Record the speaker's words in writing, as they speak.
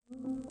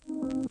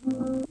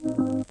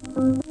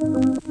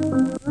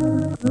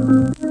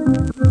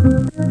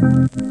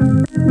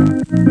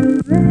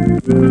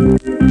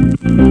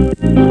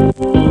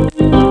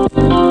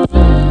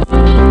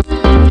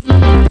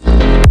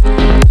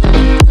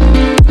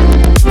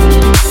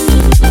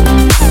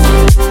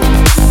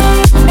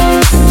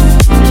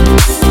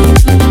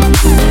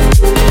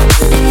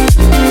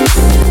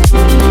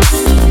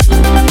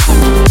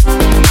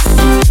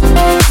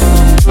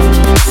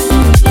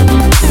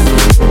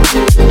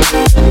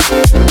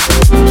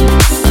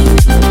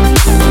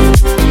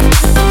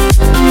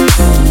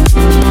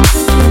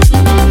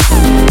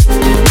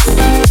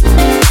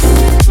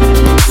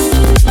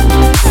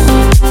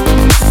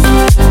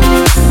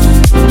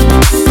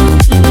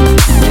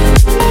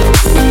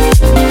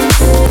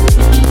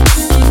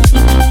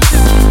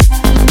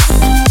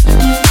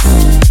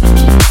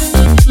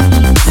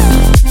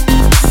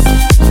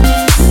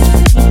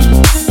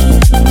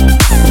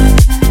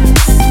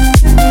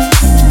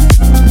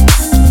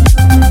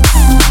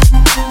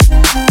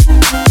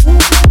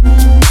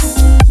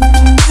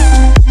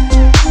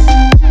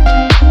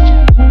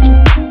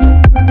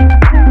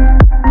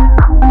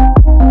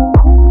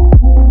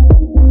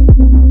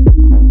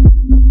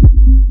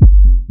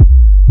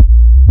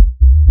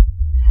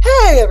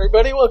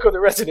Everybody, welcome to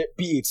Resident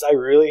Beats. I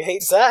really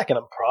hate Zach, and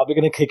I'm probably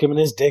going to kick him in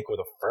his dick with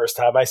the first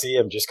time I see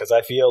him just because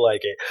I feel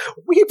like it.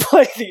 We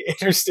play the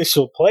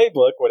interstitial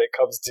playbook when it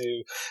comes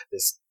to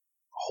this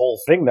whole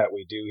thing that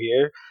we do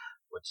here,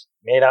 which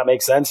may not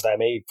make sense, and I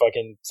may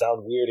fucking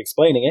sound weird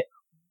explaining it,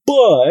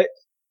 but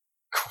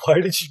why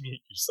did you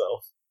mute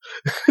yourself?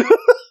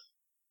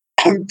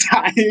 I'm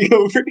dying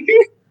over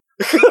here.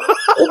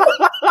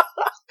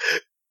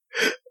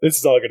 This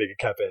is all going to get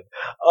kept in.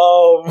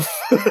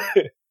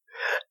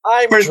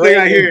 I'm First thing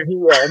I hear.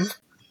 PM.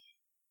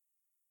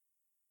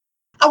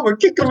 I'm gonna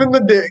kick him in the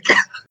dick.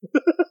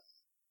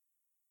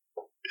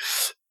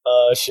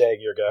 Shag,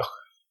 your go.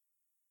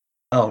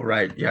 Oh,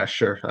 right. Yeah,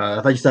 sure.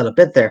 I thought you said a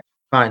bit there.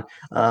 Fine.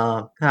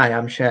 Hi,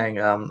 I'm Shang.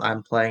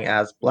 I'm playing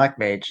as Black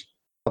Mage.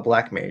 A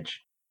Black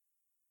Mage.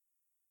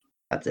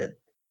 That's it.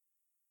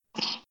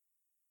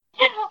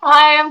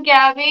 Hi, I'm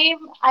Gabby.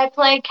 I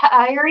play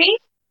Kyrie,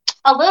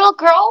 a little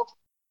girl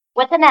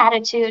with an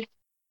attitude.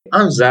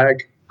 I'm Zach.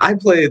 I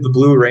play the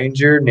Blue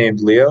Ranger named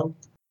Leo.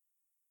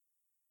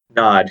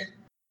 Nod.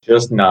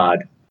 Just nod.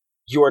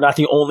 You are not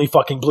the only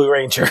fucking Blue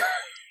Ranger.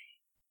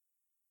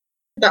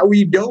 That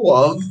we know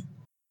of.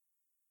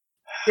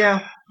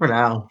 Yeah, for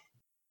now.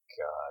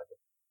 God.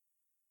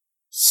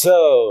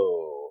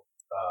 So,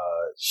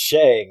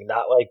 Shang,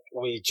 not like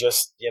we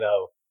just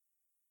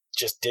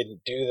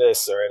didn't do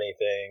this or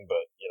anything, but,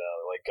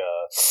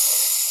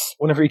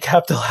 want to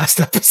recap the last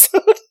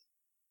episode?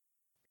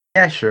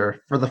 Yeah, sure.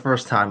 For the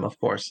first time, of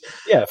course.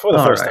 Yeah, for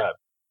the first time.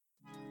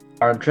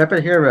 Our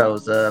intrepid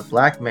heroes,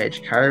 Black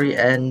Mage, Kyrie,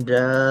 and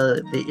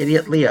the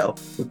idiot Leo,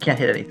 who can't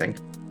hit anything,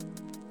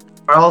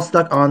 are all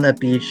stuck on that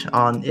beach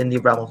in the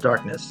realm of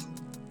darkness.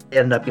 They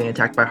ended up getting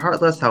attacked by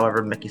Heartless,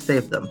 however, Mickey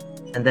saved them.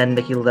 And then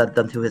Mickey led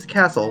them to his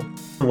castle,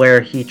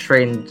 where he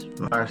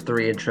trained our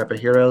three intrepid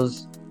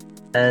heroes.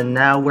 And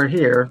now we're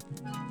here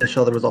to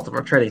show the results of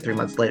our training 3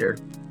 months later.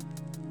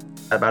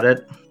 That about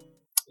it?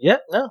 Yeah,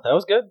 no, that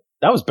was good.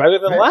 That was better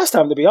than last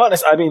time, to be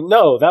honest. I mean,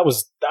 no, that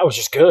was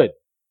just good.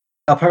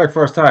 Oh, perfect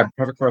first time.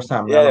 Perfect first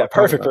time. Yeah,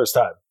 perfect first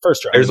time.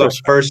 First try. There's a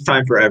first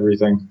time for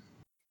everything.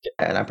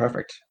 And I'm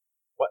perfect.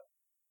 What?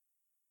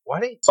 Why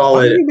do you...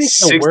 Solid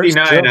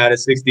 69 out of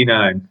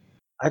 69.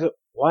 I don't...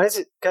 Why is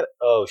it...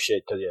 Oh,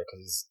 shit, because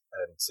he's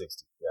at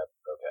 60. Yep,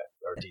 okay.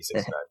 Or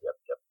D69. Yep,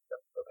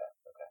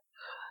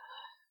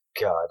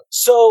 okay. God.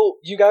 So,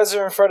 you guys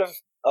are in front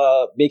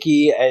of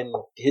Mickey and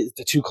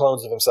the two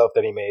clones of himself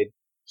that he made.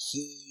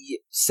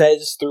 He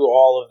says through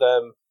all of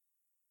them,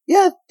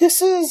 yeah,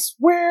 this is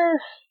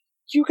where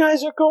you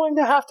guys are going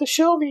to have to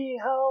show me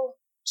how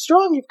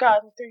strong you've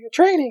gotten through your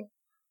training.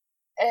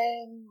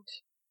 And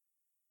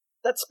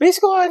that's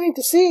basically all I need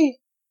to see.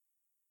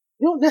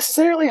 You don't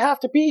necessarily have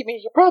to beat me.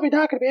 You're probably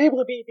not going to be able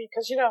to beat me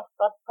because,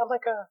 I'm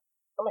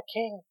a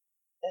king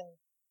and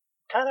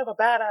kind of a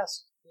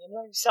badass.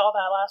 You saw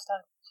that last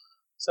time.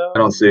 So I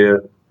don't see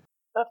it.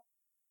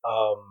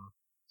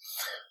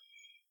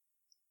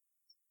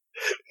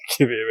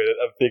 Give me a minute.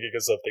 I'm thinking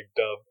of something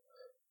dumb.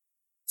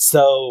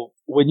 So,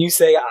 when you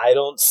say I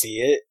don't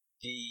see it,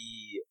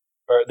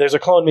 there's a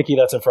clone Mickey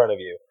that's in front of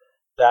you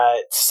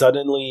that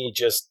suddenly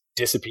just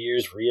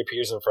disappears,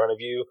 reappears in front of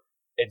you,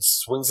 and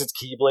swings its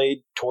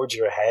keyblade towards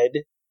your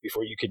head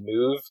before you can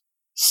move,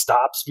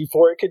 stops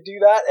before it could do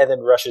that, and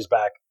then rushes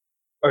back.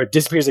 Or it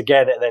disappears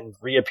again and then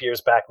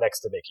reappears back next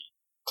to Mickey.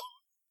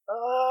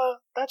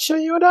 That show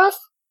you enough?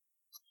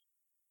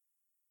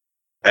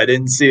 I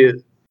didn't see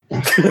it.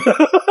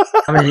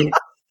 I mean, it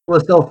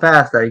was so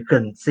fast that you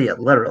couldn't see it,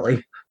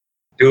 literally.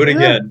 Do it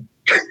again.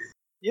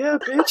 Yeah,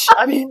 bitch.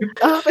 I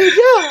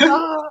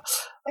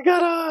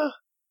gotta...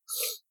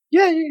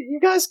 Yeah, you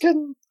guys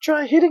can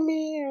try hitting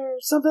me or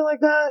something like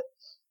that.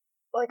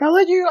 Like, I'll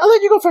let you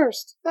go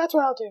first. That's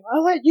what I'll do.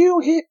 I'll let you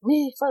hit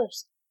me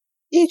first.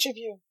 Each of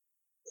you.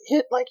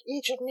 Hit,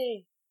 each of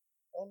me.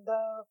 and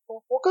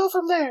we'll go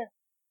from there.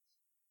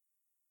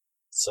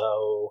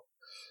 So,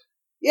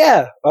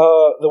 yeah,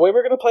 the way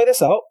we're gonna play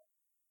this out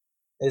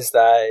is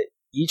that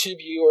each of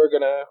you are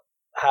gonna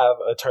have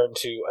a turn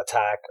to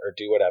attack or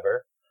do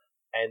whatever,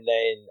 and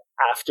then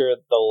after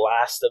the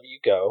last of you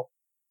go,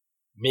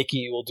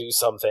 Mickey will do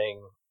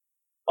something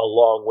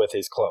along with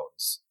his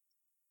clones,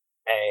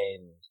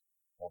 and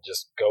we'll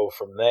just go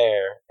from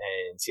there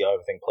and see how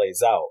everything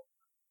plays out.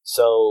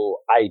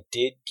 So I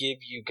did give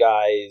you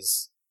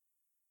guys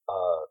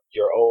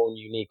your own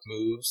unique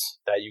moves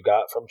that you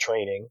got from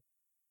training,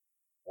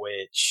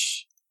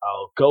 which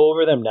I'll go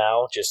over them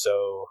now just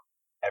so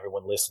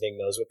everyone listening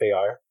knows what they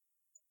are.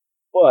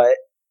 But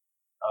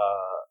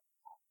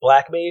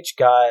Black Mage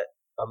got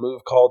a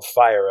move called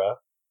Fira,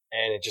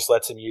 and it just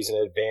lets him use an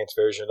advanced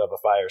version of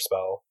a fire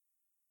spell,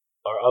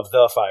 or of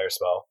the fire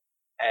spell,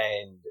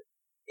 and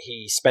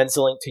he spends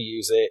a link to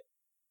use it,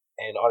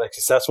 and on a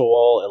successful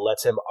roll, it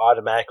lets him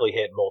automatically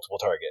hit multiple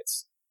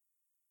targets.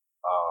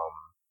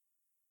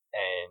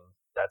 And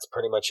that's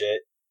pretty much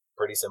it.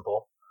 Pretty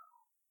simple.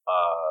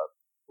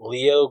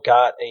 Leo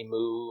got a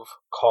move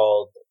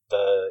called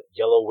the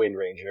Yellow Wind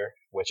Ranger,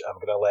 which I'm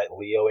going to let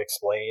Leo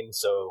explain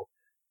so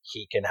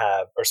he can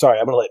have... Or sorry,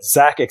 I'm going to let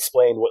Zach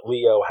explain what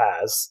Leo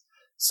has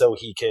so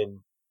he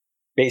can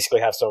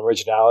basically have some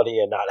originality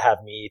and not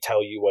have me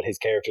tell you what his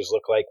characters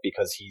look like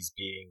because he's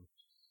being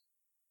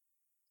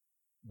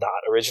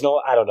not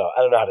original. I don't know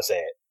how to say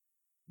it.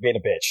 Being a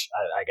bitch,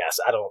 I guess.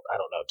 I don't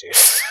know, dude.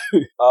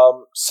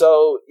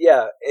 So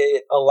yeah,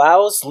 it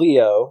allows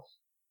Leo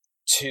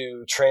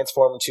to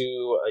transform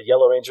into a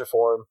Yellow Ranger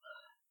form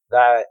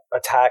that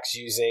attacks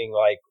using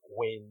like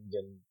wind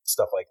and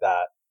stuff like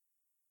that.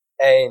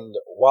 And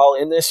while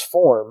in this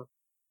form,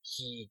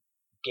 he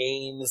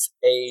gains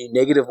a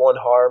 -1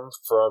 harm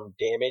from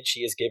damage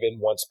he is given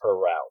once per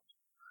round.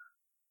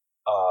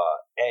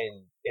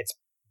 And it's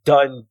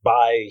done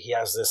by, he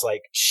has this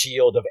like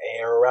shield of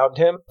air around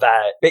him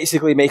that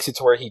basically makes it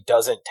to where he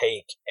doesn't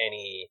take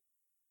any,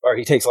 or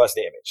he takes less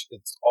damage.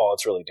 It's all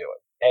it's really doing.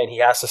 And he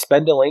has to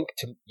spend a link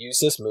to use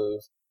this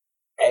move,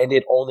 and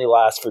it only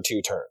lasts for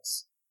 2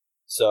 turns.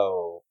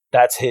 So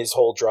that's his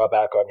whole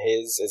drawback on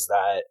his, is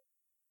that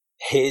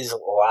his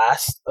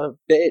lasts a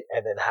bit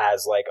and then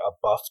has like a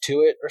buff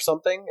to it or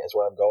something, is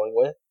what I'm going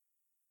with.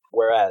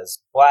 Whereas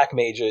Black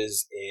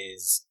Mage's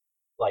is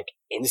like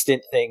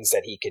instant things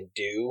that he can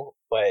do,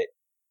 but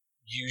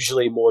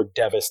usually more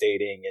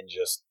devastating and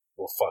just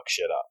will fuck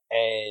shit up.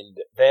 And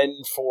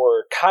then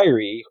for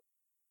Kairi,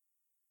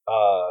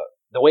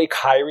 the way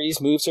Kairi's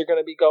moves are going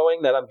to be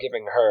going that I'm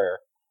giving her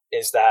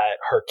is that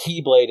her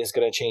Keyblade is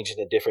going to change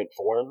into different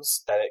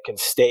forms that it can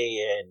stay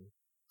in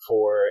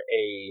for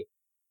a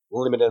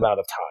limited amount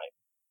of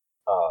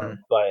time.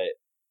 But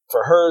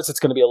for hers, it's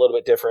going to be a little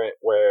bit different,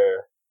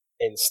 where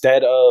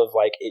instead of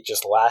like it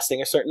just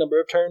lasting a certain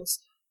number of turns,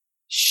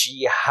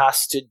 she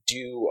has to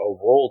do a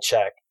roll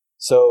check.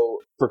 So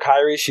for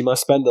Kairi, she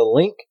must spend a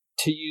link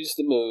to use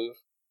the move,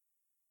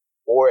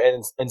 or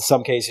in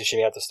some cases she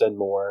may have to spend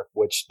more,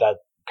 which that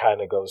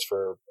kind of goes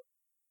for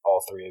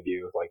all 3 of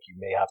you. Like, you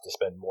may have to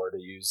spend more to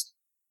use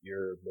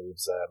your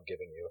moves that I'm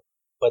giving you.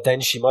 But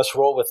then she must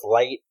roll with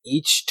light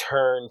each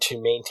turn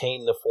to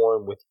maintain the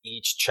form, with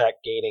each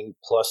check gaining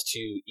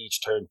 +2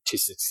 each turn to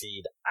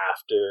succeed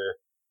after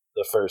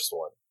the first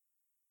one.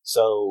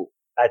 So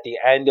at the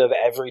end of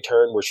every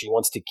turn where she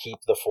wants to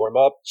keep the form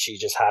up, she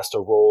just has to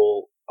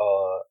roll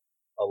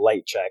a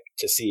light check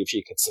to see if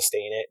she can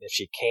sustain it. And if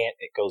she can't,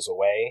 it goes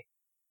away.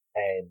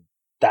 And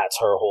that's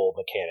her whole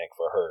mechanic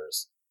for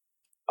hers.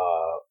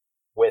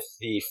 With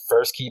the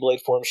first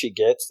Keyblade form she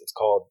gets, it's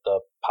called the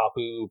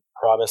Papu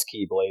Promise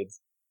Keyblades,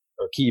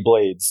 or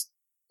Keyblades,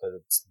 because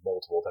it's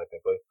multiple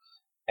technically.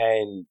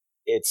 And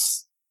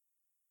it's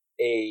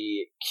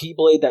a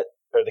Keyblade that,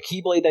 or the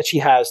Keyblade that she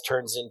has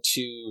turns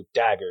into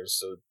daggers.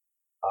 So,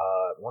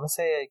 I want to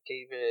say I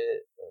gave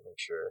it, let me make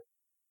sure.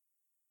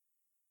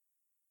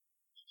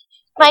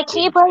 My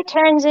Keyblade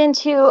turns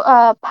into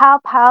Pow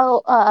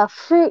Pow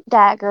fruit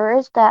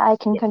daggers that I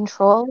can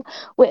control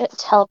with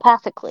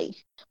telepathically.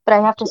 But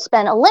I have to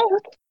spend a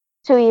link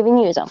to even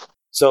use them.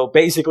 So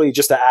basically,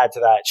 just to add to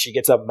that, she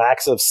gets a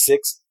max of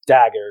 6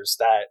 daggers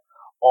that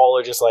all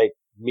are just like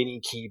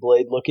mini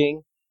Keyblade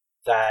looking,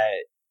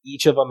 that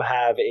each of them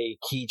have a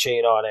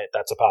keychain on it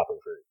that's a popping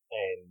fruit.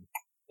 And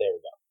there we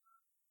go.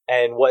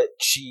 And what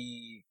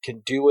she can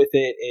do with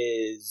it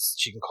is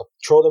she can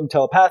control them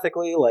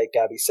telepathically, like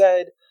Gabby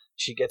said.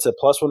 She gets a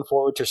 +1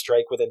 forward to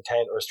strike with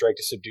intent or strike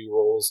to subdue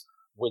rolls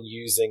when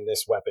using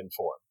this weapon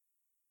form.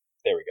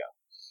 There we go.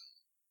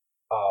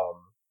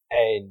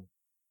 And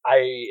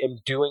I am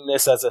doing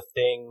this as a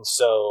thing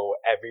so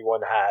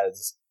everyone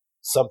has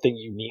something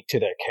unique to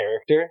their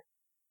character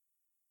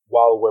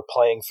while we're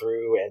playing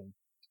through, and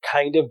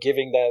kind of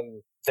giving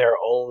them their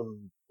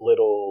own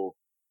little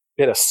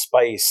bit of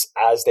spice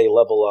as they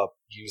level up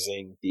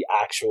using the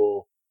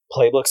actual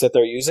playbooks that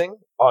they're using,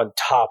 on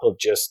top of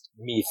just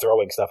me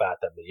throwing stuff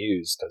at them to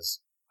use, because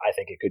I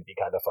think it could be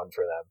kind of fun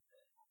for them.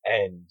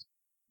 And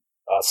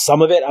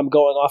some of it I'm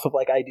going off of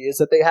like ideas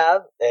that they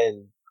have,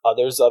 and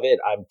others of it,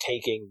 I'm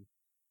taking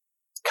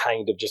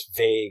kind of just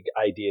vague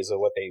ideas of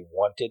what they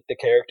wanted the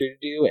character to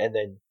do and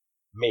then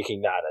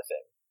making that a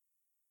thing.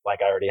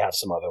 Like, I already have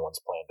some other ones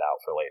planned out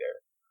for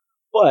later.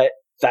 But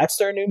that's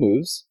their new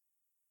moves,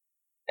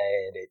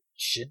 and it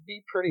should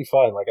be pretty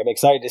fun. Like, I'm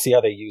excited to see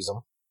how they use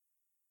them.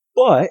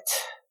 But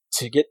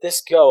to get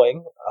this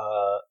going,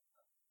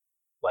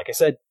 like I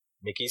said,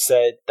 Mickey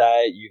said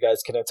that you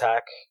guys can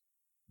attack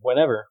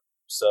whenever.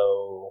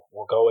 So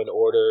we'll go in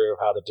order of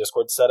how the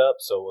Discord's set up.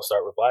 So we'll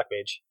start with Black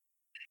Mage.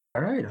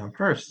 All right, I'm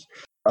first.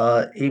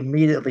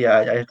 Immediately,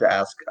 I have to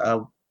ask,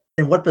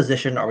 in what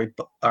position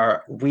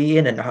are we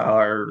in, and how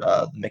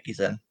are Mickey's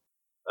in?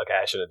 Okay,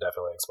 I should have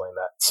definitely explained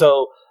that.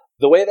 So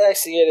the way that I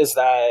see it is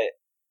that,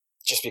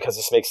 just because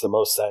this makes the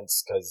most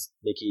sense, because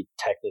Mickey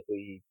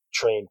technically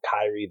trained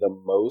Kairi the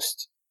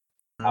most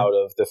out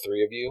of the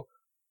three of you.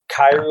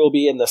 Kairi will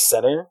be in the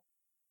center.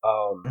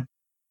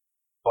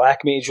 Black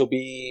Mage will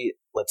be,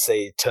 let's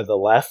say, to the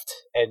left,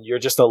 and you're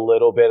just a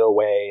little bit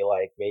away,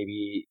 like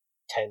maybe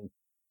 10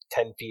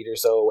 feet or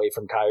so away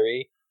from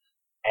Kairi.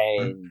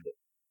 And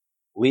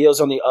Leo's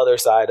on the other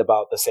side,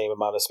 about the same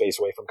amount of space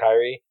away from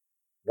Kairi,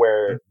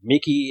 where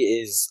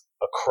Mickey is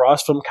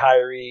across from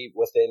Kairi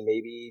within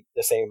maybe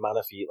the same amount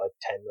of feet, like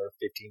 10 or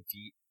 15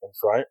 feet in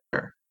front,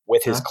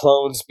 with his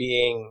clones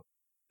being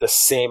the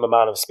same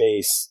amount of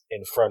space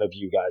in front of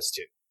you guys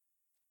too.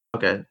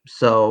 Okay,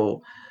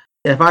 so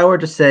if I were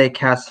to say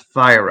cast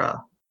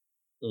Fyra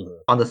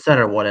on the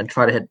center one and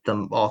try to hit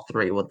them all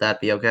three, would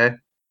that be okay?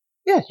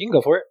 Yeah, you can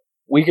go for it.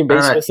 We can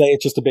basically say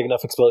it's just a big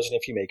enough explosion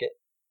if you make it.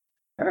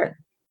 All right,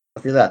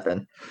 let's do that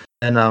then.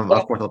 And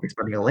of course, I'll be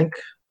spreading a link.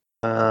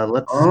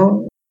 Let's.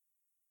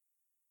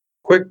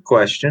 Quick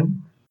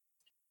question.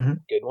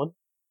 Good one.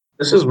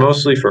 This is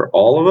mostly for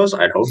all of us.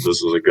 I hope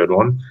this is a good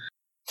one.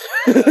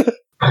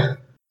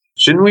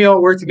 Shouldn't we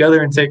all work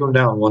together and take them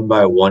down one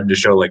by one to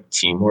show like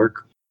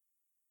teamwork?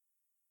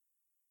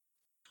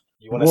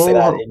 You want to say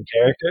that in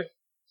character?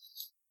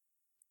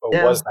 Or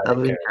was that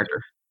in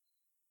character?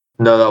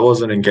 No, that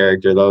wasn't in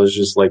character. That was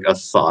just like a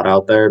thought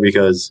out there,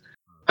 because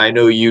I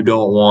know you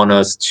don't want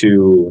us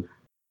to.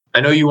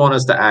 I know you want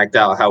us to act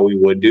out how we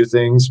would do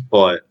things,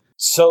 but.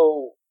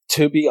 So,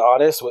 to be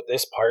honest with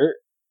this part,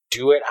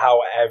 do it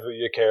however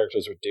your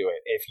characters would do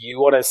it. If you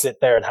want to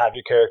sit there and have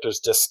your characters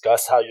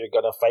discuss how you're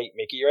going to fight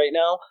Mickey right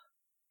now,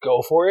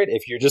 go for it.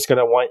 If you're just going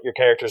to want your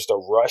characters to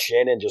rush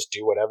in and just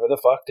do whatever the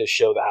fuck to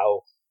show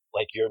how,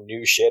 like, your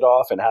new shit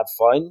off and have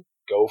fun,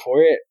 go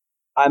for it.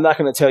 I'm not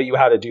going to tell you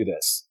how to do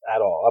this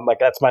at all. I'm like,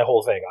 that's my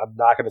whole thing. I'm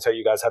not going to tell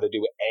you guys how to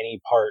do any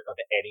part of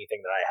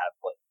anything that I have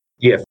played.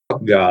 Yeah,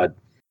 fuck God.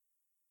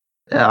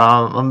 Yeah,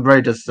 I'm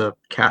ready just to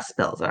cast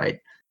spells, alright?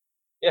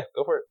 Yeah,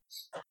 go for it.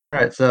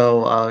 Alright,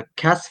 so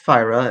cast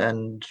Fyra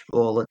and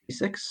roll a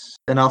d6.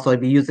 And also I'd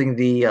be using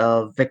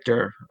the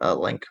Victor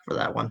link for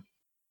that one.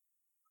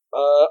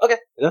 Okay,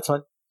 that's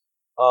fine.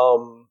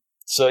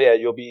 So yeah,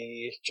 you'll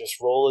be just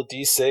roll a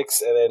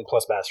d6 and then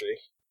plus mastery.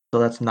 So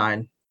that's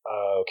 9.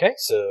 Okay,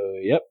 so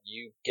yep,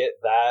 you get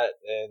that,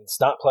 and it's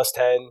not plus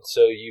 10,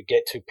 so you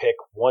get to pick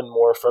one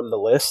more from the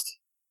list,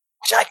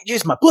 which I can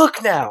use my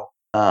book now.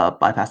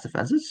 Bypass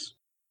defenses?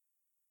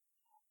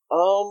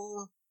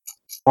 Or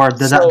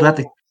does that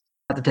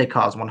have to take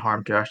cause 1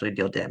 harm to actually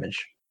deal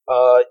damage?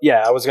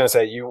 Yeah, I was gonna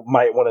say you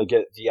might want to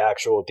get the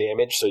actual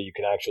damage so you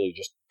can actually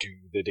just do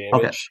the damage.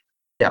 Okay.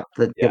 Yeah,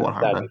 deal 1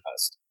 harm that'd then. be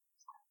best.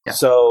 Yeah.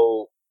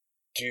 So,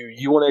 do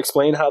you want to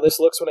explain how this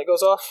looks when it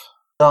goes off?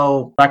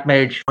 So Black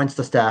Mage points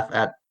the staff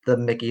at the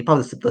Mickey,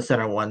 probably the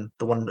center one,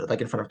 the one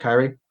like in front of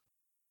Kairi.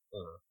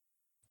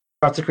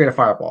 Starts to create a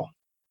fireball.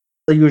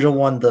 The usual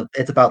one,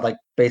 it's about like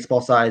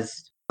baseball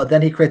size, but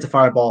then he creates a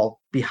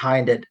fireball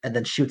behind it and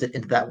then shoots it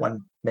into that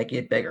one, making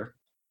it bigger.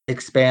 It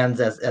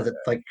expands as it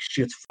like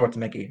shoots towards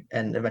Mickey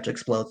and eventually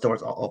explodes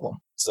towards all of them.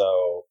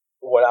 So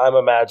what I'm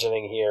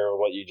imagining here,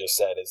 what you just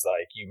said, is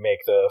like you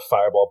make the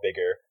fireball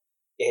bigger.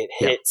 It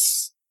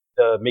hits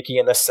the Mickey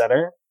in the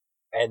center,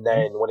 and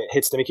then when it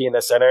hits the Mickey in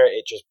the center,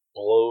 it just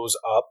blows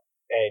up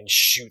and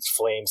shoots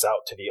flames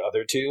out to the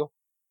other two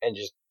and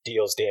just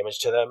deals damage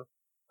to them.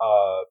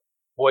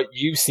 What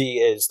you see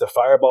is the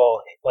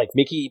fireball, like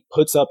Mickey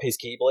puts up his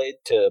Keyblade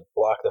to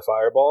block the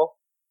fireball,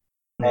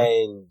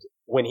 and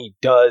when he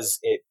does,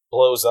 it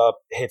blows up,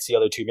 hits the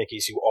other two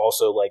Mickeys who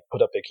also like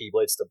put up their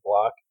Keyblades to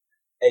block,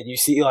 and you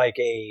see like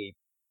a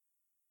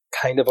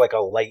kind of like a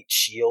light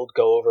shield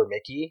go over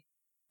Mickey,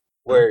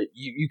 where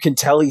you can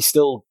tell he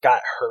still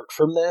got hurt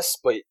from this,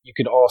 but you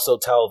can also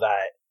tell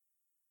that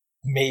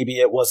maybe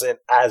it wasn't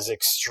as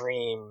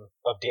extreme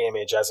of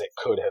damage as it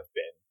could have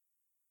been.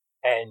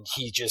 And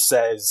he just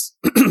says,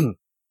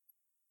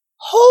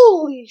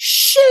 "Holy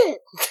shit!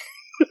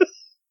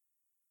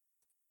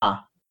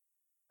 I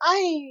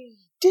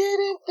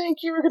didn't think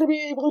you were going to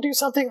be able to do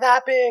something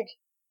that big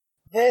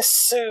this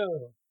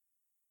soon."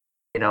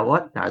 You know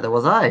what? Neither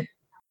was I.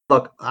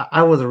 Look,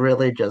 I was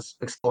really just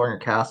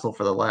exploring a castle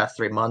for the last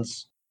 3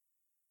 months.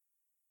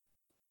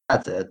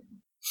 That's it.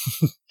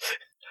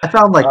 I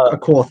found like a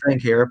cool thing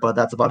here, but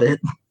that's about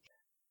it.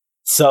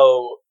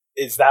 So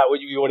is that what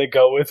you want to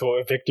go with?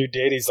 What Victor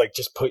did? He's like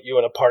just put you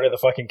in a part of the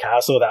fucking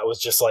castle that was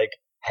just like,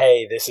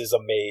 hey, this is a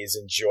maze,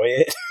 enjoy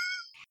it.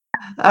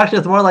 Actually,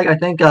 it's more like I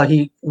think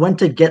he went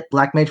to get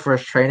Black Mage for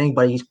his training,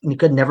 but he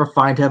could never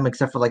find him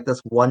except for like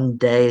this one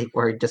day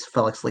where he just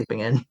felt like sleeping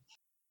in.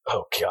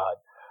 Oh god.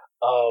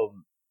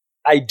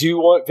 I do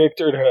want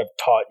Victor to have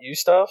taught you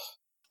stuff.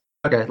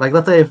 Okay, like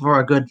let's say for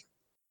a good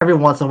every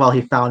once in a while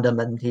he found him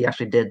and he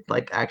actually did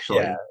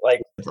Yeah,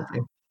 like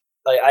something.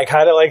 like I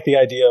kind of like the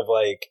idea of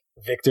like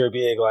Victor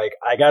being like,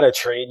 I gotta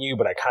train you,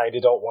 but I kind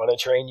of don't want to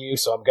train you,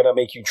 so I'm gonna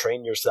make you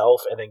train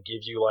yourself and then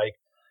give you like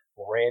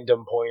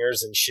random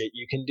pointers and shit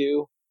you can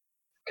do.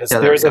 Because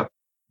Yeah,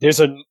 there's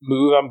a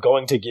move I'm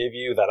going to give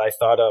you that I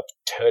thought up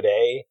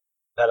today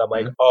that I'm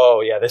like, Mhm.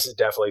 oh yeah, this is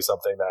definitely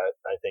something that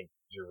I think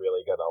you're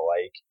really gonna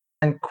like.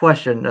 And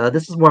question,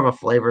 this is more of a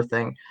flavor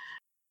thing.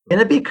 Can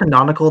it be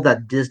canonical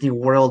that Disney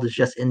World is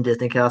just in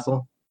Disney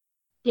Castle?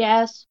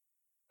 Yes.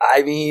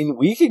 I mean,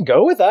 we can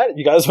go with that. If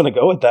you guys want to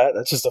go with that,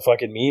 that's just a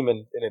fucking meme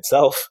in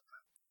itself.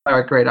 All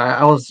right, great.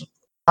 I was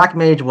Black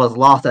Mage was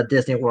lost at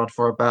Disney World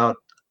for about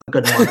a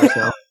good month or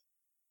so.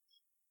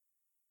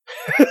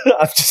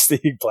 I'm just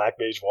seeing Black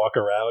Mage walk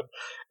around,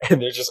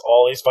 and there's just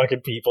all these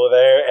fucking people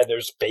there, and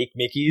there's fake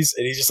Mickeys,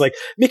 and he's just like,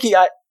 Mickey,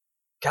 God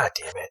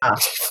damn it.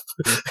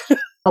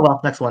 Oh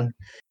well, next one.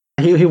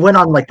 He went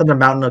on like Thunder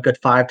Mountain a good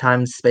 5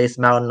 times, Space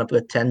Mountain a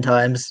good 10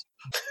 times.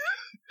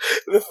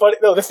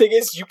 The thing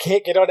is, you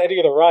can't get on any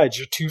of the rides.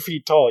 You're 2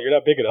 feet tall. You're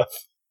not big enough.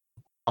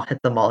 I'll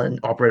hit them all and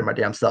operate my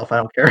damn self. I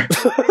don't care.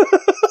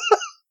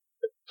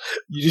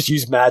 You just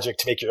use magic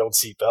to make your own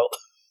seatbelt.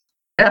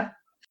 Yeah.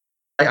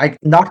 I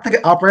knocked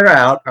the operator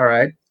out. All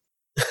right.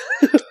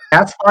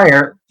 That's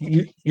fire.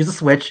 You use a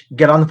switch.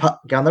 Get on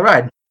the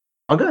ride.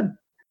 All good. And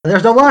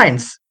there's no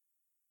lines.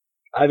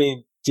 I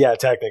mean, yeah,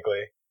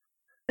 technically.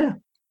 Yeah.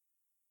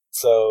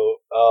 So,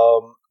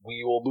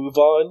 we will move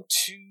on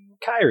to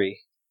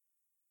Kyrie.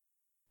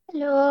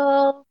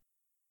 Hello.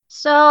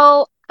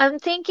 So I'm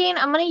thinking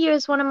I'm gonna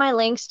use one of my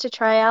links to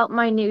try out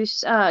my new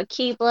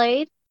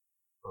Keyblade.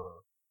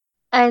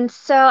 And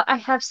so I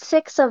have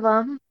 6 of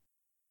them.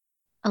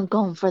 I'm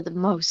going for the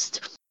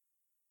most.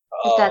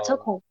 If that's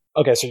okay.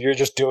 Okay, so you're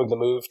just doing the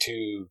move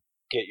to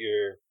get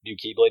your new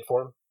Keyblade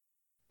form?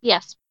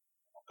 Yes.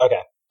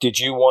 Okay. Did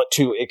you want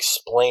to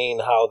explain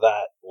how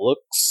that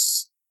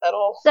looks at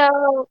all?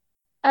 So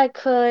I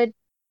could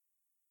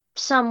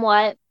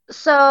somewhat.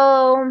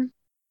 So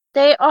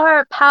they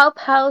are Pow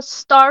Pow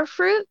star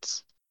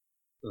fruits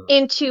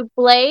into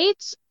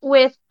blades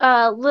with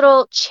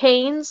little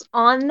chains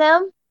on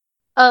them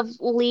of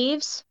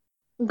leaves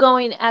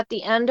going at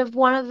the end of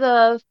one of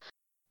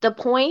the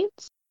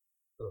points.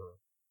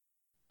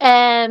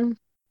 And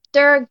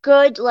they're a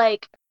good,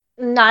 like,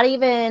 not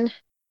even,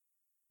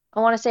 I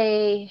want to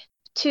say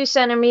 2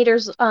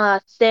 centimeters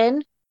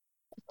thick.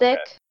 Okay.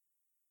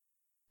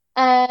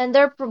 And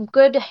they're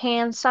good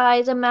hand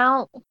size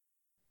amount,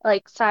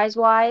 like size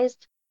wise.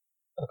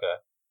 Okay.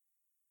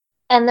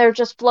 And they're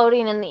just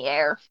floating in the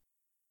air.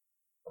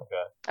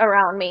 Okay.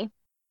 Around me.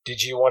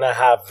 Did you want to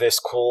have this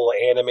cool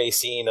anime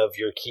scene of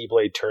your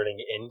Keyblade turning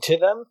into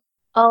them?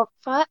 Oh,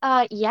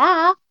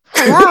 yeah.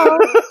 Hello.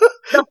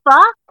 The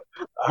fuck?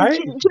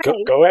 Alright,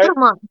 go ahead.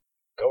 Come on.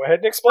 Go ahead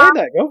and explain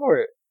that. Go for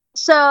it.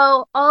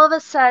 So, all of a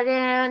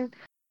sudden,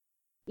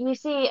 you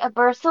see a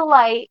burst of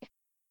light,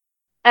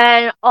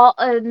 and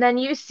then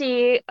you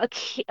see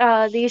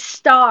these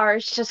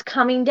stars just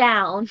coming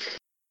down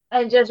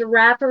and just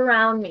wrap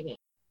around me,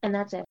 and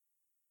that's it.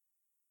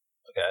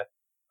 Okay.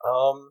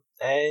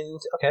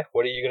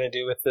 What are you gonna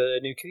do with the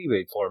new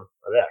Keyblade form?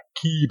 Yeah,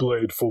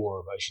 Keyblade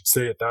form. I should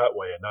say it that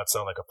way and not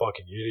sound like a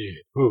fucking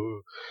idiot.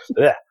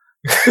 Yeah.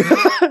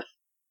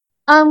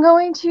 I'm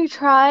going to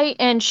try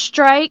and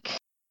strike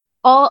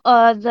all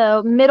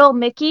the middle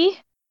Mickey.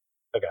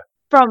 Okay.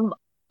 From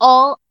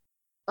all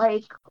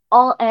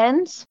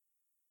ends.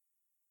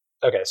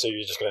 Okay, so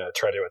you're just gonna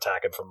try to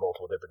attack him from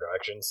multiple different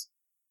directions?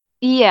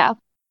 Yeah.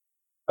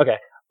 Okay.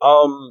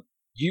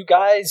 You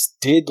guys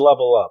did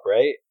level up,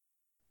 right?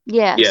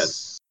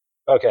 Yes.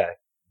 Okay.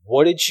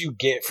 What did you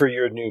get for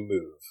your new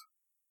move?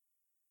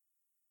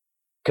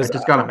 I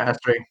just got a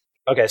mastery.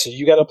 Okay, so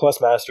you got a plus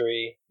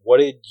mastery. What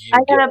did you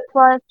get?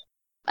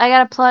 I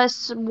got a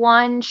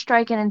 +1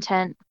 strike and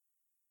intent.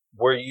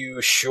 Were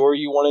you sure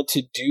you wanted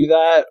to do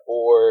that,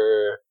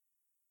 or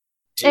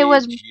it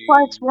was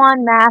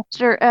 +1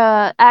 master?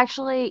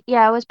 Actually,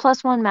 yeah, it was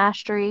 +1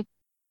 mastery.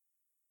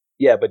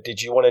 Yeah, but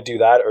did you want to do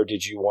that, or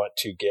did you want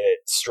to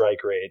get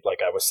strike rate? Like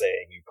I was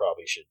saying, you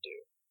probably should do.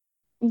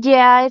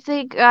 Yeah, I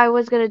think I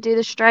was gonna do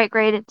the strike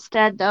rate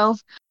instead, though.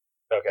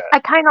 Okay. I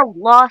kind of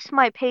lost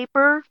my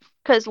paper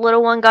because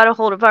little one got a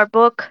hold of our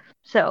book.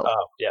 So.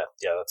 Oh yeah,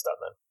 that's done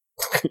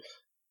then.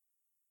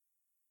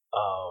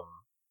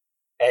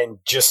 And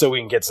just so we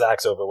can get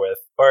Zach's over with,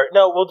 or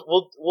no,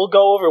 we'll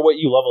go over what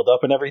you leveled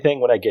up and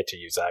everything when I get to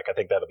you, Zach. I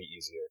think that'll be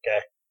easier. Okay.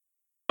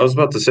 I was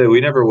about to say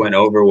we never went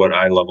over what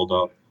I leveled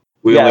up.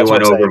 We only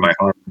went over my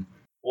harm.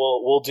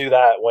 We'll do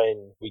that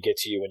when we get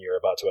to you when you're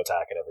about to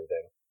attack and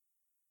everything.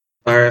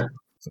 All right.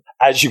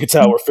 As you can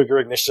tell, we're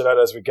figuring this shit out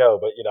as we go,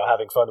 but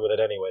having fun with it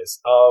anyways.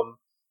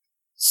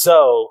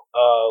 So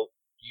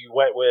you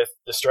went with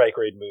the strike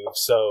raid move.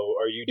 So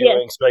are you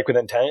doing strike with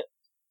intent?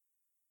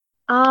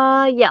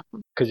 Yeah.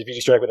 Because if you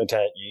do strike with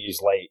intent, you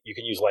use light. You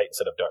can use light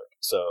instead of dark,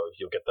 so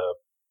you'll get the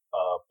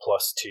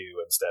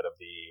 +2 instead of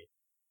the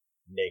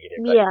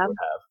negative that you would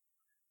have.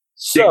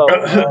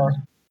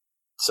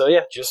 So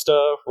yeah, just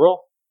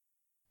roll.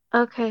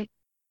 Okay.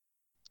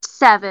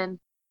 7.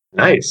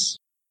 Nice.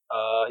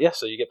 Yeah,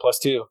 so you get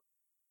 +2.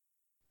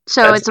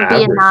 So That's it'll be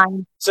a average.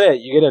 9. So yeah,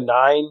 you get a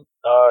 9.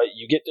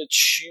 You get to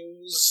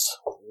choose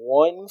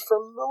one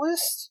from the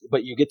list,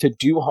 but you get to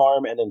do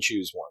harm and then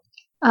choose one.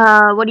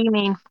 What do you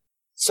mean?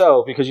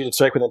 So because you did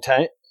strike with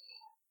intent,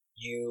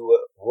 you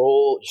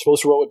roll. You're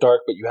supposed to roll with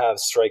dark, but you have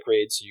strike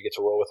raid, so you get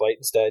to roll with light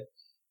instead.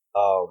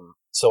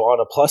 So on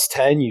a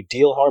 +10, you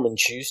deal harm and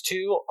choose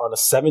 2. On a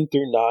 7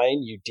 through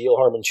 9, you deal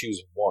harm and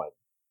choose 1.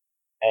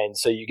 And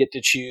so you get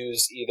to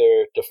choose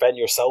either defend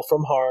yourself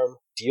from harm,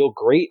 deal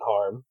great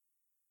harm,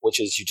 which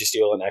is you just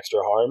deal an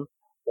extra harm,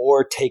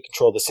 or take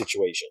control of the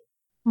situation.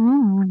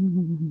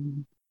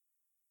 And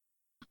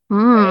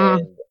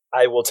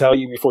I will tell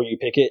you before you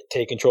pick it,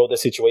 take control of the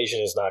situation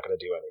is not going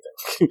to do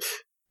anything.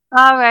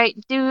 Alright,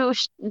 do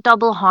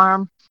double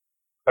harm.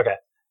 Okay.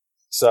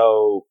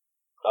 So,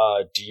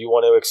 do you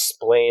want to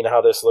explain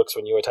how this looks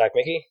when you attack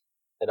Mickey?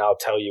 And I'll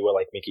tell you what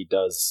Mickey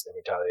does in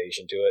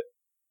retaliation to it.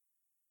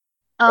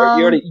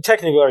 Or you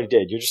technically already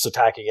did. You're just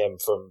attacking him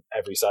from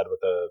every side with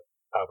the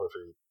power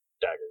fruit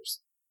daggers,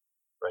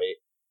 right?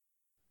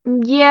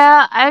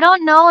 Yeah, I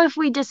don't know if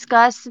we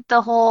discussed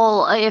the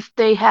whole if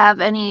they have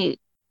any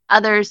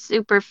other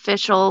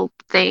superficial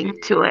thing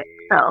to it.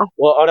 So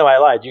well, oh no, I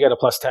lied. You got a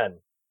 +10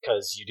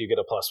 because you do get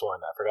a +1.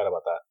 I forgot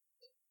about that.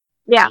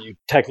 Yeah. So you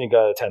technically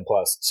got a 10+.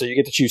 So you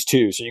get to choose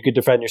 2. So you could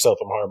defend yourself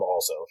from harm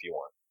also if you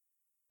want.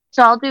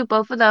 So I'll do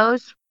both of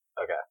those.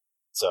 Okay.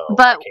 So,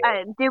 but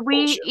did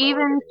we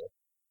even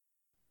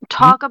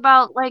talk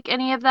about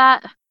any of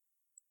that?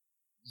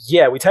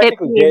 Yeah, we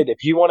technically did.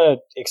 If you want to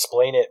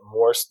explain it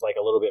more,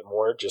 a little bit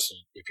more, just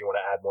if you want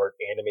to add more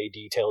anime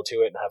detail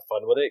to it and have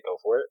fun with it, go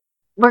for it.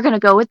 We're gonna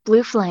go with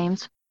blue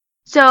flames.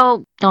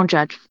 So don't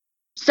judge.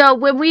 So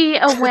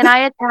when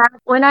I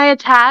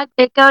attack,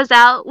 it goes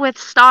out with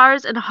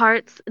stars and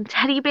hearts and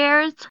teddy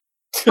bears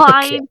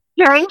flying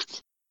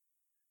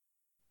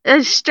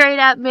straight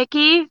at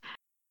Mickey.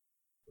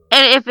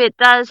 And if it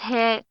does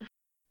hit,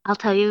 I'll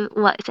tell you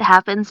what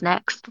happens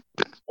next.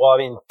 Well, I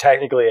mean,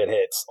 technically it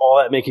hits. All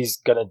that Mickey's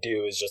gonna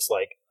do is just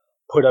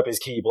put up his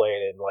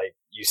keyblade and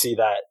you see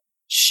that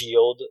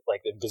shield, the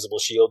invisible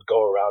shield,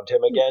 go around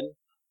him again.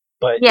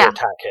 But your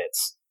attack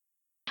hits.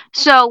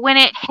 So when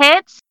it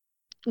hits,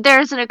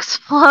 there's an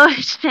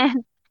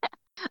explosion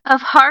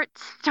of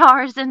hearts,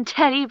 stars, and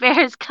teddy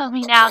bears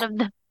coming out of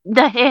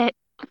the hit.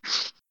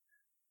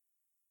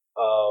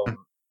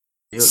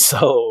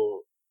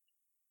 So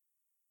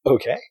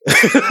okay,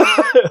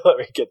 let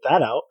me get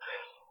that out.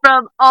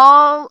 From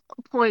all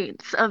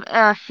points of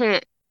a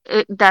hit,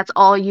 that's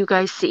all you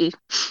guys see.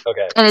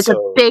 Okay, and it's a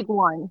big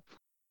one.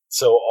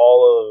 So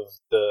all of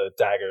the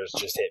daggers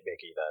just hit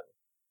Mickey then.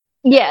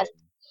 Yes. And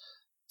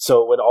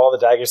so when all the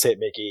daggers hit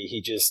Mickey,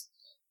 he just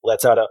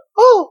lets out a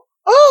oh,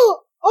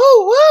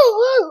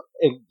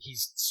 and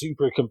he's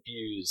super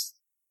confused,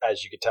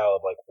 as you could tell,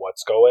 of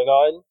what's going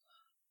on.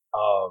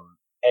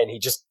 And he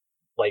just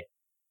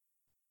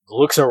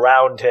looks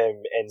around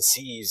him and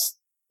sees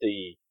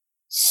the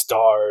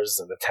stars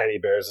and the teddy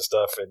bears and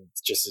stuff, and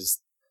just is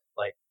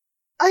like,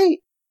 why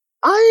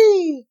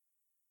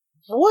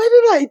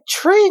did I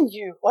train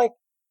you?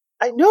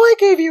 I know I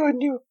gave you a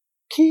new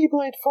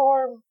Keyblade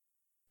form,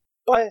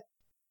 but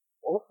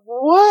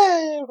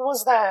what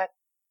was that?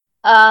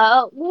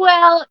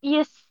 Well,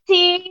 you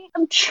see,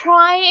 I'm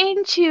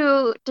trying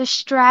to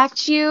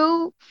distract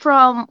you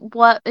from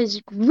what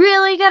is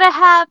really gonna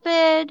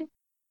happen.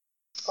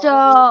 So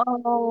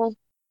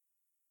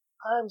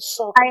I'm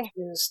so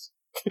confused.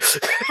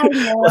 I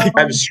know.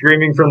 I'm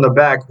screaming from the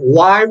back.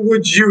 Why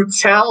would you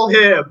tell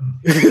him?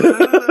 Because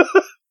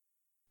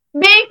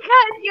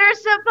you're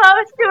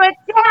supposed to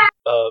attack.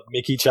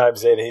 Mickey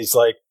chimes in and he's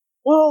like,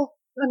 well,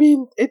 I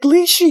mean, at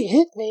least she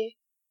hit me.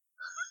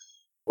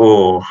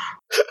 Oh.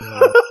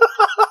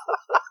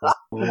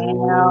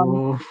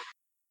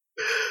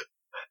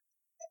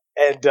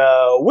 And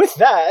with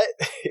that,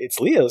 it's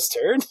Leo's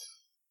turn.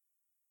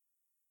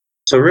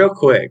 So real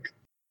quick.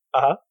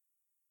 Uh-huh.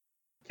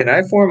 Can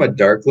I form a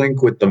Dark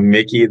Link with the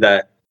Mickey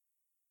that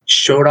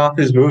showed off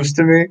his moves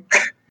to me?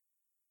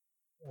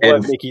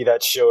 What Mickey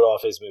that showed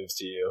off his moves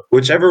to you?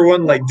 Whichever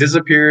one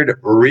disappeared,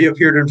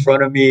 reappeared in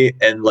front of me,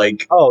 and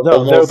oh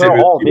no, they're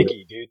all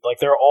Mickey, dude.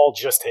 They're all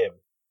just him.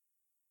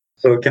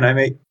 So can I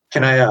make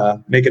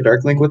a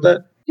Dark Link with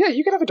that? Yeah,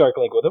 you can have a Dark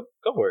Link with him.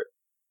 Go for it.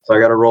 So I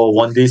got to roll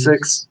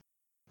 1d6.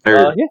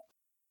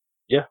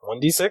 Yeah,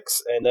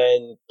 1d6, and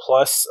then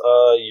plus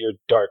your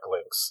Dark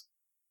Links.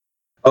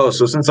 Oh,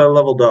 so since I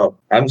leveled up,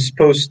 I'm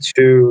supposed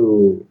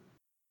to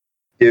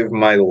give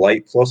my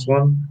light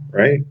 +1,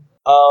 right?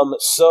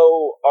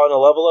 So on a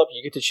level up,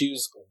 you get to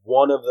choose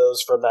one of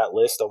those from that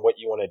list on what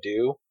you want to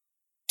do.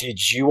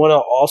 Did you want to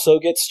also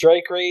get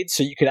Strike Raid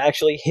so you can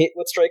actually hit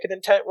with Strike and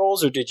Intent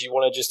rolls, or did you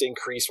want to just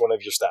increase one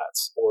of your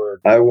stats?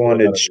 Or I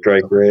wanted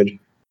Strike Raid.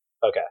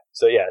 Okay,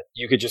 so yeah,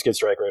 you could just get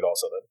Strike Raid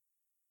also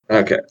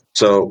then. Okay,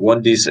 so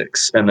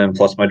 1d6, and then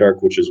plus my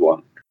Dark, which is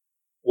 1.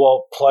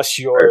 Well, plus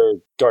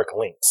your Dark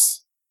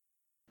Links.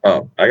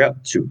 Oh, I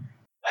got 2.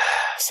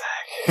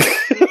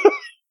 Zach.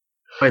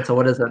 Wait, so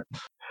what is it?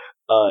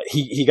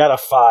 He got a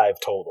 5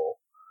 total.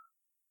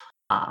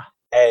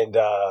 And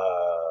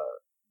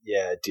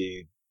yeah,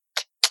 dude.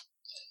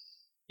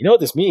 You know what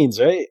this means,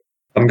 right?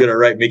 I'm gonna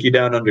write Mickey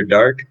down under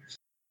Dark.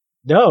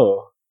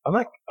 No, I'm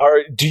not.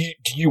 Do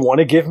you want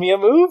to give me a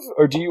move,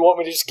 or do you want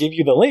me to just give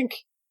you the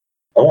link?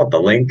 I want the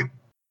link.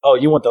 Oh,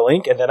 you want the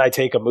link, and then I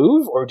take a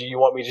move, or do you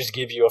want me to just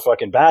give you a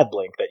fucking bad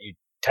link that you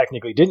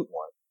technically didn't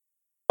want?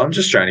 I'm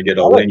just trying to get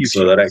a link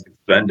so that I can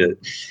spend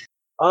it.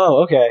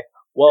 Oh, okay.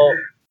 Well,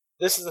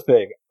 this is the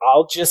thing.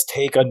 I'll just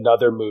take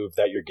another move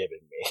that you're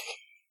giving me.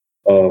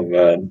 Oh,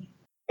 man.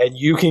 And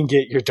you can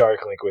get your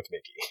Dark Link with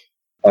Mickey.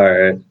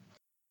 Alright.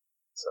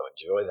 So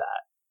enjoy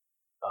that.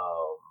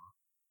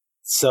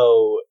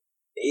 So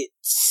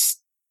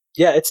it's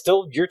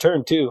still your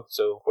turn too.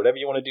 So whatever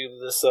you want to do to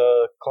this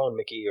clone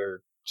Mickey,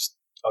 or just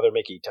other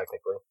Mickey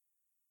technically.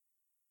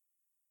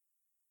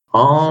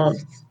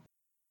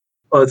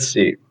 Let's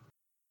see.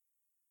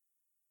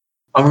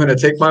 I'm gonna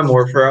take my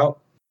Morpher out.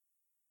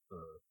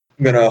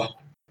 I'm gonna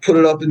put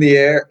it up in the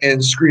air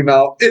and scream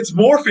out, "It's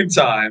morphing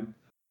time!"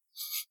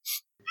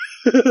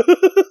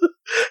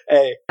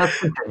 Hey,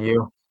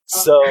 you.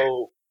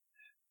 So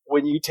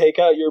when you take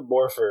out your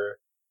Morpher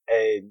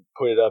and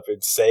put it up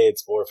and say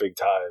it's morphing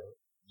time,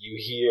 you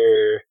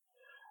hear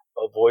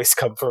a voice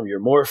come from your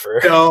Morpher.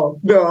 No.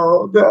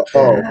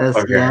 Yes,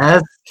 okay.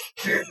 yes.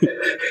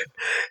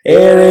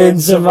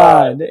 Aaron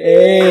Saman,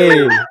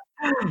 hey!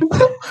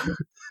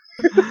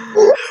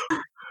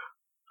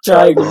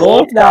 Trying to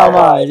morph now,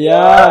 man.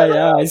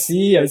 Yeah, I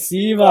see,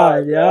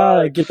 man.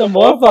 Yeah, get the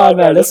morph on,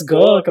 man. Let's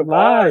go. Come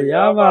on,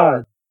 yeah,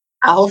 man.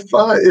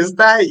 Alpha, is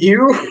that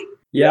you?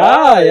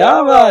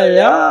 Yeah, man,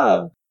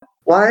 yeah.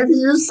 Why do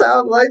you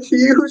sound like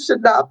you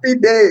should not be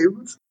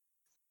named?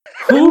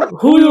 Who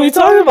are we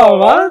talking about,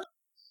 man?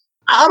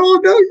 I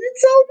don't know, you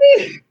tell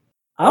me.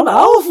 I'm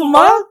Alpha,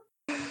 man.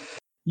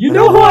 You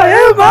know who I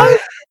am, man.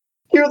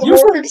 Hear the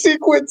morphing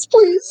sequence,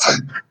 please.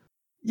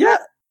 Yeah,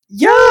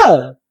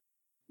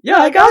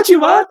 I got you,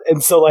 man.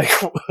 And so, like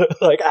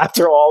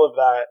after all of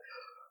that,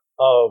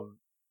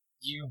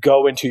 you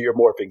go into your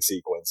morphing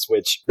sequence.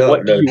 Which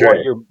what do you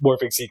want your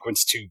morphing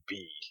sequence to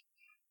be?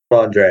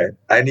 Andre,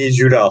 I need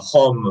you to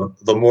hum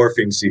the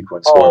morphing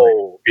sequence for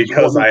me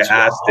because I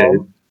asked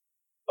it.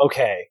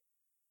 Okay,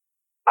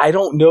 I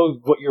don't know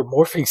what your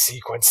morphing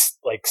sequence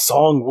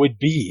song would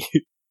be.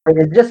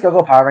 Just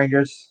go Power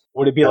Rangers.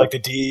 Would it be like the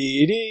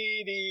D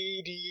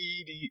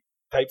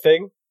type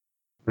thing?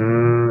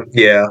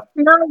 Yeah.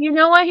 No, you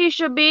know what he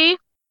should be?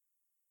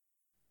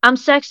 I'm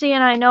sexy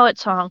and I know it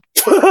song.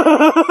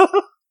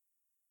 I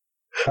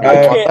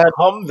can't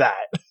hum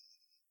that.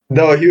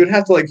 No, he would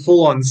have to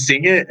full on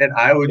sing it, and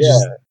I would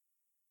just.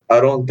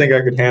 I don't think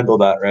I could handle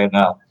that right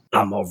now.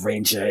 I'm a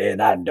ranger and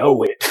I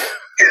know it.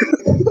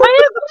 God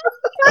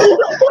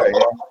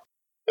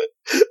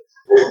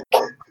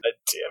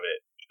damn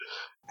it.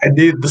 I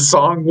need the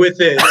song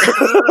with it.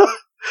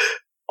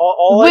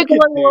 all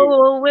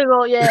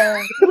Wiggle,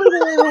 yeah.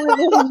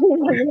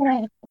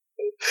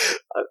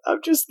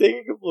 I'm just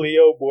thinking of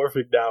Leo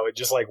morphing now and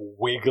just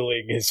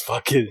wiggling his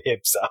fucking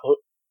hips out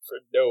for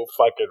no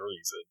fucking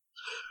reason.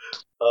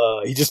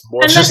 He just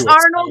morphs. And then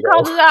Arnold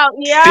comes out.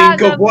 Yeah,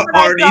 think of what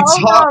Arnie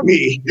taught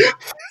me.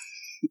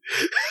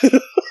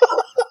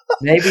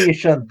 Maybe you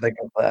shouldn't think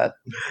of that.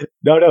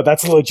 No,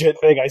 that's a legit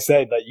thing I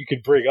said that you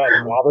could bring up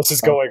while this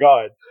is going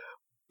on.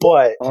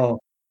 But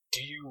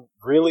do you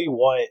really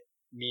want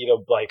me to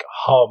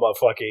hum a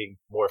fucking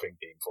morphing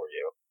theme for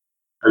you?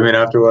 I mean,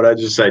 after what I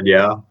just said,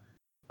 yeah.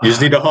 You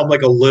just need to hum a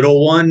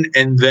little one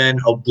and then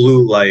a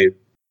blue light.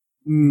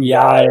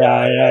 Yeah.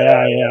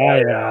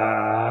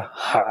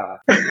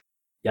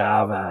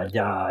 Yeah, man.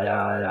 Yeah.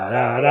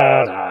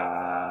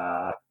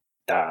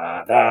 Da.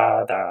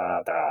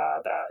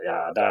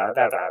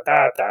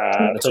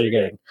 That's what you're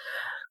getting.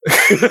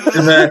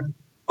 And then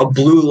a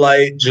blue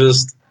light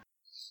just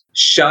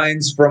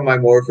shines from my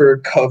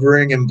Morpher,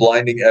 covering and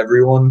blinding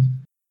everyone.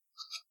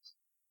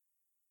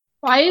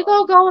 Why you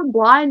go and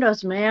blind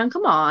us, man?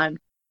 Come on.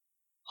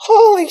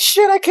 Holy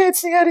shit, I can't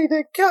see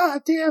anything.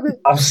 God damn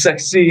it. I'm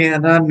sexy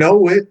and I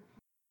know it.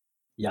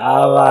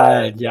 Yeah,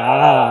 man.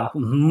 Yeah.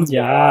 Mm-hmm.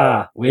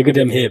 Yeah. Wiggle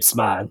them hips,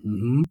 man.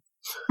 Mm-hmm.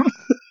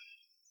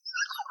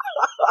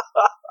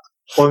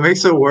 What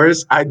makes it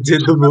worse, I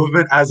did the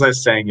movement as I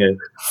sang it.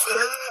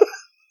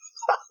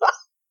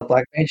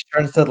 Black Mage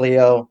turns to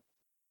Leo.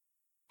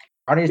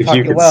 Arnie's If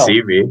talking you can well.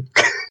 see me.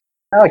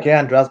 I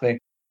can, trust me.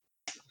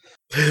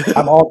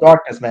 I'm all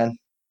darkness, man.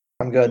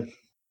 I'm good.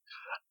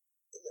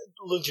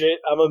 Legit,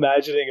 I'm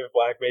imagining if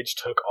Black Mage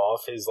took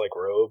off his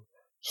robe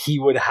he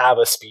would have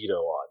a Speedo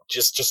on.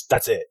 Just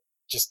that's it.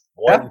 Just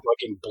one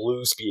fucking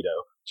blue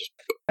Speedo. Just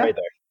right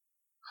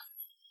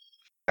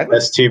there.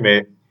 Best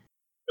teammate.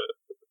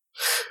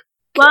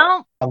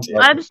 Well,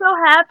 I'm so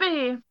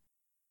happy.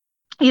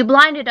 You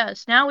blinded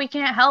us. Now we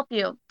can't help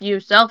you, you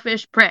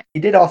selfish prick. He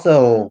did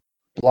also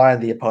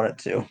blind the opponent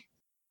too.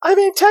 I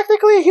mean,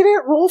 technically, he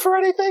didn't roll for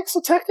anything,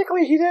 so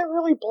technically he didn't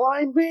really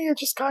blind me. It's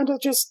just kind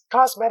of just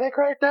cosmetic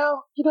right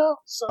now, you know?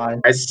 So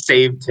Fine. I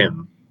saved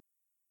him.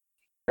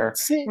 Sure.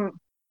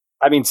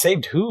 I mean,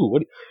 saved who?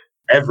 What?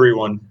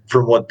 Everyone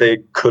from what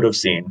they could have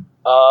seen.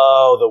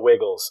 Oh, the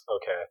Wiggles.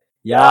 Okay.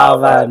 Yeah,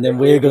 man, them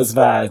Wiggles,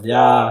 man.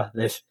 Yeah.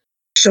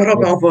 Shut up,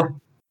 Alpha.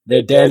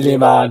 They're deadly,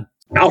 man.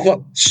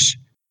 Alpha. Shh.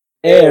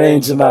 Hey,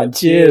 Ranger, man.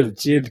 Chill.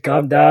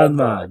 Calm down,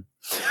 man.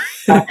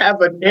 I have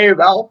a name,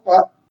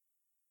 Alpha.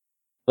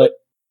 But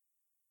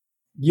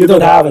you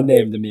don't have a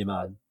name to me,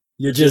 man.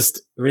 You're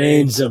just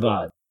Ranger,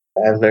 man.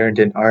 I learned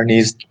in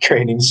Arnie's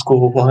training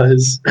school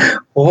was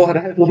what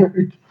I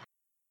learned.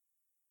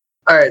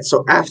 Alright,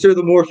 so after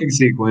the morphing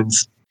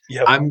sequence,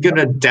 Yep. I'm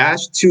gonna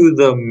dash to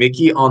the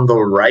Mickey on the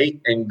right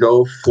and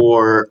go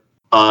for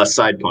a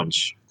side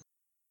punch.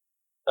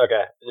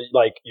 Okay.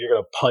 Like, you're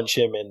gonna punch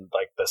him in,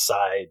 like, the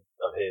side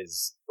of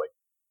his, like,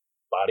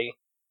 body?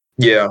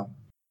 Yeah.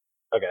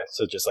 Okay,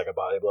 so just like a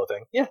body blow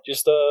thing. Yeah,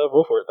 just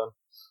roll for it then.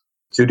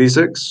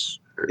 2d6?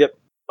 Yep.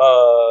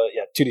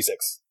 Yeah,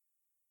 2d6.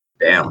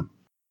 Damn.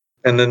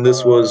 And then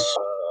this was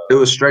it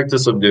was strike to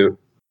subdue.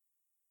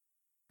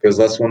 Because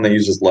that's one that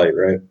uses light,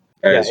 right?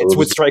 All Yeah, right, so it's we'll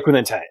with just- strike with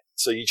intent.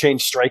 So you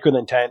change strike with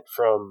intent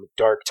from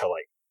dark to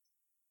light.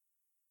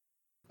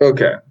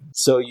 Okay.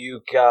 So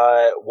you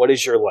got, what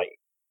is your light?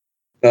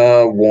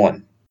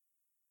 1.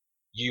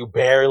 You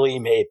barely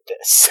made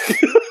this.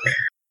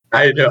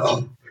 I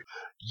know.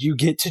 You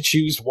get to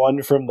choose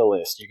one from the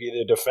list. You can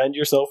either defend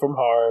yourself from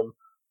harm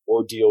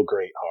or deal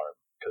great harm.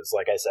 Because,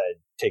 like I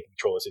said, taking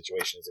control of the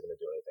situation isn't going to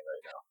do anything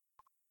right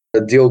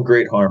now. Deal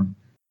great harm.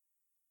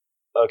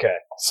 Okay,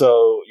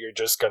 so you're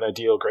just going to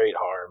deal great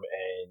harm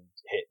and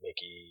hit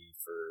Mickey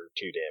for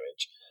 2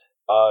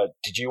 damage.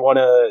 Did you want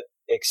to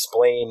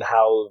explain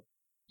how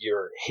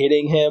you're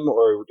hitting him,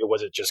 or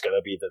was it just going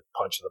to be the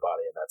punch in the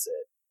body and that's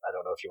it? I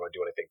don't know if you want to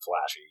do anything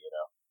flashy, you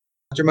know?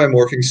 After my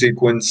morphing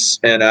sequence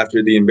and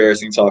after the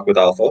embarrassing talk with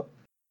Alpha,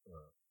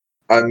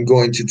 I'm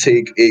going to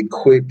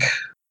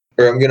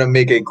I'm going to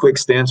make a quick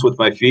stance with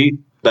my feet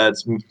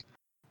that's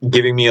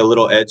giving me a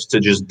little edge to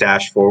just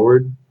dash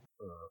forward.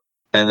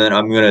 And then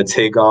I'm going to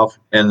take off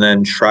and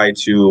then try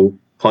to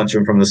punch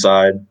him from the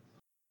side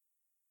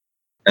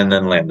and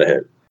then land the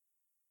hit.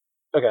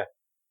 Okay,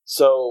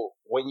 so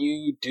when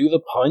you do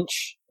the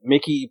punch,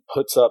 Mickey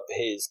puts up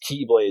his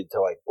keyblade to,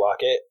 like, block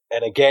it,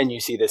 and again you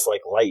see this,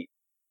 like, light,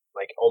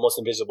 like, almost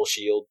invisible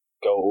shield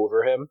go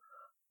over him,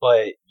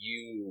 but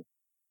you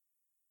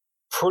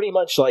pretty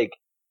much, like,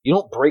 you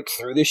don't break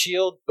through the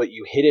shield, but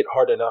you hit it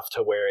hard enough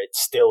to where it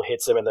still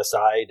hits him in the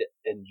side,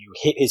 and you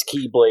hit his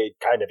keyblade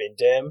kind of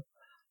into him,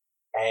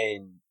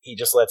 and he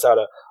just lets out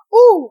a,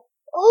 oh,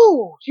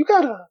 you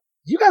got a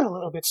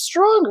little bit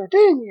stronger,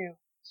 didn't you?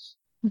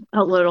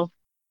 A little.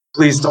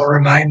 Please don't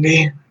remind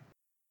me.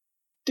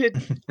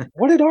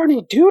 What did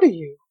Arnie do to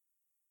you?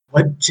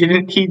 What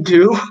didn't he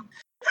do?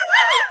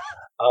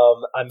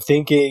 I'm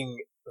thinking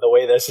the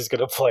way this is going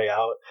to play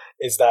out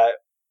is that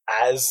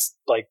as,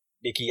 like,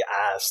 Mickey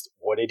asked,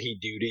 what did he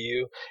do to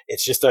you?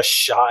 It's just a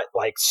shot,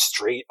 like,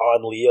 straight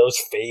on Leo's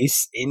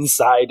face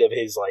inside of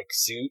his, like,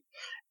 suit.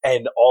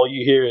 And all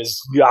you hear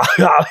is of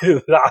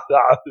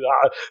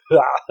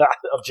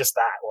just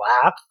that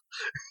laugh.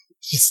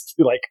 Just,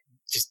 like,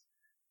 just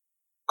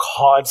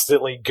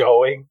constantly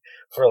going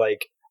for,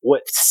 like,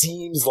 what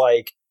seems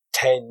like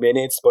 10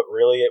 minutes, but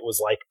really it was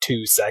like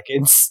 2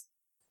 seconds.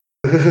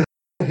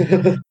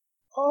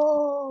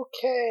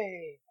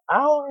 Okay,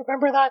 I'll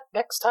remember that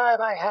next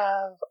time I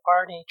have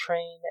Arnie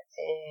train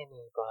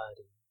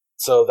anybody.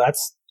 So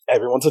that's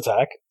everyone's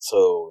attack.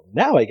 So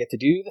now I get to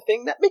do the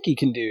thing that Mickey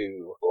can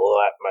do.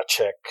 Let me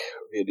check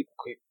really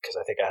quick, because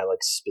I think I had,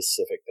 like,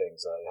 specific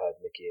things I had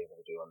Mickey able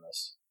to do on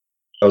this.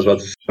 I was about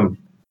to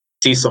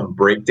see some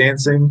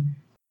breakdancing.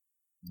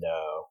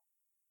 No.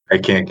 I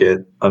can't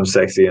get I'm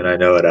sexy and I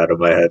know it out of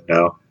my head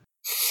now.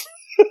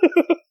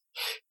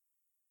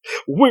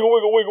 Wiggle,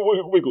 wiggle, wiggle,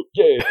 wiggle, wiggle,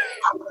 yeah.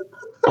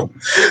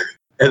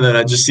 And then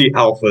I just see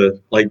Alpha,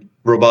 like,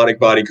 robotic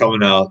body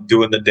coming out,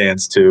 doing the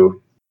dance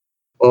too.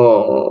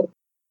 Oh.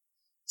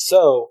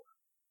 So,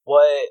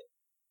 what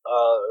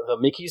the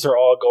Mickeys are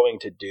all going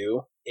to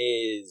do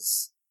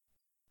is,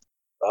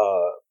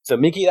 the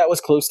Mickey that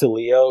was close to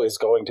Leo is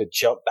going to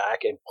jump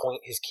back and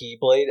point his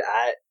Keyblade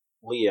at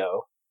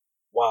Leo,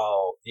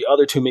 while the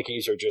other 2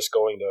 Mickeys are just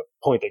going to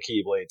point their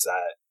Keyblades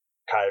at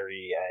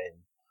Kyrie and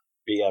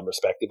BM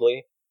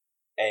respectively.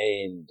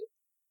 And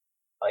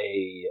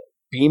a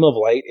beam of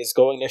light is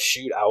going to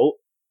shoot out,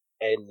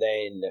 and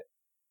then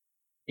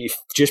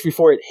just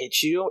before it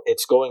hits you,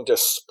 it's going to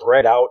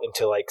spread out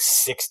into, like,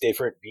 6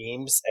 different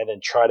beams and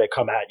then try to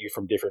come at you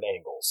from different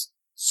angles.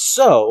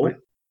 So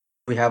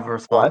We have a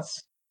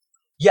response.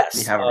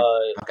 yes,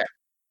 Okay.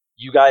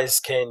 you guys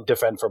can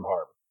defend from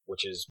harm,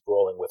 which is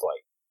rolling with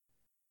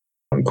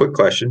light. Quick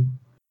question.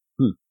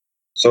 Hmm.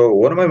 So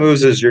one of my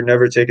moves is you're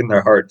never taking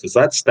their heart. Does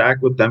that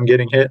stack with them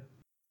getting hit?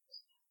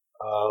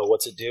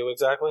 What's it do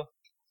exactly?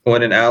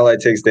 When an ally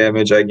takes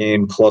damage, I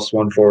gain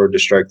 +1 forward to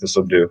strike to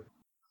subdue.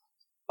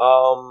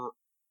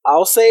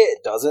 I'll say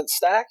it doesn't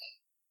stack,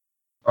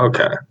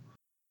 Okay.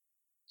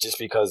 just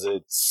because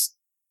it's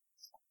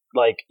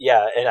like,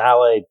 yeah, an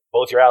ally,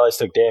 both your allies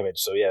took damage,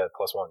 so yeah,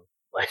 +1.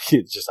 Like,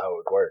 it's just how it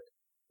would work.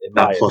 In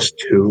Not my +2?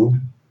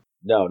 opinion.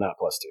 No, not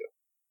 +2.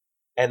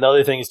 And the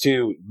other thing is,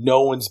 too,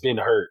 no one's been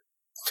hurt.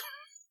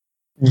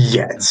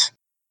 Yes.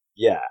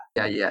 Yeah.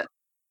 Yeah.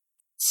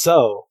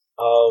 So,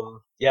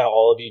 yeah,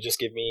 all of you just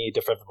give me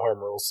defend from harm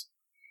rules.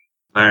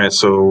 Alright,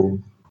 so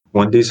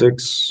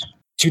 1d6.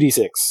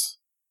 2d6.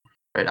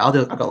 Right, I'll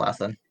go last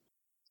then.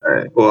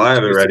 Alright, well, I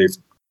have it ready.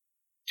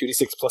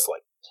 2d6 plus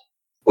light.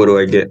 What do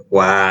I get?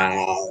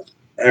 Wow.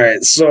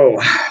 Alright, so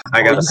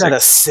I got you got a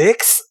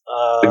 6?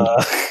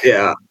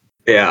 Yeah.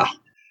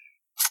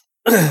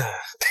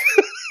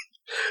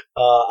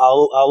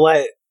 I'll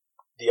let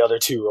the other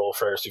two roll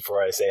first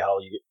before I say how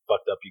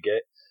fucked up you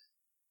get.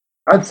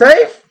 I'm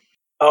safe?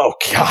 Oh,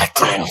 god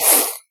damn.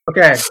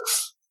 Okay.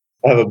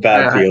 I have a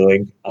bad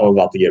feeling I'm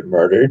about to get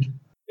murdered.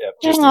 Yep,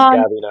 just Hang on.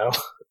 Gabby now.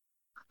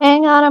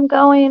 Hang on, I'm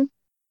going.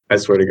 I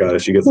swear to God,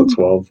 if she gets a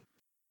 12.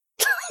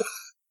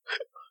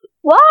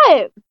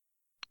 What?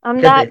 I'm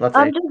Could that. be, let's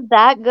I'm see. just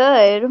that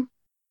good.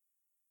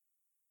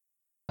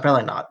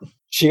 Apparently not.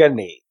 She got an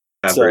 8.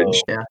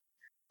 Average. So,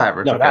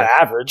 Average. no, okay. not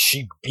average.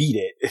 She beat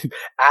it.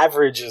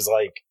 Average is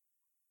like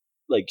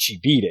she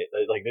beat it.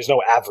 Like there's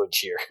no average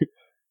here.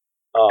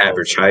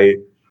 Average height.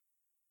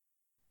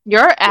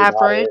 You're Not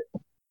average.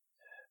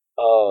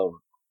 it.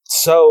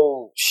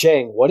 So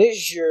Shang, what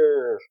is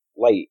your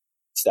light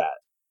stat?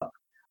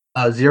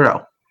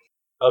 0.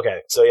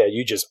 Okay, so yeah,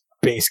 you just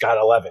base got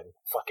 11.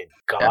 Fucking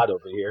god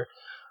over here.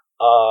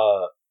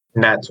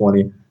 Nat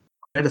 20.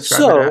 I describe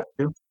So- it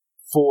too.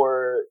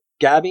 For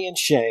Gabby and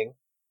Shang,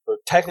 or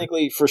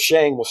technically for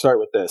Shang, we'll start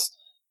with this.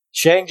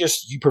 Shang,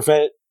 just you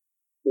prevent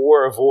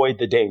or avoid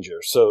the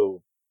danger.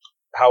 So,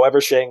 however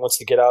Shang wants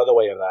to get out of the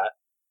way of that.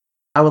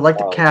 I would like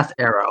to cast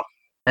arrow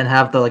and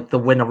have the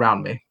wind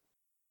around me.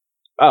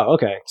 Oh,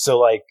 okay. So,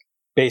 like,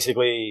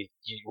 basically,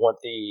 you want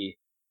the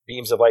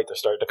beams of light to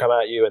start to come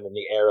at you, and then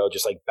the arrow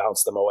just like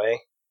bounce them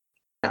away.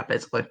 Yeah,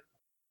 basically.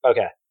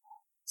 Okay.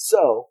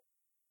 So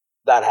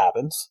that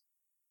happens.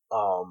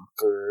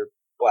 For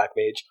Black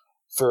Mage.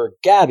 For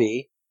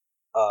Gabby,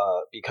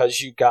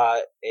 because you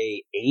got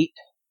a 8,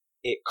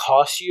 it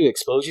costs you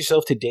expose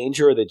yourself to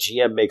danger or the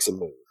GM makes a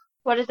move.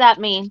 What does that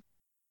mean?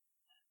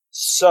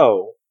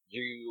 So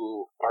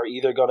you are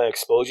either going to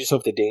expose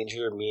yourself to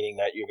danger, meaning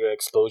that you're going to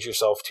expose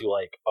yourself to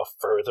like a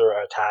further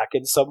attack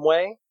in some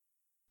way,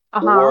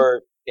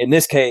 or in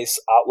this case,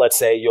 let's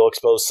say you'll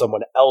expose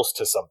someone else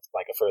to some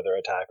like a further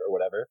attack or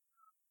whatever,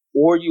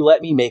 or you let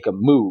me make a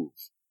move,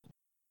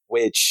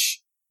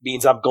 which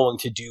means I'm going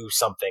to do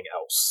something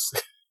else.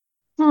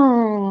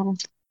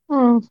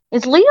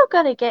 Is Leo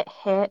gonna get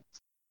hit?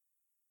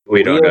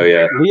 We don't know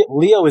yet.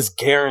 Leo is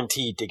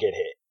guaranteed to get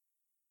hit.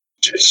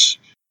 Just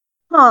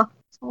Huh.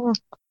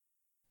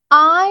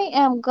 I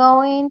am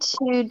going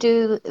to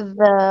do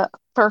the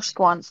first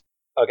one.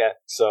 Okay,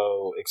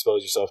 so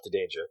expose yourself to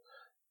danger.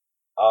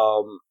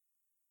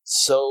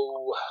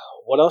 So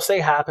what I'll say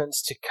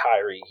happens to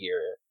Kyrie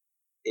here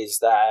is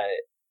that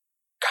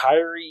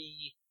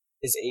Kyrie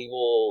is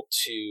able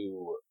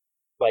to,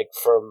 like,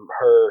 from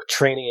her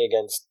training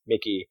against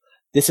Mickey,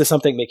 this is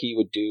something Mickey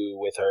would do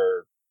with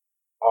her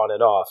on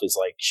and off, is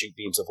like shoot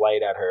beams of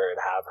light at her and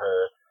have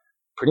her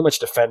pretty much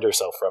defend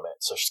herself from it.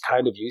 So she's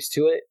kind of used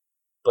to it,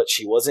 but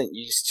she wasn't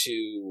used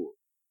to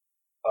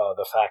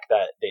the fact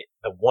that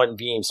the one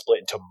beam split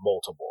into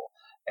multiple.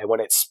 And when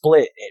it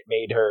split, it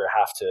made her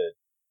have to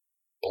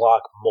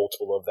block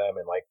multiple of them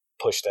and like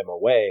push them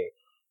away.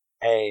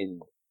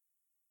 And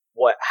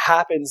what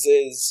happens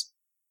is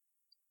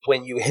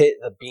when you hit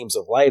the beams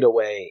of light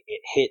away,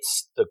 it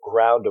hits the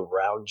ground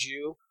around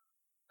you,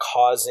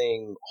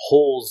 causing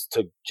holes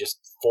to just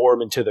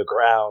form into the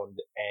ground,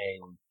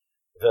 and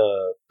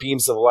the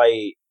beams of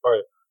light,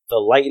 or the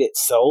light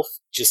itself,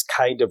 just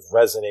kind of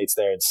resonates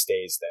there and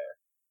stays there.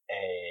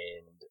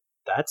 And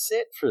that's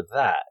it for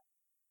that.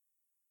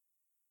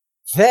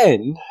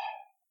 Then,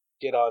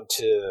 get on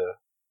to,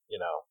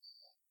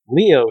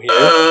 Leo here.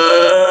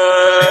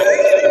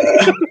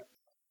 The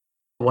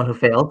one who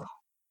failed.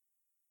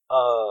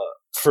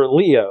 For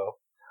Leo,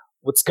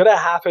 what's gonna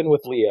happen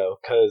with Leo,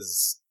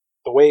 because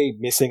the way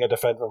missing a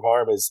defend from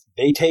harm is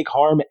they take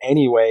harm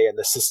anyway and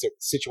the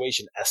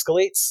situation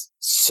escalates.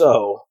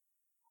 So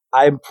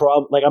I'm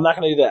not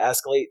gonna do the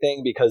escalate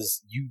thing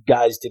because you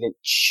guys didn't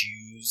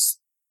choose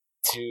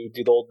to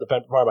do the old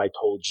defend from harm. I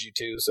told you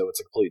to, so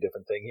it's a completely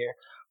different thing here.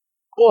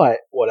 But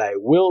what I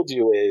will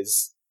do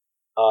is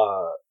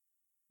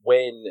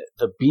when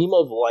the beam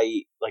of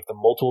light, like the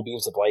multiple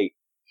beams of light,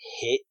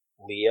 hit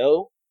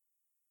Leo,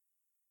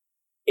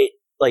 it,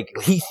 like,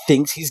 he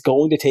thinks he's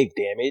going to take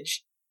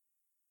damage,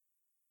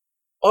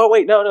 Oh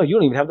wait, no, you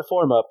don't even have the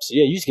form up. So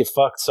yeah, you just get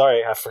fucked.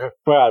 Sorry, I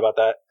forgot about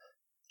that.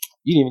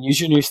 You didn't even use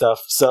your new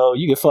stuff, so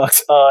you get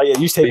fucked. Yeah, you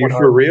just Are take you one for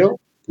heart. real?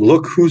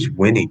 Look who's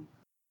winning.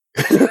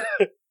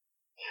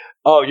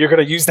 Oh, you're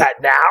gonna use that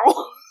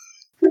now?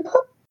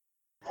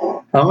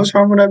 How much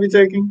harm would I be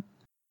taking?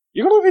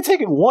 You're gonna be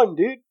taking one,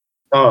 dude.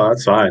 Oh,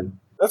 that's fine.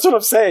 That's what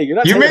I'm saying. You're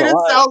not You taking made a it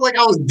lot. sound like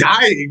I was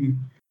dying.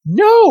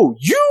 No,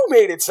 you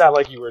made it sound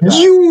like you were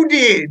dying. You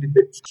did.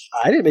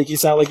 I didn't make you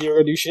sound like you were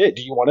gonna do shit.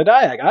 Do you want to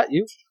die? I got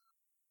you.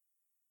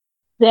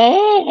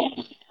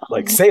 Damn.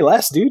 Like, say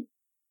less, dude.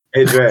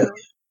 Hey, Dre,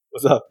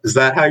 What's up? is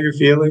that how you're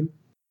feeling?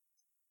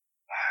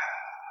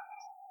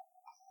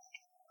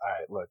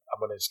 Alright, look, I'm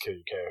gonna just kill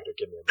your character.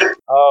 Give me a minute.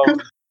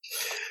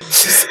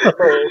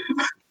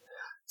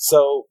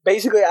 So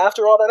basically,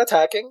 after all that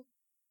attacking,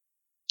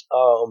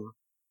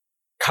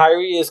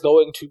 Kyrie's gonna,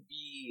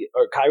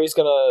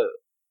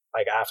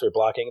 like, after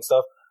blocking and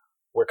stuff,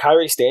 where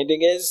Kyrie's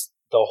standing is,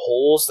 the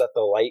holes that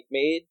the light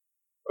made,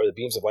 or the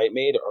beams of light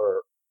made,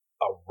 are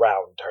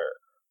around her.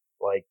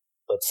 Like,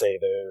 let's say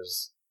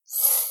there's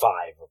 5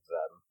 of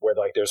them, where,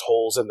 like, there's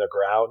holes in the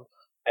ground,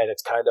 and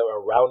it's kind of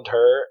around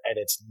her, and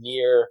it's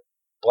near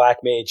Black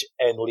Mage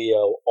and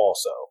Leo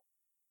also.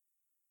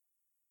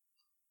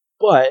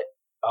 But,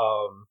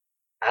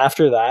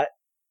 after that,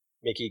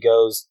 Mickey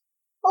goes,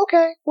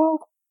 okay,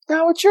 well,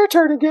 now it's your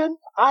turn again.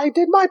 I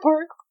did my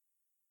part.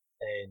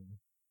 And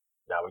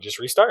now we just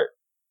restart.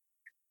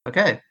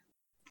 Okay.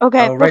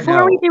 Okay, right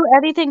before we now- do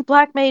anything,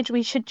 Black Mage,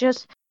 we should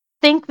just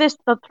think this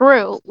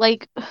through.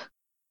 Like,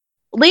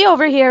 Lee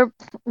over here,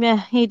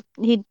 yeah,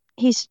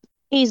 he's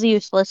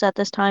useless at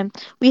this time.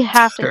 We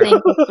have to Sure.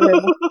 think it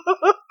through.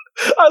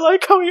 I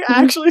like how he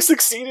actually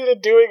succeeded in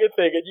doing a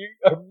thing, and you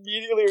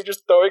immediately are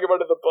just throwing him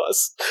under the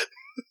bus.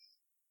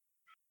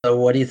 So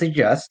what do you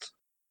suggest?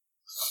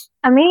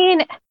 I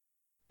mean,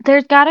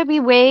 there's got to be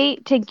a way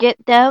to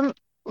get them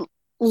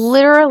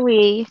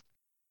literally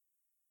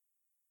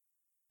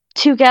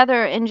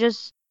together and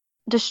just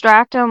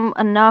distract them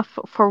enough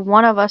for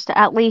one of us to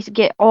at least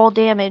get all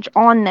damage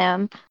on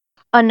them,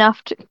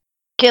 enough to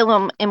kill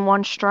them in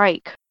one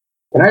strike.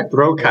 Can I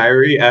throw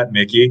Kyrie at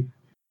Mickey?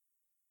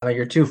 I mean,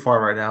 you're too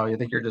far right now. You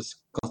think you're just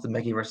close to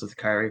Mickey versus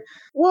Kyrie.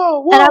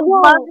 Whoa, And I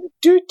whoa, love-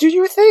 whoa. Do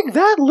you think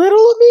that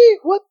little of me?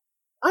 What?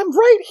 I'm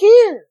right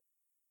here.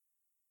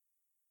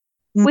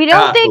 We don't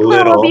Not think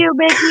little of little. you,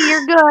 Mickey.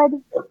 You're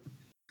good.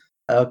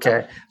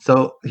 Okay,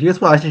 so here's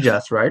what I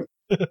suggest, right?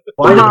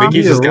 Why Uh-huh.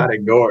 Mickey just got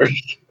ignored?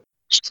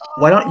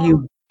 Why don't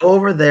you go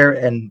over there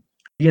and,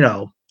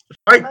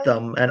 fight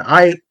them, and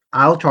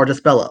I'll charge a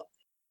spell up.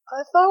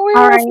 I thought we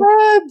All were right.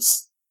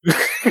 friends.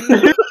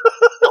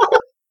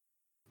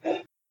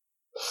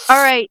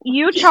 All right,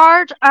 you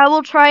charge. I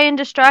will try and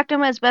distract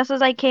him as best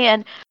as I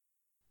can.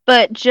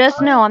 But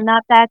just know I'm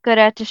not that good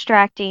at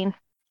distracting.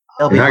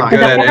 They'll be You're not fine.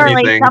 good at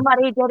Apparently, anything.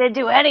 somebody didn't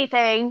do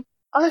anything.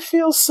 I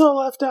feel so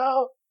left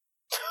out.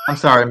 I'm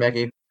sorry,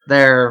 Mickey.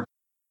 They're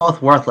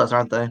both worthless,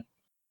 aren't they?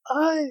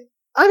 I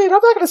mean, I'm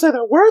not gonna say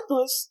they're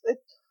worthless.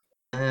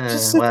 I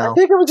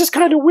think it was just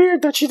kind of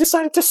weird that she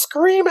decided to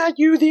scream at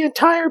you the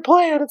entire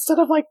plan instead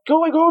of, like,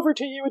 going over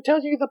to you and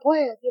telling you the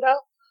plan, you know?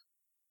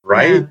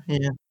 Right?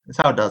 Yeah, that's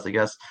how it does, I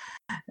guess.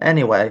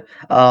 Anyway,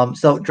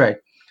 so Dre,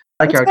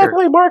 my It character.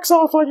 definitely marks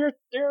off on your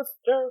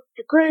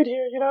grade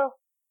here, you know?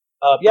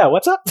 Yeah,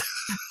 what's up?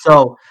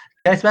 So,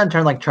 can I spend a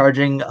turn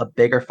charging a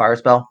bigger fire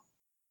spell?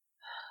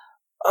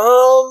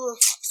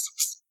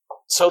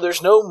 So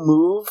there's no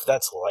move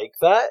that's like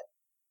that.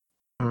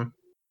 Hmm.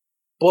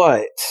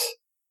 But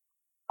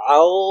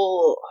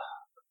I'll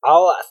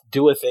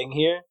do a thing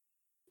here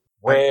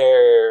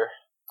where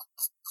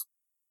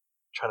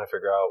trying to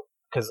figure out,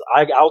 because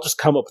I'll just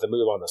come up with a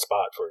move on the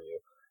spot for you,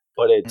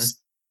 but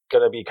it's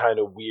gonna be kind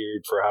of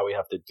weird for how we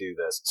have to do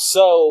this.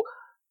 So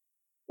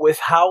with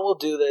how we'll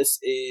do this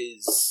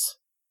is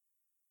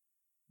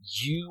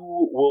you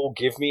will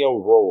give me a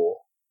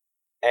roll,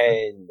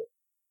 and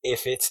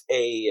if it's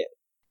a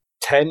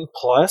 10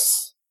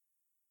 plus,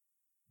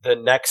 the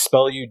next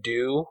spell you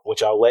do,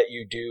 which I'll let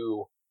you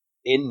do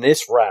in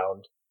this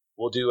round,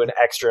 will do an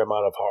extra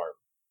amount of harm.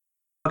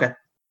 Okay.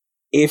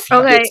 If you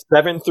Okay. get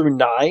 7 through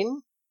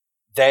 9,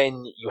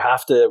 then you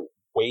have to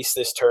waste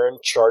this turn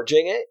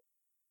charging it.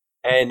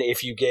 And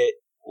if you get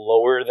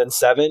lower than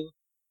 7,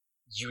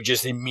 you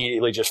just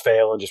immediately just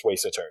fail and just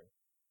waste a turn.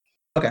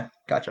 Okay,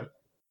 gotcha.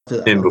 Do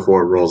that. In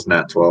before it rolls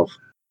nat 12.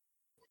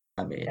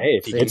 I mean, Hey,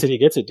 if he gets it, he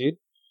gets it, dude.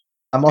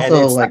 I'm and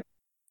also it's-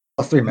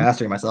 +3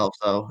 mastering myself,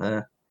 so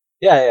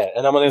Yeah,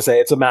 and I'm going to say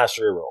it's a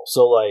mastery roll.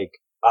 So, like,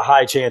 a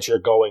high chance you're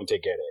going to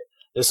get it.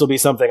 This will be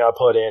something I'll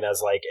put in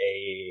as, like,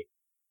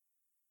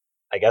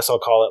 I guess I'll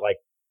call it, like,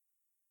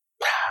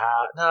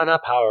 no,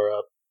 not power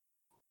up.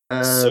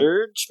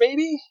 Surge,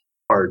 maybe?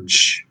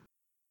 Charge.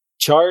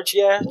 Charge,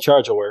 yeah.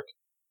 Charge will work.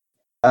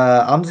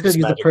 I'm just gonna Just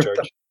use magic the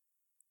charge.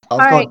 I'll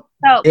Alright, call it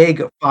so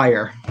big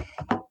fire.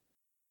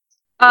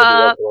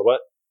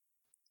 What?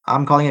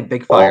 I'm calling it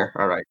big fire.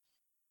 All right.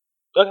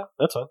 Okay,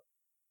 that's fine.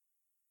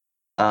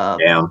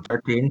 Damn.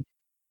 13.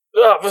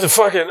 Oh, but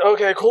fucking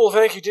okay, cool,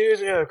 thank you, dude.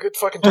 Yeah, good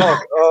fucking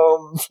talk.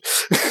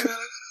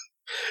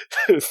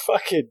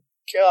 Fucking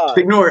God.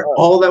 Ignore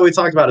all that we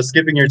talked about is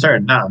skipping your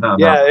turn. No.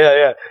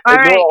 Yeah. All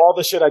Ignore right. all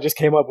the shit I just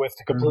came up with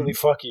to completely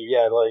fuck you.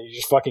 Yeah, like you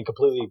just fucking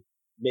completely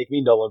make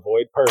me null and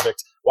void.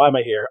 Perfect. Why am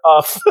I here?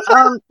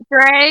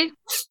 Dre,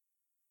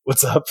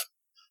 What's up?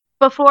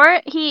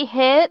 before he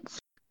hits,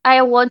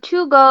 I want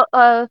to go.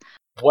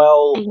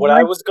 Well, And what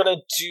I what- was gonna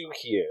do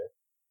here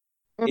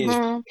is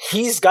mhm.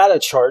 he's gotta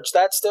charge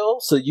that still,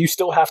 so you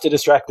still have to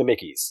distract the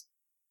Mickeys.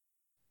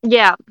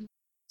 Yeah.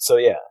 So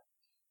yeah.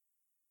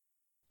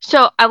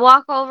 So I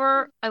walk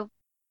over.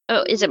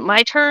 Is it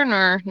my turn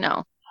or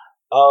no?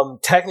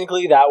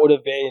 Technically that would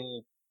have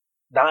been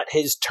not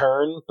his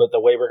turn, but the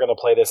way we're gonna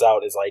play this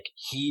out is like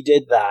he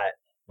did that.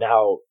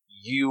 Now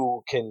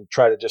you can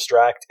try to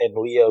distract, and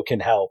Leo can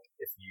help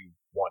if you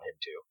want him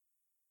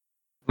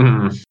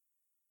to.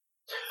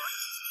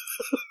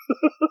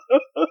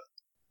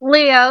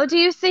 Leo, do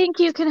you think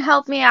you can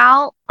help me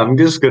out? I'm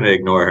just gonna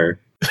ignore her.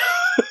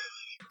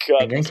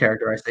 God, In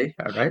character, I see.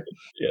 All right.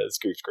 yeah, this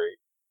group's great.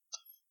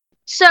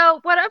 So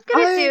what I'm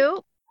gonna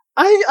do?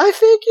 I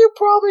think you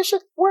probably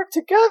should work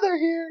together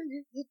here.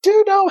 You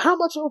do know how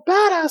much of a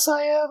badass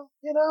I am,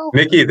 you know?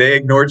 Mickey, they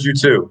ignored you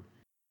too.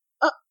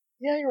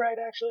 Yeah, you're right,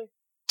 actually.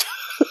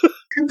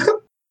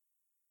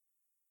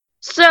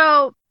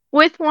 So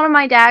with one of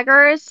my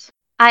daggers,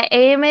 I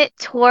aim it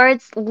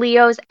towards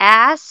Leo's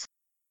ass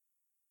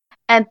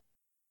and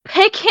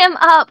pick him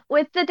up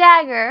with the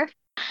dagger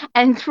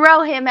and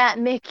throw him at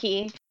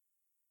Mickey.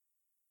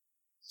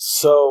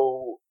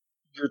 So,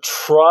 you're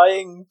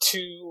trying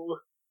to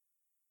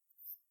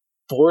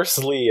force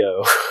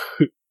Leo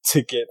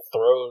to get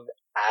thrown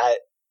at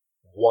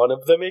one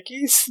of the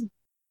Mickeys?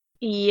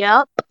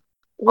 Yep.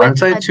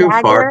 Aren't I too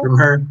far from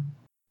her?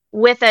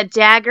 With a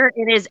dagger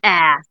in his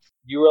ass.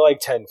 You were like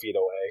 10 feet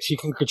away. She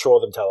can control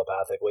them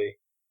telepathically.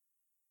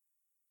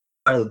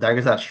 Are the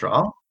daggers that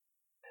strong?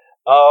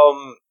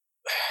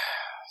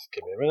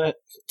 Give me a minute,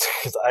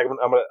 because I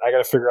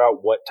gotta figure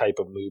out what type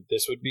of move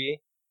this would be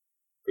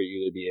for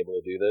you to be able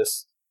to do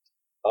this.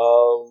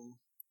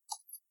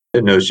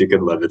 Didn't know she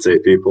could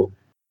levitate people.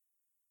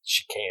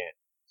 She can't.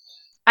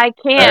 I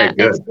can't.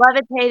 Very It's good.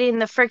 levitating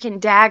the freaking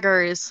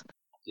daggers.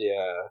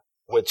 Yeah,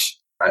 which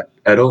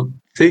I don't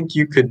think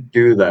you could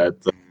do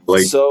that. Though.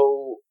 Like,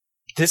 so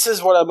this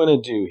is what I'm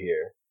gonna do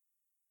here.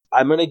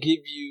 I'm gonna give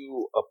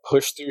you a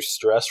push through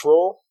stress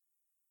roll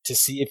to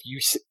see if you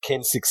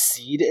can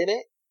succeed in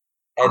it.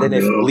 And then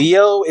if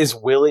Leo is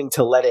willing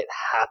to let it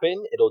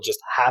happen, it'll just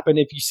happen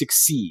if you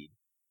succeed.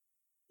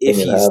 If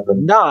Make it he's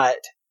happen. not,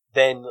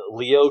 then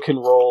Leo can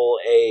roll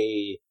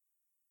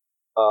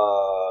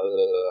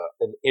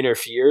an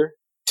interfere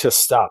to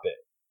stop it.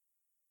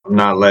 I'm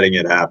not letting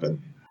it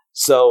happen.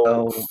 So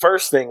Oh.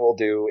 first thing we'll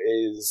do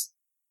is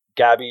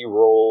Gabby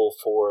roll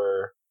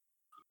for.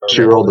 or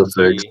She roll rolled a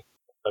three. 6.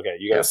 Okay,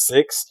 you got Yeah. a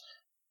 6.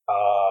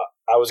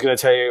 I was gonna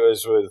tell you it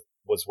was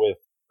with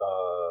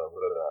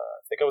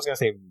I think I was gonna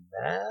say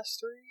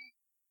mastery.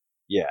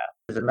 Yeah.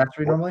 Is it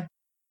mastery normally?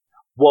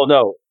 Well,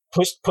 no.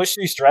 Push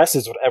through stress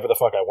is whatever the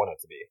fuck I want it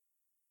to be.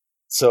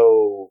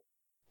 So,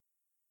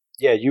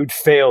 yeah, you'd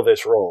fail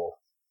this roll.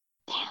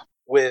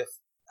 With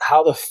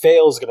how the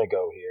fail's gonna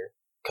go here,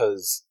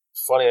 because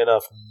funny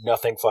enough,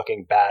 nothing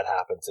fucking bad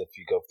happens if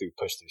you go through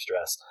push through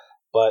stress.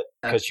 But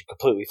because you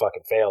completely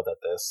fucking failed at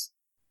this,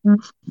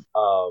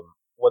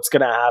 what's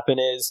gonna happen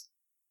is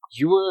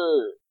you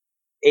were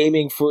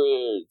aiming for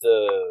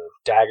the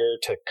dagger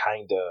to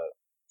kind of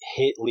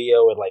hit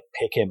Leo and like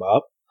pick him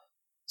up.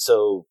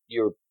 So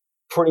you're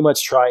pretty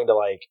much trying to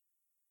like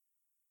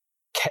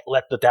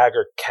let the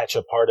dagger catch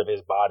a part of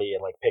his body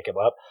and like pick him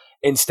up.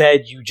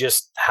 Instead, you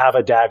just have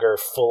a dagger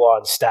full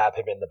on stab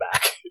him in the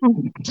back.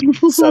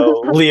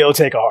 So Leo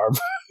take harm.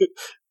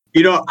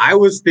 You know, I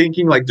was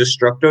thinking like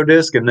Destructo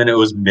Disc, and then it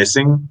was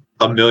missing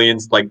a million.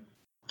 Like,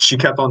 she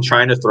kept on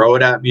trying to throw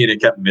it at me, and it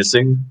kept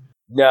missing.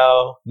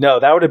 No,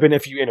 that would have been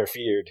if you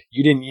interfered.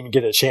 You didn't even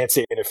get a chance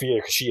to interfere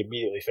because she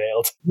immediately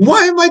failed.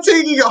 Why am I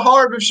taking a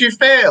harm if she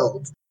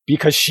failed?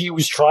 Because she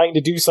was trying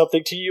to do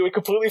something to you and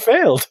completely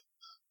failed.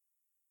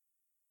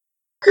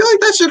 I feel like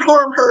that should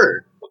harm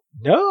her.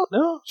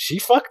 No, she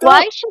fucked Why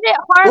up. should it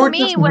harm Or me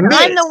just when I'm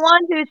miss. the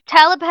one who's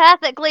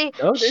telepathically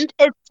No, dude.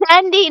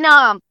 sending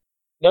them?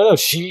 No,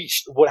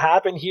 what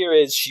happened here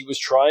is she was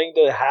trying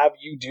to have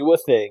you do a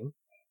thing,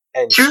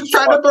 and She was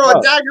trying to fucked throw up.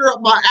 a dagger up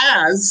my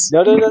ass.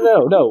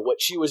 No.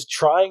 What she was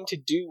trying to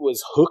do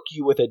was hook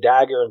you with a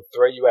dagger and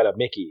throw you at a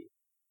Mickey.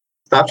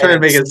 Stop trying to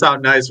And make it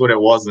sound nice when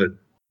it wasn't.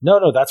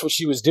 No, that's what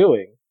she was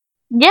doing.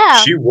 Yeah.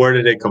 She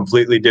worded it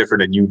completely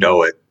different, and you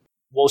know it.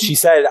 Well, she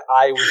said,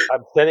 I'm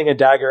sending a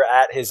dagger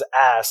at his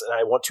ass, and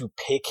I want to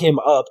pick him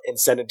up and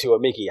send it to a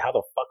Mickey. How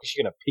the fuck is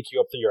she gonna pick you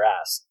up through your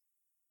ass?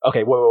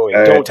 Okay, wait. All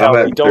Don't right, tell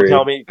I'm me. at Don't three.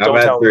 tell me. I'm Don't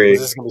at tell me. 3.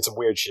 This is gonna be some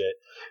weird shit.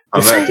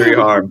 I'm at 3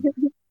 harm.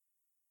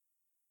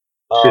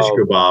 Shish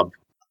kebab.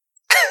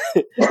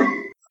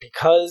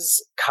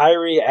 Because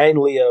Kyrie and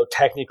Leo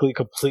technically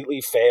completely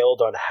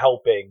failed on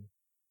helping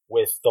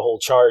with the whole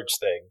charge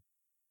thing.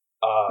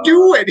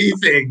 Do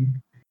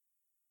anything.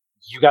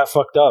 You got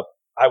fucked up.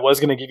 I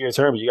was gonna give you a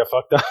turn, but you got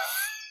fucked up.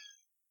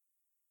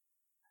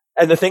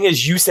 And the thing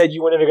is, you said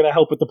you weren't even going to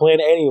help with the plan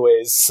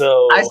anyways,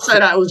 so... I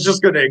said I was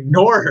just going to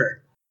ignore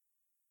her.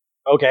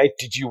 Okay,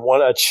 did you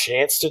want a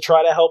chance to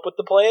try to help with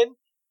the plan?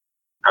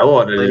 I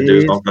wanted to do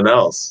Please. something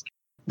else.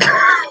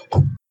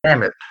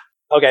 Damn it.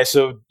 Okay,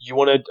 so you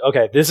want to...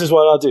 Okay, this is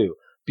what I'll do.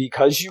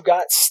 Because you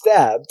got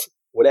stabbed,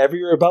 whatever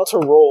you're about to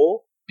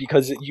roll,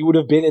 because you would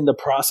have been in the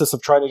process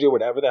of trying to do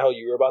whatever the hell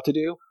you were about to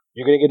do,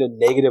 you're going to get a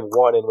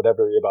 -1 in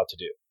whatever you're about to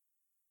do.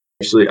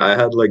 Actually, I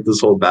had like this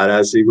whole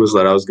badass sequence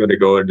that I was going to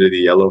go into the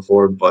yellow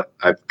form, but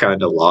I've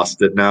kind of lost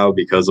it now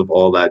because of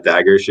all that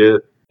dagger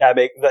shit.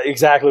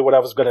 Exactly what I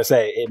was going to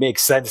say. It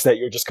makes sense that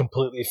you're just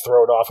completely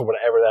thrown off of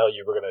whatever the hell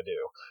you were going to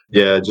do.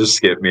 Yeah, just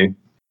skip me.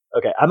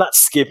 Okay, I'm not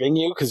skipping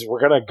you because we're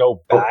going to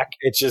go back.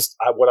 It's just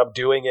what I'm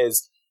doing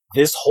is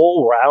this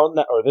whole round,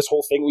 or this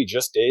whole thing we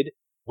just did,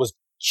 was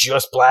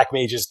just Black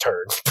Mage's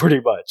turn,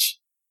 pretty much.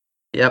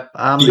 Yep,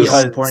 I'm the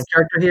most important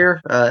character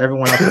here.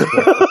 Everyone else is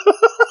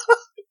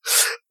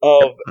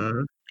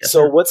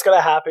So what's going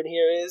to happen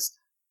here is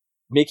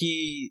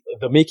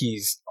the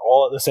Mickeys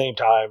all at the same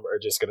time are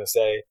just going to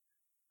say,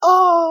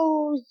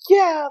 oh,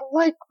 yeah,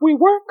 like we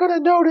weren't going to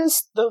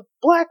notice the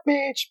Black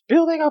Mage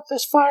building up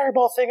this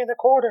fireball thing in the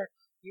corner.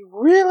 You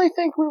really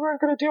think we weren't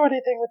going to do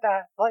anything with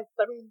that? Like,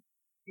 I mean,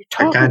 you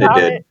talked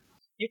about it.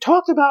 You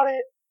talked about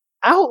it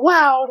out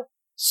loud,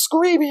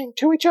 screaming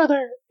to each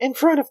other in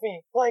front of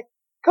me. Like,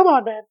 come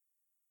on, man.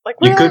 Like,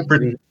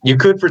 really? You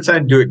could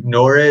pretend to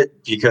ignore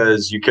it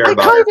because you care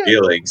about your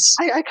feelings.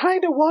 I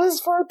kind of was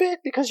for a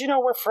bit because,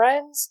 we're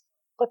friends.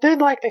 But then,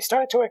 like, they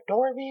started to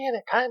ignore me and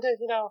it kind of,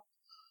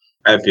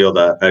 I feel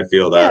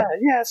that.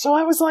 Yeah. So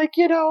I was like,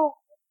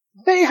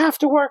 they have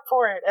to work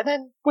for it. And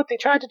then what they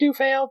tried to do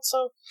failed.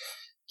 So,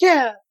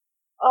 yeah.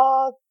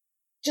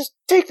 Just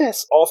take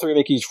this. All three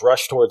Mickeys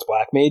rush towards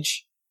Black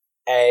Mage.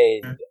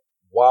 And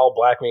while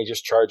Black Mage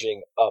is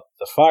charging up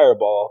the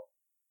fireball,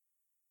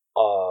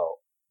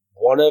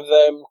 one of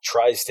them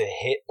tries to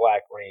hit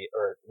Black Mage,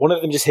 or one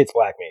of them just hits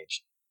Black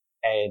Mage,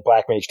 and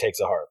Black Mage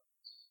takes a harm.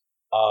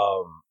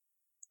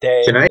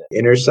 Then can I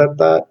intercept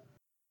that?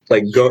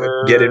 Like,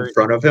 go get in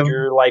front of him?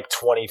 You're like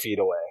 20 feet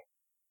away.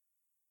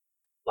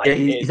 Like, yeah,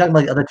 he's talking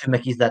about the other two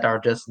Mickeys that are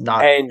just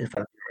not in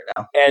front of you right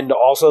now. And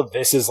also,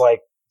 this is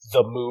like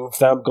the move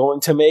that I'm going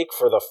to make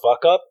for the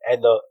fuck up,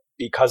 and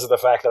because of the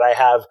fact that I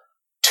have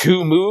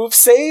 2 moves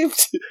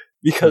saved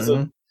because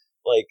of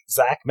like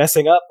Zach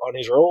messing up on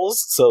his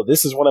rolls. So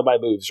this is one of my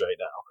moves right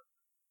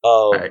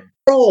now.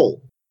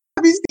 Roll.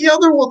 That means the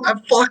other one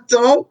that fucked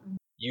up.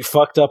 You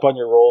fucked up on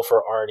your roll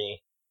for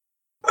Arnie.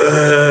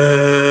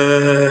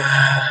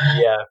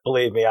 Yeah,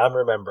 believe me, I'm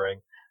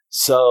remembering.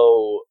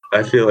 So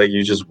I feel like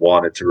you just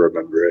wanted to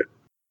remember it.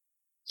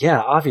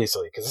 Yeah,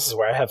 obviously, because this is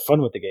where I have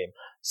fun with the game.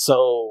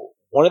 So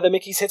one of the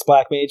Mickeys hits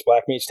Black Mage.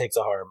 Black Mage takes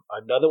a harm.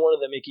 Another one of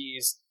the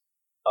Mickeys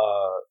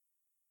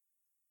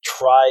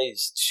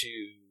tries to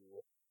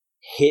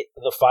hit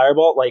the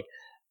fireball, like,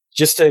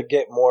 just to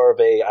get more of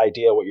a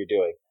idea what you're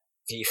doing.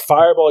 The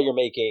fireball you're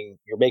making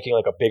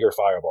like a bigger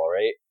fireball,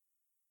 right?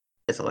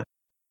 Basically.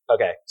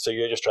 Okay, so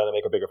you're just trying to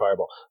make a bigger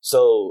fireball.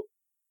 So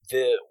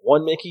the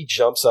one Mickey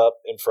jumps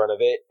up in front of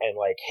it and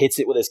like hits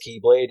it with his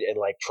keyblade and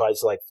like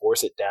tries to like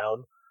force it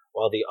down,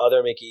 while the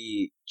other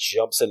Mickey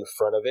jumps in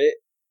front of it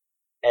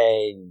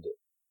and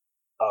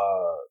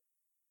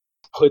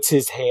puts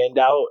his hand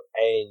out,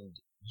 and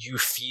you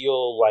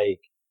feel like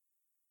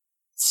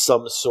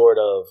some sort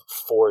of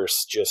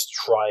force just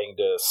trying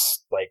to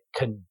like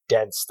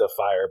condense the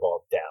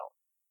fireball down.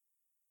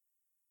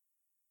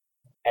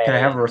 And, can I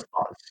have a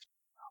response?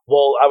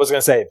 Well, I was going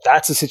to say,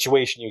 that's the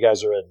situation you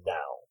guys are in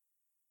now.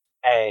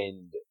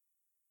 And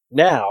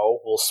now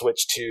we'll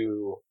switch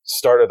to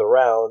start of the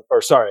round, or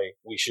sorry,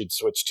 we should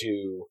switch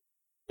to,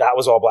 that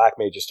was all Black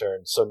Mage's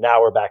turn, so now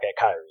we're back at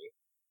Kyrie.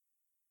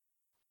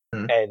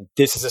 And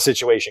this is a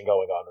situation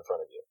going on in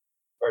front of you,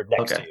 or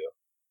next to you.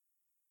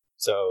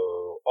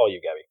 So, all you,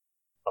 Gabby,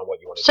 on what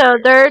you want to do. So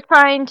they're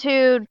trying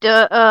to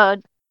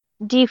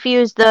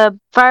defuse the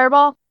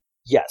fireball?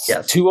 Yes.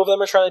 2 of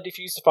them are trying to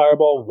defuse the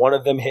fireball, one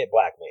of them hit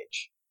Black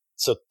Mage.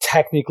 So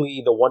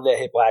technically, the one that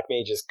hit Black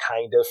Mage is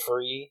kind of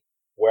free,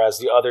 whereas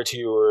the other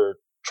 2 are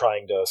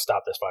trying to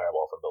stop this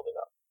fireball from building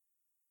up.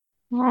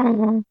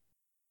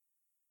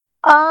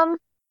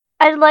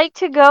 I'd like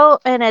to go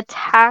and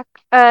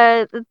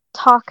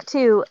talk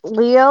to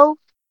Leo.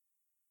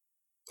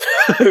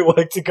 I'd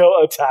like to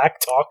go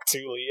talk to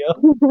Leo.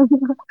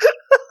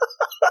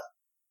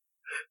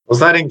 Was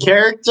that in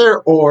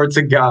character or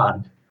to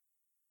God?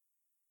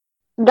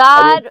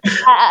 God,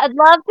 I'd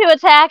love to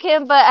attack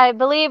him, but I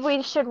believe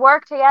we should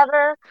work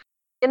together.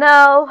 Even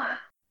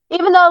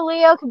though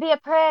Leo could be a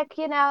prick,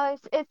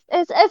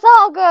 it's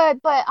all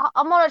good. But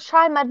I'm gonna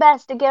try my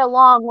best to get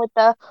along with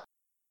the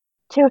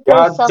 2.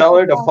 God, tell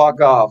her to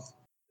fuck off.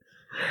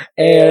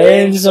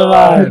 Hey, Angel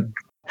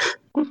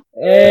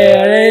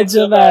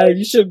Man,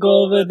 you should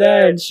go over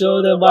there and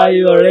show them why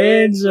you're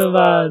Angel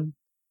Man.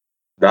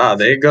 Nah,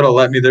 they ain't gonna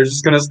let me. They're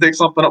just gonna stick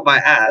something up my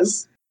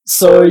ass.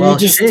 So you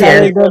just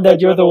telling them that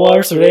you're the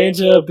worst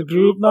ranger of the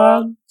group,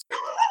 man?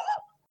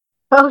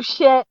 Oh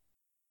shit!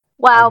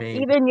 Wow,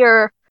 even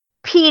your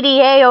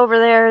PDA over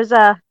there is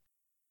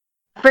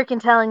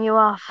freaking telling you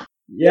off.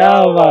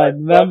 Yeah,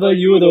 man. Remember,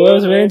 you were the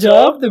worst ranger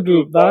of the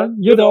group, man.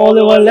 You're the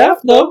only one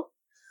left, no?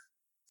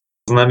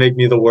 Doesn't that make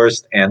me the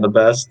worst and the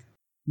best?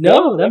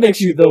 No, that makes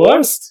you the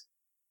worst.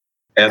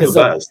 And the 'Cause,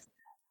 best.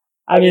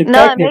 I mean,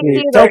 No, it makes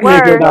you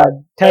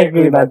the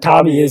technically, man,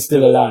 Tommy is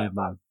still alive,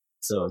 man.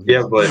 So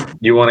Yeah, but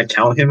you want to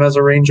count him as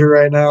a ranger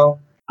right now?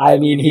 I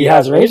mean, he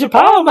has ranger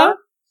power, man.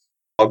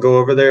 I'll go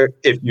over there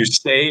if you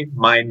say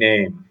my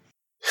name.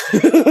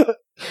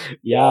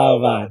 Yeah,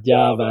 man.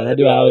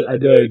 I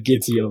do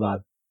get to you,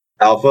 man.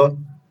 Alpha,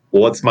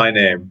 what's my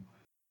name?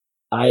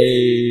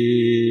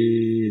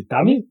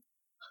 Tommy?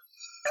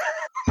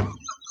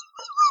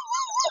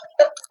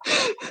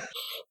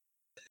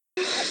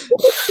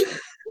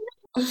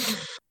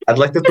 I'd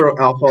like to throw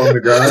Alpha on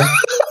the ground.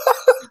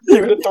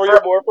 You're gonna throw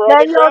your morpher on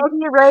the Then ground? you'll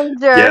be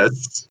Ranger.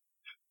 Yes.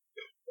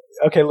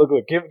 Okay, look.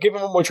 Give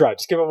him one more try.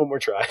 Just give him one more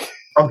try.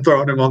 I'm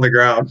throwing him on the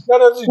ground.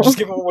 No, just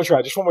give him one more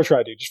try. Just one more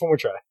try, dude. Just one more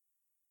try.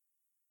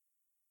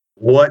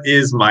 What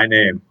is my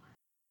name?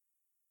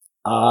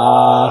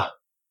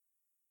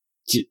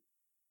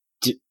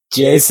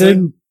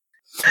 Jason?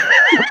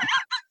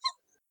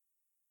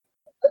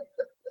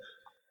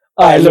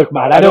 Alright, look,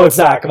 man. I know it's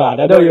Zach, man.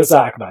 I know you're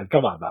Zach, man.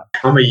 Come on, man.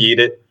 I'm gonna eat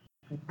it.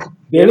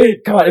 Billy?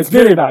 Come on, it's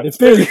Billy, man. It's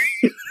Billy.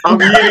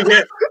 I'm eating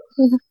it.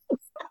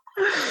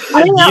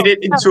 I eat it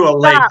into a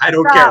lake. I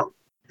don't care.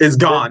 It's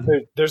gone.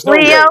 There's no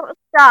Leo, lake.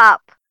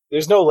 stop.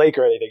 There's no lake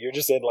or anything. You're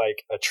just in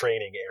like a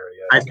training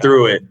area. I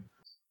threw it.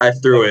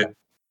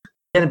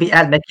 Gonna be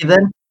at Mickey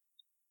then?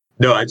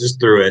 No, I just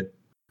threw it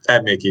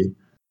at Mickey.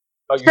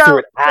 Oh, you threw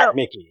it at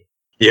Mickey.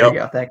 There you Yep.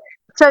 go, thank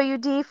you. So you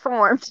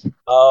deformed.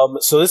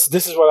 So this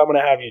is what I'm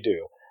gonna have you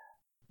do.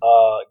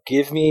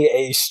 Give me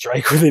a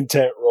strike with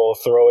intent roll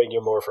throwing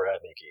your morpher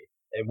at Mickey.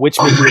 And which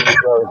Mickey are you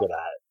throwing it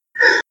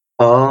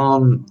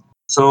at?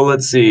 So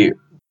let's see.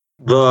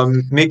 The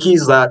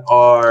Mickeys that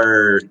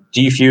are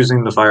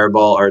defusing the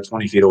fireball are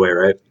 20 feet away,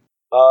 right?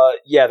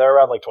 Yeah, they're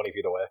around like 20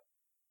 feet away.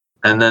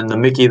 And then the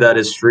Mickey that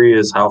is free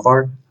is how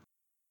far?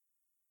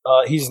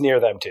 He's near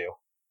them too.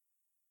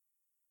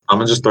 I'm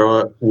gonna just throw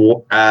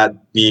it at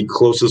the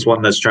closest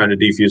one that's trying to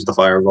defuse the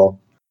fireball.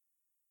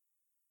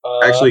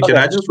 Actually, can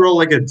okay. I just roll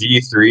like a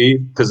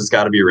D3 because it's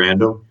got to be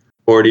random,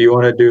 or do you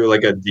want to do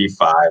like a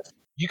D5?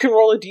 You can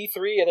roll a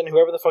D3 and then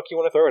whoever the fuck you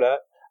want to throw it at.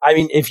 I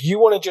mean, if you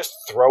want to just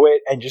throw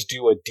it and just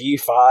do a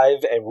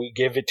D5 and we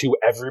give it to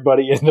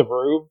everybody in the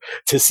room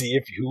to see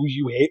if who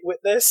you hate with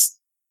this,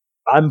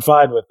 I'm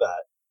fine with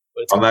that.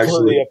 But it's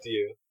completely up to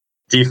you.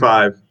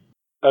 D5.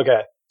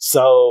 Okay,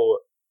 so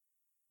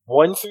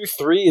 1 through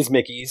 3 is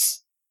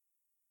Mickey's,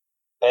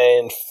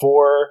 and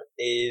 4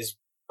 is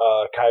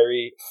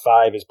Kyrie,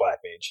 5 is Black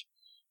Mage.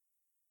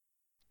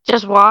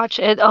 Just watch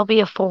it. I'll be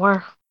a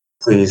 4.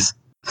 Please,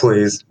 No,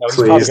 he's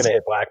probably gonna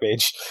hit Black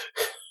Mage.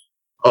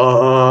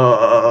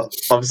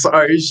 I'm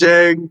sorry,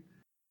 Shang.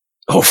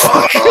 Oh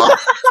fuck!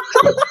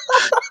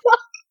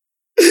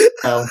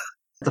 No,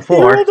 it's a You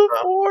 4. rolled a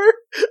 4.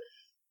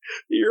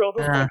 You rolled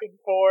a fucking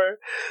 4.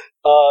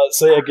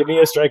 So yeah, give me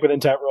a strike with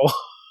intent roll.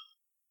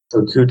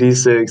 So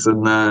 2d6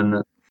 and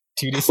then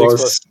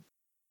 2d6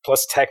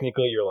 plus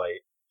technically your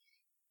light.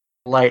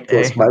 Light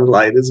A. plus my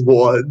light is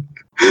 1.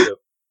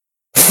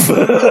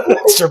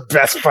 It's your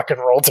best fucking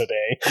roll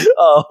today.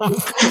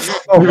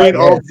 Right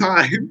all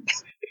time.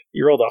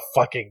 You rolled a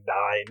fucking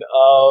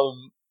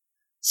 9.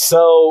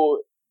 So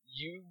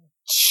you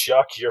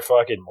chuck your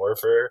fucking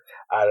morpher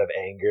out of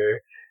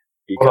anger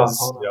because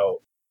Hold on.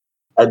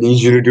 I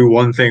need you to do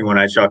one thing when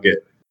I chuck it.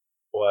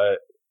 What?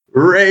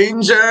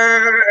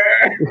 Ranger!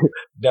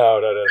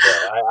 No.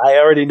 I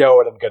already know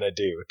what I'm gonna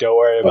do. Don't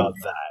worry about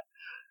that.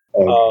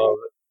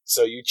 Okay.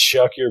 So you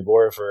chuck your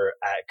morpher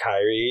at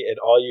Kyrie, and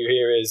all you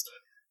hear is,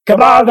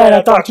 Come on, man.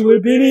 I thought you were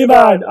Billy,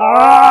 man.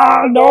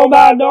 Ah, no,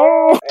 man,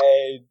 no.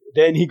 and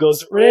then he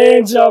goes,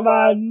 Ranger,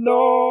 man,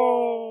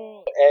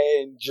 no.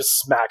 and just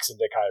smacks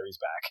into Kyrie's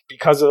back.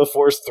 Because of the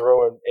force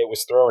it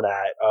was thrown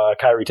at,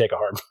 Kyrie take a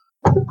harm.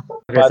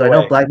 Okay, By so the I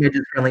know way- Black Mage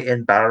is currently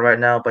in battle right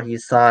now, but he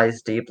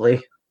sighs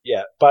deeply.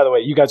 Yeah, by the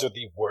way, you guys are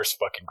the worst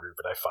fucking group,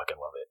 and I fucking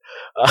love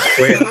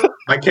it. Wait,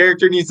 my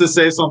character needs to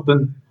say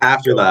something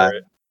after that.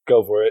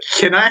 Go for it.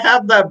 Can I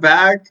have that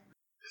back?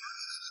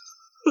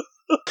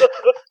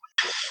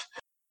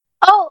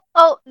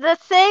 Oh, the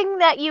thing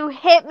that you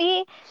hit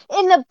me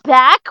in the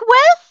back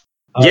with?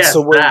 Yes,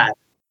 so that.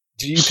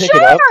 do you pick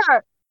it up?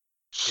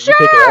 Sure.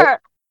 you pick it up?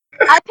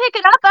 I pick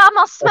it up. I'm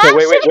gonna smash Okay,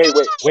 wait.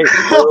 it.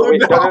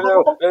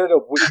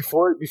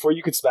 No. Before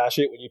you could smash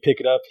it, when you pick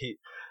it up,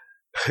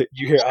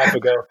 you hear Alpha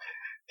go,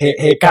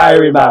 Hey,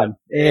 Kyrie, man.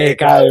 Hey,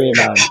 Kyrie,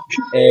 man.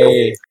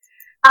 Hey,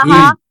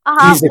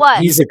 What?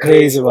 he's a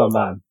crazy one,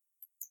 man.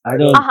 I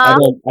don't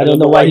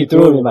know why he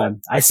threw me,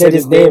 man. I said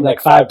his name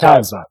like 5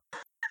 times, man.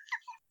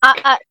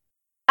 I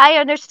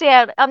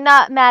understand. I'm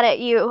not mad at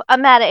you.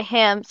 I'm mad at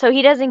him. So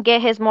he doesn't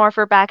get his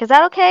morpher back. Is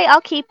that okay?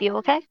 I'll keep you,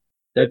 okay?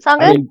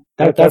 Sound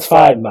good? That's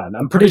fine, man.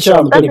 I'm pretty sure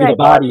I'm That's gonna get right. a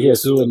body here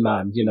soon,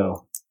 man. You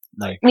know,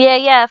 like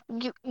Yeah.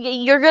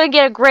 You're gonna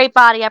get a great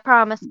body, I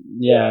promise.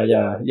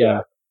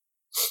 yeah.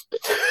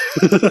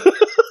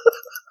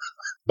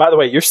 By the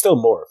way, you're still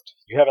morphed.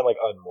 You haven't like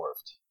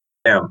unmorphed.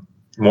 Damn.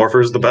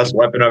 Morpher's the best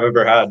weapon I've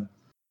ever had.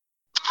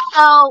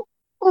 So,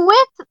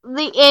 with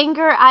the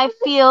anger I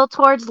feel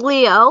towards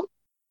Leo,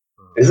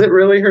 Is it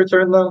really her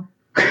turn though?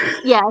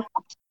 yes,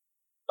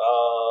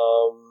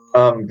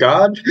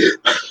 God?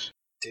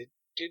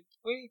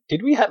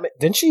 Did we have?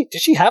 Did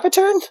she have a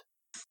turn?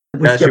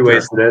 Yeah, she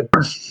wasted it.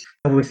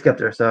 We skipped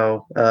her,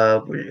 so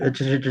it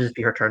should just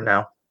be her turn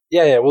now.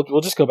 Yeah.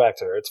 We'll just go back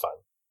to her. It's fine.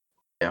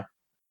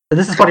 But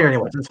this is funnier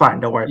anyways. It's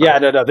fine. Don't worry. Yeah,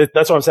 about no.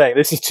 That's what I'm saying.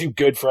 This is too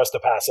good for us to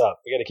pass up.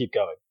 We got to keep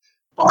going.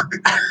 Fuck.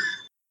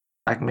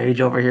 Black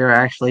Mage over here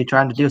actually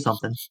trying to do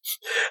something.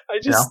 I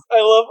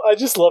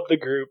just love the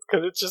group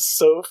because it's just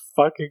so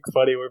fucking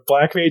funny. Where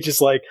Black Mage is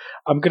like,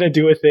 I'm gonna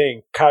do a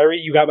thing. Kyrie,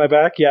 you got my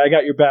back? Yeah, I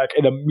got your back.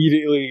 And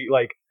immediately,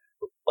 like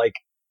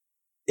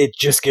it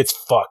just gets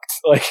fucked.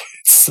 Like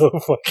it's so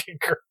fucking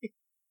great.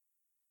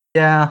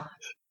 Yeah.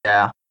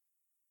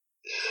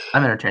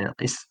 I'm entertained at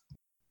least.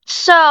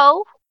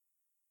 so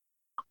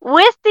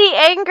with the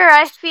anger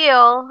I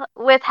feel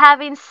with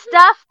having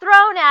stuff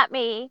thrown at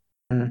me,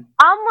 Mhm.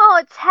 I'm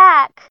gonna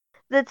attack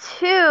the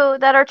two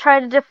that are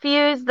trying to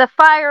defuse the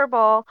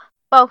fireball,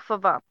 both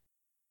of them.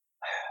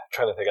 I'm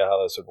trying to think of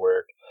how this would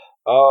work.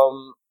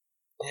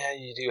 Yeah,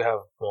 you do have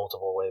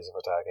multiple ways of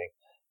attacking.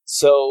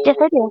 So Yes,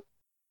 I do.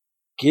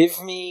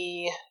 give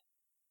me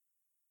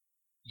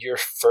your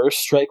first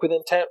strike with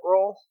intent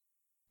roll.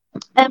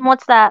 And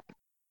what's that?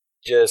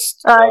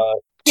 Just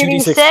 2d6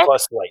 2d6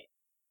 plus light.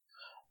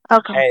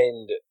 Okay.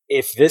 And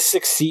if this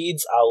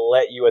succeeds, I'll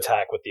let you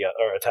attack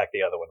attack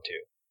the other one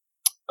too.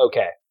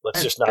 Okay,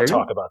 let's just not There you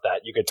talk about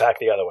that. You can attack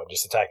the other one.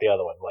 Just attack the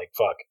other one. Like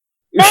fuck.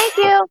 Thank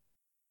you.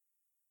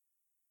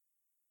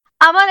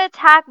 I'm gonna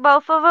attack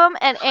both of them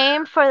and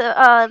aim for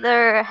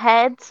their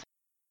heads.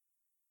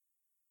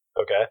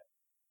 Okay.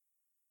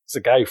 It's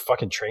the guy who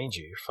fucking trained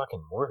you. You're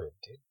fucking morbid,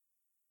 dude.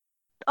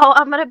 Oh,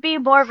 I'm gonna be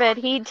morbid.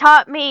 He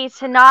taught me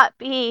to not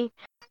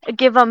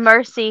give them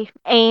mercy.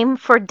 Aim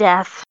for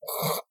death.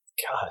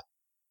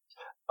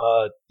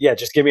 God. Yeah,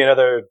 just give me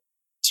another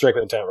strike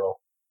with intent roll.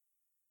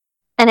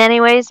 And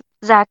anyways,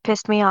 Zach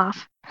pissed me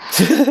off.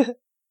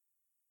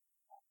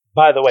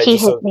 By the way, He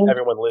just so hit me.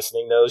 everyone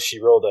listening knows,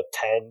 she rolled a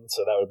 10,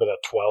 so that would have been a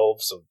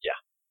 12. So yeah.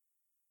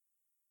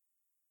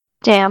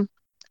 Damn.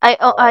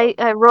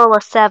 I roll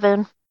a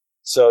 7.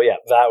 So yeah,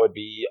 that would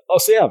be a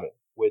 7.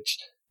 Which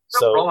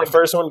the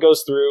first one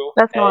goes through.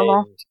 That's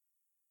normal. And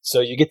so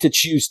you get to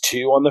choose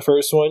 2 on the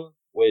first one.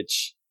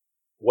 Which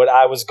what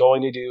I was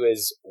going to do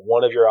is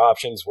one of your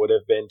options would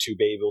have been to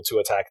be able to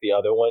attack the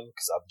other one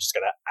because I'm just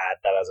gonna add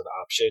that as an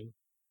option.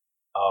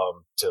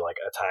 To like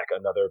attack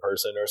another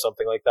person or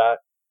something like that.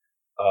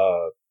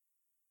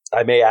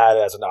 I may add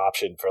it as an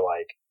option for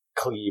like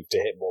cleave to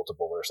hit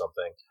multiple or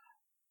something.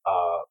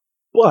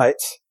 But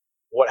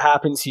what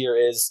happens here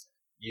is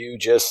you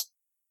just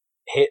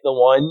hit the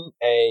one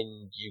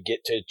and you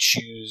get to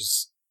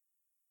choose.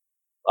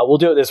 We'll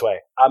do it this way.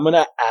 I'm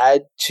gonna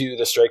add to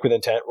the strike with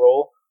intent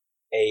roll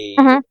a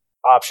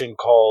option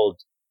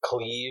called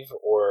cleave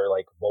or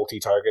like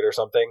multi-target or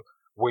something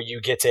where you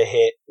get to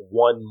hit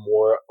one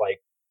more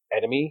like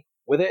enemy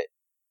with it.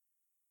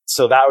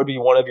 So that would be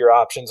one of your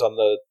options on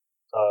the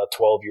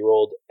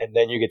 12-year-old, and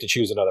then you get to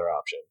choose another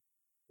option,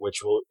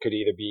 which could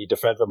either be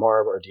defend from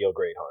harm or deal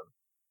great harm.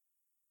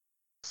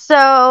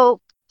 So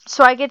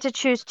I get to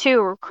choose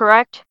 2,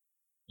 correct?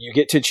 You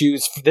get to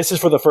choose. This is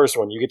for the first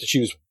one. You get to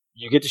choose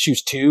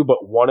 2,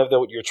 but one of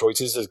your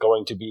choices is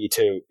going to be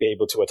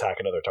able to attack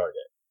another target.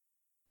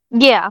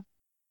 Yeah.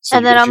 So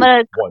and then I'm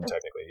gonna one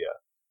technically,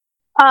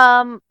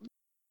 yeah.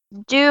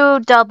 Do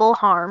double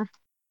harm.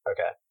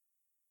 Okay.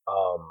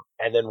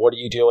 And then what are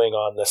you doing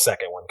on the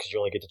second one? Because you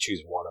only get to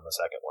choose one on the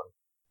second one.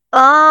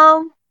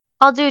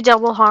 I'll do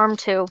double harm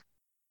too.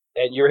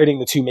 And you're hitting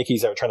the 2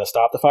 Mickeys that are trying to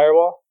stop the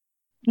fireball?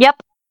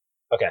 Yep.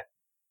 Okay.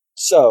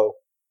 So,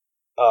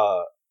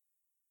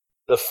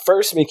 the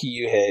first Mickey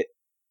you hit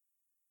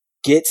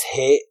gets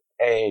hit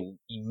and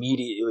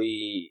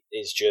immediately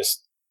is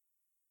just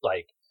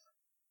like,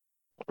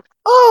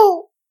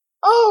 oh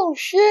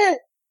shit,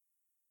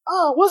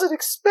 wasn't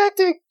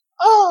expecting,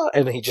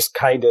 and then he just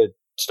kind of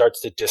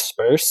starts to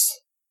disperse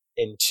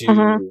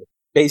into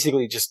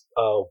basically just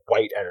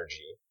white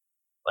energy,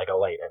 like a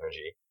light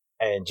energy,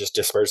 and just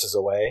disperses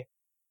away.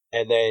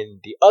 And then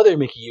the other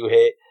Mickey you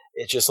hit,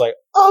 it's just like,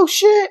 oh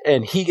shit,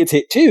 and he gets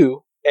hit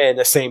too, and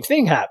the same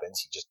thing happens.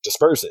 He just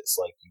disperses.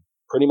 Like, you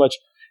pretty much,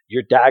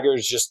 your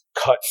daggers just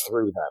cut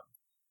through them.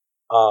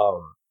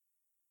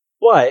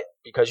 But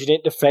because you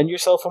didn't defend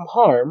yourself from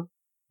harm,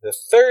 the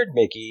third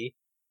Mickey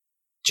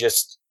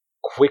just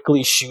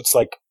quickly shoots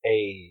like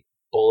a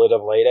bullet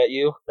of light at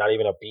you. Not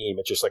even a beam,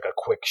 it's just like a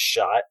quick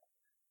shot,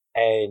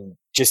 and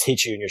just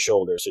hits you in your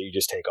shoulder, so you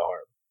just take a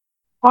harm.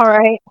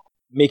 Alright.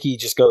 Mickey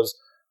just goes,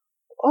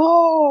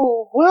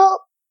 oh,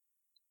 well,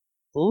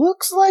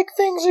 looks like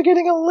things are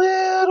getting a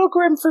little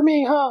grim for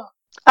me, huh?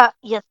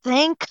 You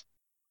think?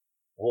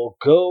 We'll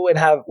go and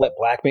let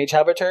Black Mage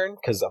have a turn,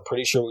 because I'm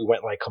pretty sure we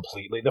went like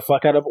completely the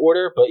fuck out of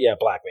order, but yeah,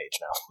 Black Mage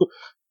now.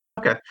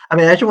 Okay. I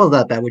mean, actually, wasn't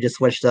that bad. We just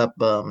switched up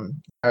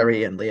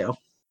Kyrie and Leo.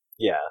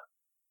 Yeah.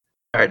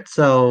 All right.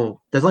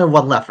 So there's only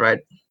one left, right?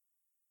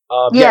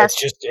 Yeah, Yes.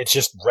 it's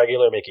just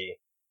regular Mickey.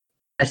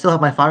 I still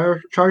have my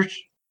fire charged.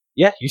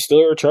 Yeah, you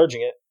still are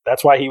charging it.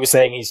 That's why he was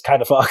saying he's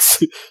kind of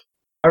fucked.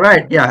 All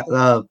right. Yeah.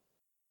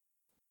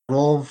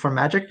 Roll for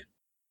magic.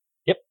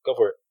 Yep, go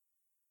for it.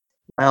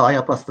 Well, I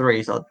got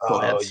 +3, so it still Oh,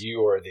 hits.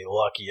 you are the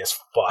luckiest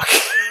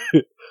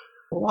fuck.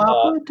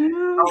 What would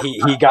do?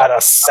 he got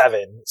a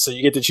 7, so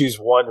you get to choose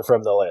one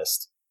from the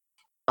list.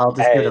 I'll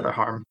just do And- another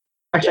harm.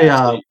 Actually,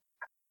 Yeah,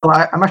 so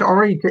I'm actually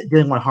already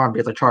dealing one harm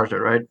because I charged it,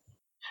 right?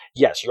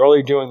 yes, you're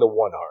only doing the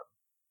one harm.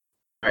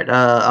 All right.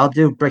 I'll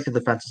do break through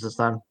defenses this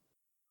time.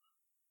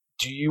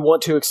 Do you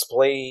want to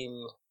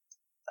explain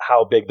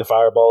how big the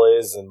fireball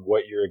is and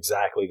what you're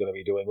exactly going to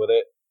be doing with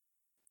it?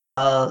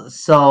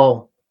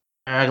 So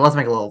let's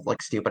make it a little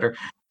like stupider.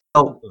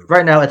 So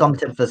right now it's on the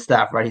tip of his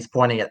staff, right? He's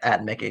pointing it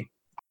at Mickey.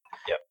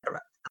 Yep. The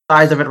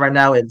size of it right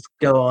now is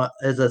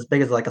as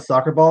big as like a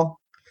soccer ball.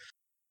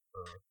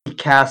 He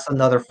casts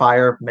another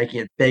fire,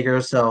 making it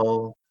bigger.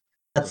 So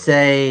let's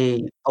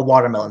say a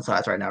watermelon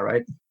size right now,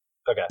 right?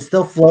 Okay. It's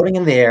still floating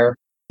in the air.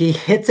 He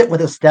hits it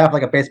with his staff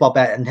like a baseball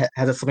bat and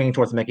has it swinging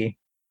towards Mickey.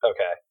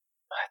 Okay.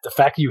 The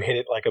fact you hit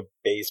it like a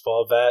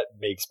baseball bat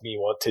makes me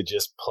want to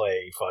just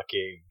play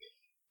fucking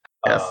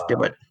Yes,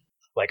 do it.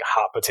 like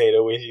hot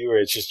potato with you, or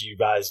it's just you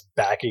guys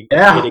hitting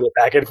it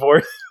back and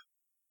forth.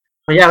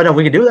 But yeah, no,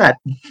 we can do that.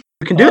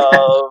 We can do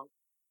that.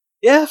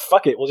 Yeah,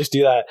 fuck it. We'll just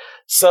do that.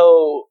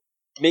 So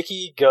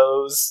Mickey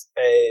goes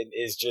and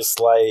is just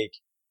like,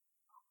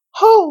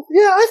 oh,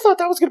 yeah, I thought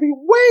that was going to be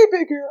way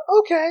bigger.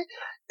 Okay.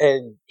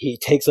 And he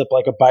takes up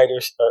like a batter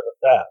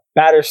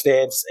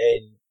stance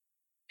and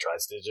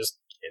tries to just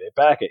hit it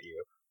back at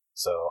you.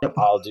 So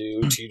I'll do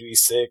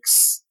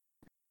 2d6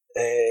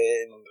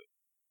 and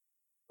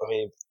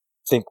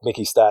think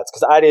Mickey stats,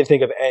 because I didn't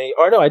think of any.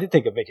 Or no, I did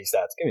think of Mickey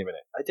stats. Give me a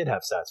minute. I did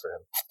have stats for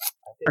him.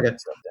 I did write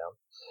stuff down.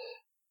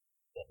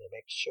 Let me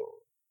make sure.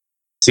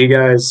 See,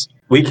 guys,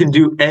 we can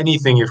do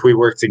anything if we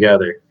work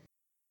together.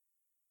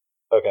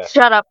 Okay.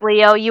 Shut up,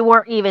 Leo. You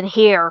weren't even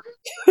here.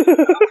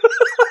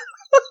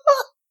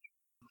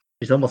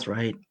 He's almost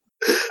right.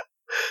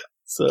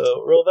 So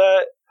roll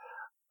that.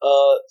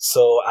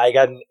 So I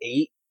got an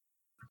 8.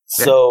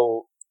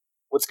 So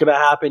what's gonna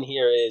happen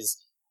here is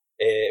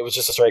it was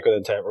just a strike with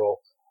intent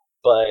roll,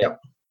 but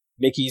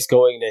Mickey's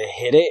going to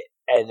hit it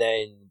and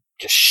then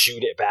just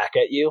shoot it back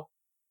at you,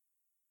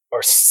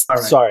 or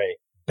sorry,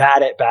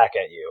 bat it back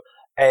at you.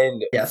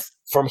 And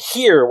from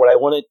here, what I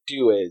want to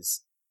do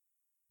is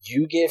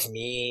you give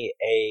me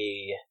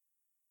a.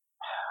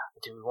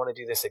 Do we want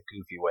to do this a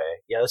goofy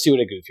way? Yeah, let's do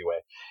it a goofy way.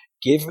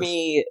 Give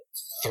me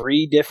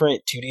 3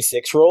 different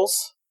 2d6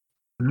 rolls,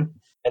 and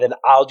then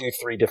I'll do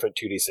 3 different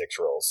 2d6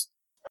 rolls.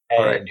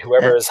 And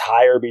whoever is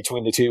higher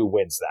between the two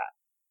wins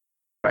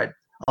that. Right.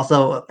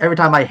 Also, every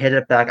time I hit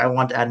it back, I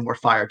want to add more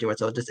fire to it,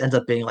 so it just ends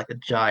up being like a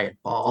giant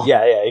ball.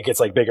 Yeah, it gets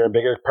like bigger and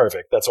bigger.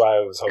 Perfect. That's what I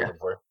was hoping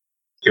for.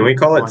 Can we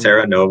call it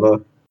Terra Nova?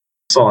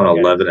 I saw an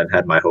 11 and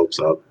had my hopes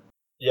up.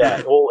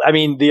 Yeah, well, I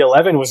mean, the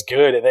 11 was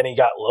good, and then he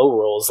got low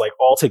rolls. Like,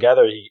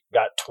 altogether, he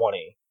got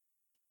 20.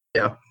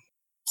 Yeah.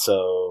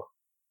 So,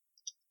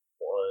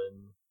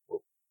 1...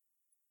 Whoop,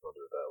 I'll do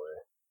it that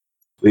way.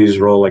 Please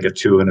roll like a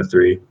 2 and a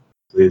 3.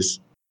 Please.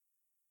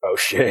 Oh,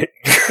 shit.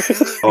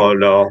 Oh,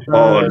 no.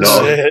 Oh, no.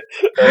 Shit.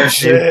 Oh,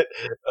 shit.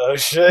 Oh,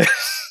 shit.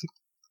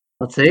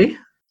 Let's see.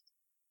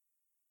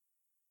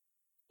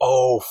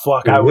 Oh,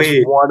 fuck. I was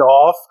Wait. 1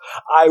 off.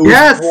 I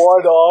was 1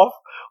 off.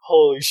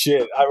 Holy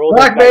shit. I rolled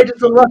Black Mage is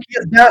the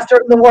luckiest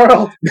bastard in the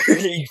world.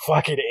 He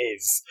fucking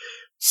is.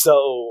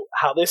 So,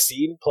 how this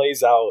scene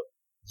plays out,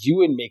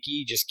 you and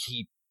Mickey just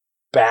keep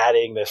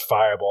batting this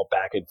fireball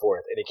back and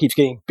forth, and it keeps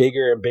getting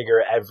bigger and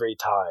bigger every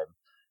time.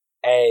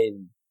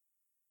 And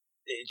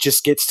it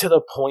just gets to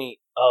the point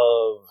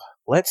of,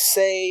 let's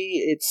say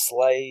it's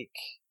like,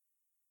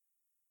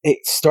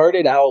 it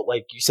started out,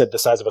 like you said, the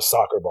size of a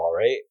soccer ball,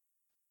 right?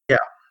 Yeah.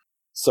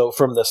 So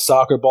from the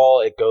soccer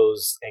ball, it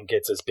goes and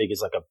gets as big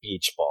as like a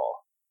beach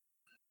ball.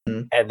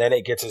 Mm-hmm. And then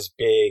it gets as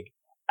big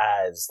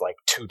as like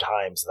 2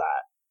 times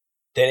that.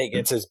 Then it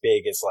gets as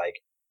big as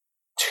like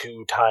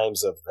 2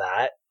 times of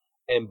that.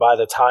 And by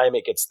the time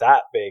it gets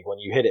that big, when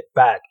you hit it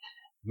back,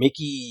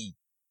 Mickey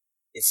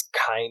is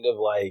kind of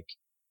like,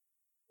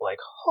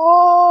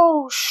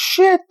 oh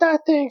shit,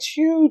 that thing's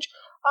huge.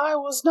 I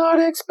was not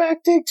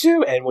expecting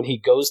to. And when he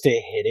goes to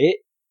hit it,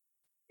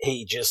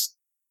 he just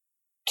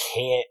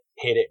can't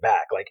hit it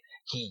back. Like,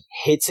 he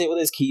hits it with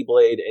his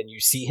keyblade, and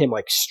you see him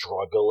like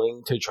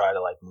struggling to try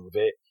to like move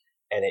it,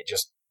 and it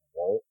just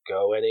won't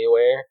go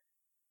anywhere.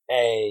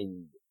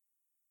 And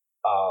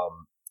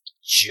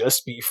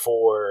just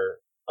before,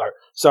 or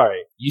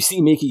sorry, you see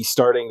Mickey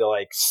starting to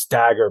like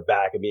stagger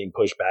back and being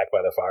pushed back by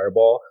the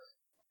fireball,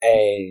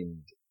 and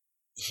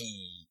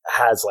he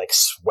has like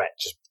sweat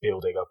just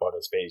building up on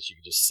his face. You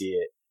can just see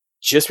it.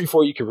 Just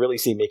before you can really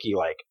see Mickey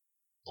like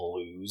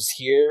lose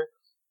here,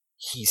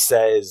 he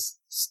says,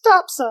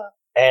 "Stop, sir."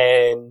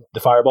 And the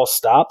fireball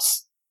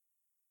stops,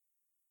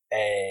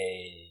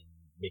 and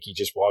Mickey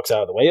just walks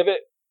out of the way of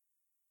it,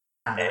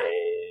 Ah,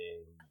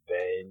 and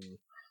then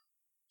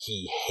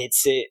he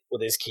hits it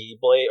with his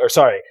keyblade. Or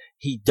sorry,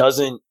 he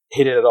doesn't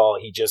hit it at all.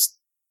 He just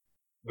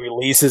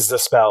releases the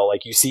spell.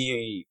 Like you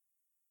see,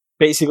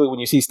 basically when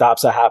you see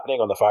stopsa happening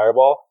on the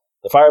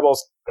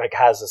fireball's like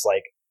has this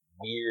like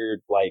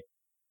weird like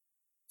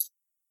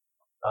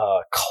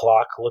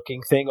clock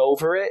looking thing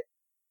over it,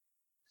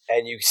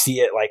 and you see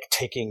it like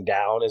ticking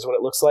down is what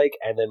it looks like.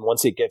 And then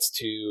once it gets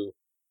to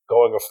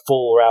going a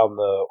full around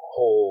the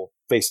whole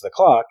face of the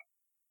clock,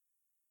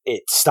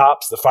 it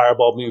stops. The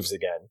fireball moves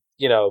again.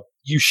 You know,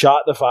 you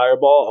shot the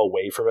fireball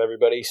away from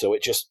everybody, so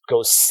it just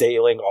goes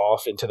sailing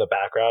off into the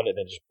background and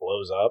then just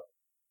blows up.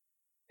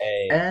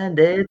 And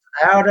it's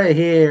out of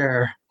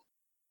here.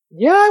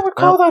 Yeah, I would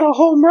call that a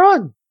home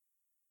run.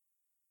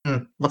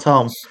 What's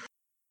home?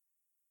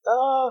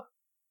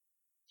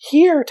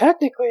 Here,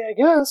 technically, I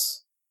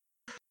guess.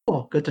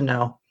 Oh, good to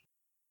know.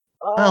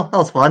 Uh, Well, that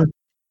was fun.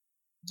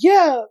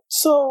 Yeah,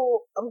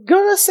 so I'm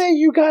gonna say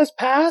you guys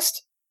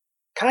passed.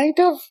 Kind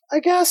of, I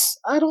guess.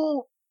 I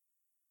don't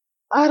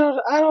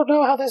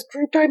know how this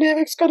group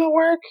dynamic's gonna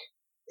work,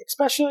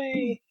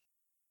 especially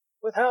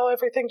with how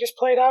everything just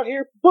played out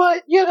here.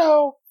 But,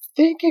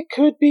 think it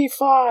could be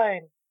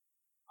fine.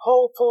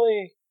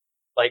 Hopefully.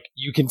 Like,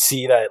 you can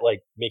see that,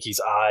 like,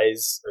 Mickey's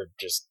eyes are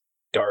just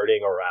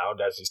darting around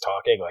as he's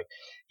talking. Like,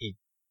 he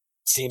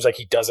seems like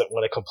he doesn't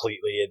want to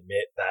completely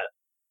admit that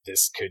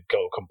this could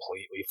go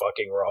completely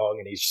fucking wrong,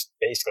 and he's just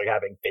basically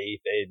having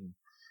faith in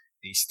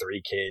these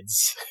 3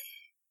 kids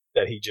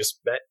that he just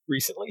met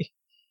recently.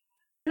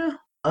 Yeah.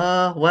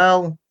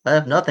 Well,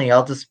 if nothing,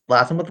 I'll just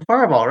blast him with the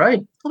fireball, right?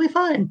 He'll be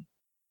fine.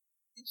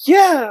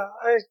 Yeah,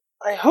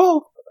 I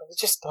hope. I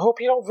just hope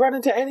you don't run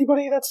into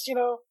anybody that's,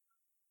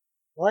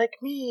 like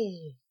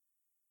me.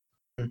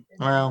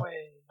 Well,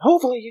 Anyway,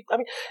 hopefully,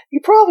 you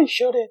probably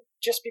shouldn't,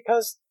 just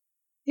because,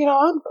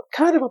 I'm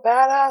kind of a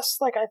badass,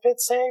 like I've been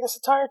saying this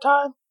entire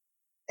time,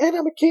 and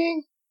I'm a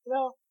king,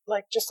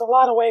 like just a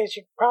lot of ways.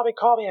 You'd probably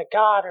call me a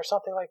god or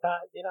something like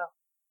that,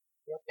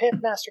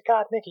 Pimp Master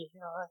God Mickey,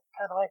 I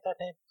kind of like that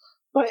name.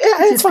 But yeah,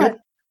 it's fine.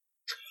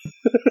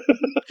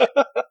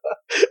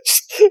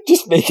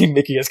 just making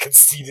Mickey as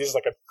conceited as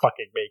I can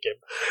fucking make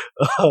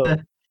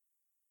him.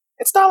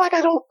 It's not like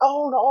I don't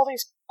own all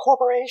these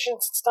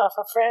corporations and stuff,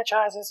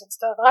 franchises and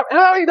stuff.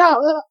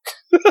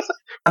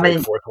 I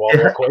mean, fourth wall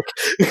real quick.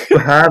 you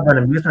have an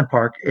amusement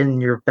park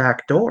in your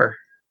back door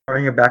or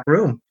in your back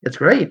room. It's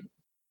great.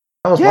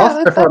 I was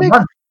lost there for a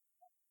month.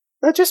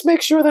 That just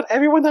makes sure that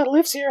everyone that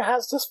lives here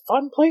has this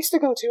fun place to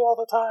go to all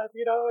the time,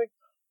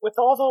 with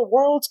all the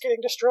worlds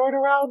getting destroyed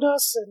around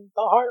us and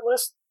the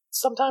Heartless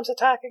sometimes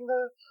attacking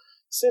the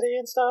city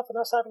and stuff and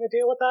us having to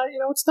deal with that.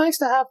 It's nice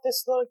to have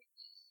this like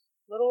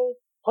little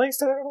place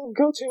that everyone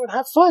can go to and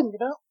have fun,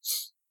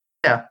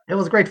 Yeah, it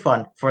was great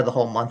fun for the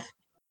whole month.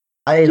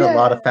 I ate a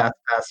lot of fast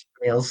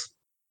meals.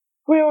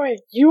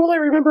 Wait, you only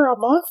remember a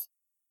month?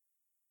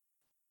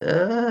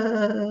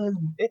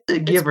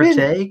 Give or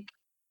take.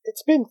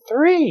 It's been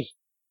 3.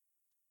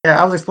 Yeah,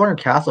 I was exploring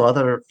castle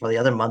for the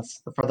other months.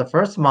 For the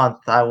first month,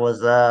 I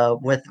was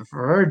with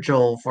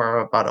Virgil for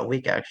about a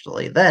week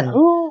actually. Then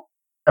who?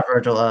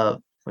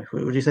 Virgil.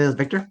 Who would you say is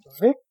Victor?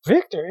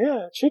 Victor,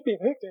 yeah, it should be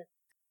Victor.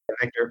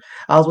 Victor.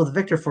 I was with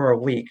Victor for a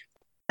week,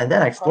 and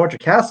then I explored your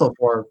castle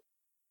for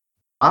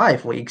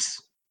 5 weeks.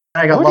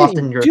 And I got lost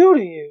in your. What did he do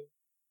to you?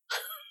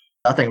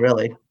 Nothing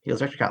really. He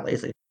was actually kind of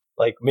lazy.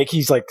 Like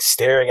Mickey's like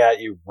staring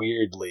at you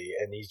weirdly,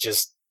 and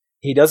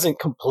he doesn't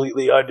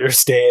completely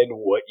understand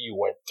what you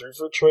went through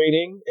for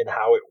training and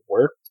how it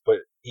worked, but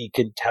he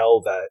can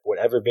tell that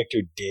whatever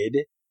Victor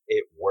did,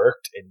 it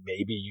worked, and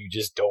maybe you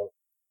just don't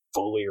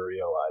fully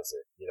realize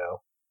it,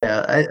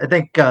 Yeah, I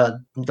think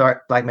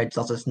Black Mage is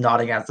also just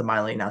nodding at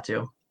Smiley now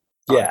too.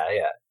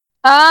 Yeah.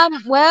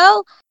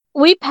 Well,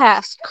 we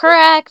passed,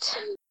 correct?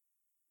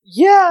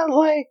 Yeah,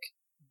 like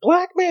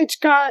Black Mage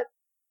got,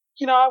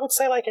 I would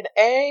say like an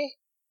A.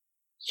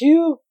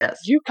 You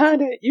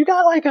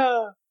got like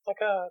a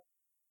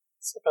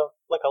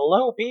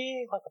low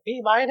B, like a B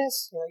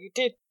minus. You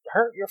did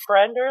hurt your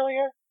friend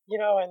earlier,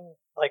 and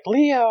like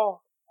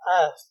Leo,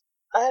 I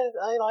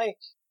like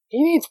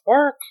he needs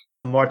work.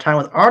 More time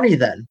with Arnie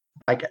then.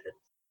 I get it.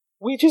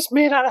 We just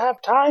may not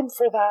have time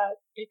for that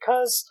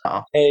because.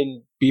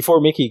 And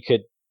before Mickey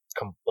could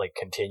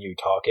continue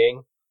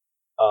talking,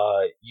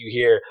 you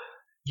hear,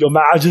 "Your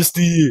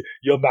Majesty,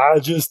 Your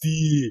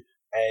Majesty,"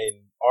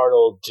 and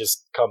Arnold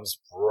just comes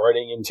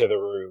running into the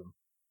room,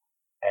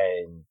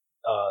 and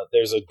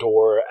there's a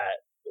door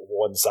at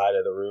one side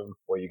of the room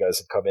where you guys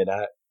have come in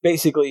at.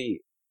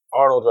 Basically,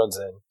 Arnold runs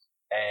in,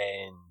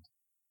 and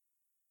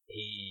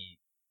he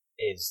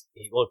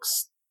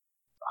looks,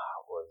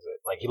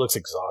 he looks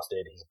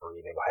exhausted. He's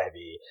breathing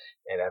heavy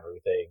and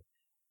everything,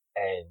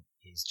 and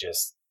he's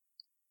just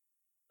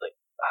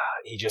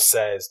he just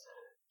says,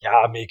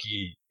 "Yeah,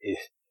 Mickey,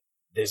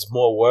 there's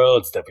more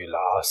worlds that we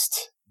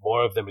lost.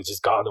 More of them have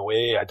just gone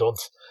away. We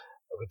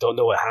don't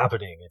know what's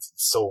happening. It's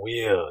so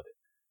weird."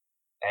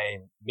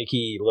 And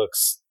Mickey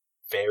looks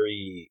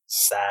very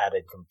sad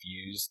and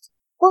confused.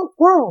 What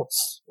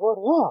worlds were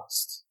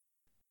lost?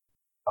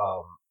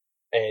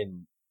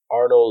 And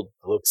Arnold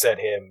looks at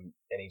him,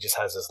 and he just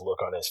has this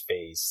look on his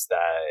face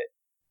that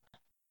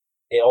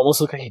it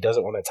almost looks like he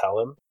doesn't want to tell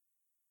him,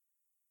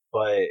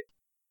 but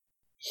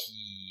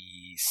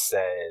he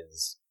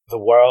says, the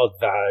world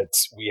that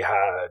we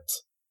had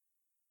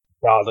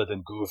Donald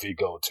and Goofy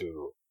go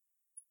to,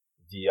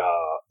 the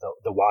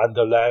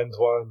Wonderland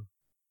one,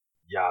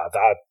 yeah,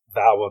 that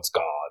one's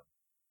gone.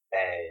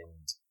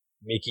 And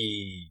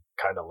Mickey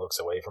kind of looks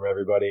away from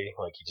everybody,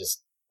 like he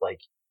just,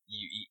 like,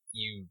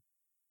 you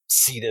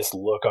see this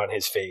look on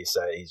his face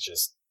that he's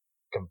just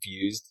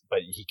confused, but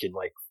he can,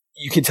 like,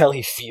 you can tell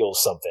he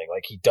feels something,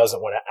 like he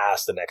doesn't want to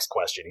ask the next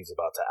question he's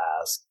about to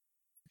ask.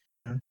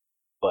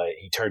 But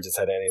he turns his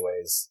head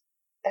anyways.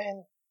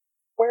 And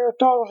where are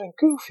Donald and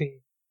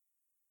Goofy?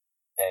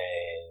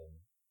 And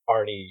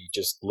Arnie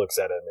just looks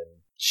at him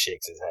and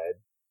shakes his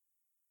head.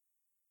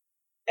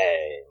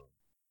 And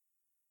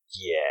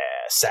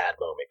yeah, sad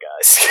moment,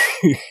 guys.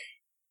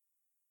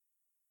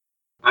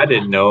 I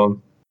didn't know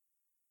him.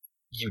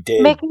 You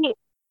did.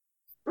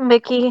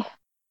 Mickey,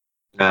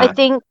 Nah.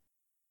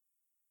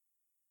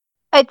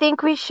 I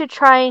think we should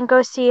try and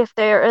go see if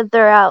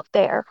they're out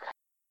there.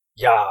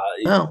 Yeah,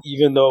 Oh.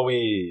 even though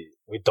we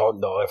don't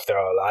know if they're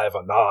alive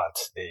or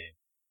not, they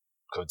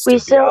could still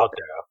be out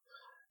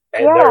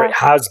there. And there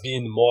has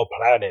been more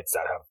planets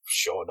that have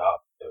shown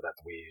up that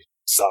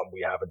some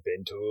we haven't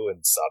been to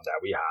and some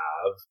that we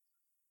have.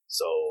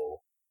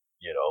 So,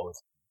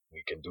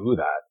 we can do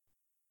that.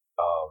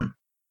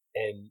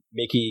 And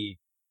Mickey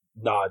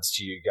nods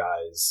to you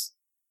guys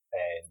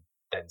and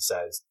then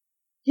says,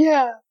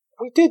 yeah,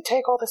 we did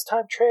take all this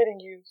time training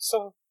you,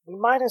 so we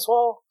might as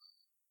well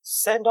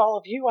send all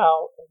of you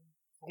out and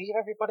leave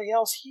everybody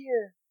else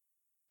here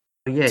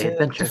to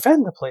adventure.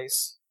 defend the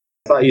place.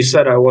 I thought you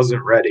said I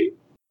wasn't ready.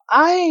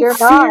 I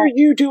fear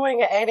you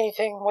doing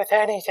anything with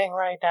anything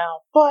right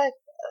now, but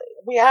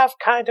we have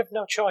kind of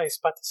no choice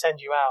but to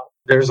send you out.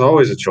 There's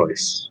always a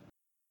choice.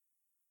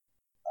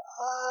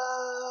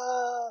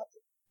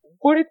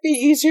 Would it be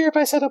easier if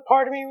I said a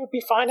part of me would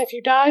be fine if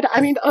you died?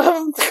 I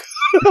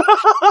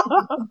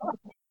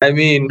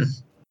mean,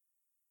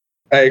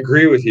 I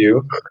agree with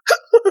you.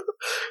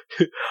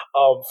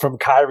 From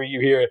Kyrie,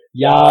 you hear,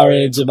 yeah,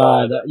 Ranger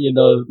man,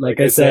 like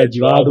I said,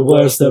 you are the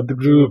worst of the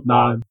group,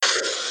 man.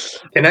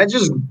 Can I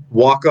just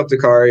walk up to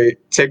Kari,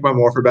 take my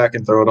morpher back,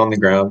 and throw it on the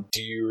ground?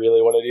 Do you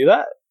really want to do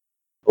that?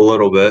 A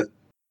little bit.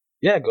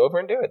 Yeah, go over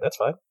and do it. That's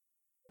fine.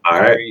 All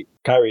right.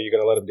 Kyrie, you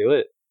gonna let him do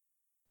it?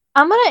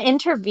 I'm gonna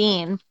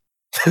intervene.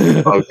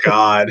 Oh,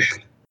 God.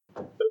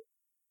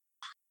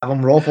 Have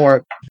them roll for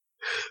it.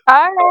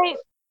 Alright.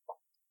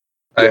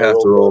 I have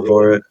to roll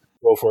for it.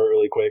 Roll for it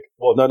really quick.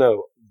 Well,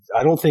 no.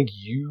 I don't think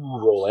you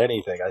roll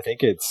anything. I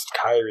think it's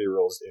Kyrie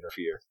rolls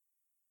interfere.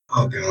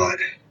 Oh, God.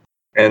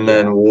 And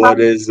then what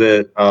is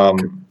it?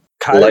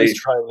 Kyrie's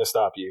trying to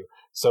stop you.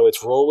 So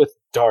it's roll with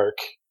dark,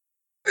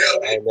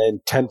 and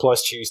then 10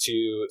 plus choose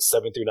 2,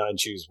 7 through 9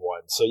 choose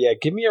 1. So yeah,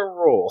 give me a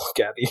roll,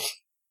 Gabby.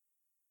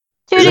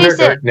 Isn't her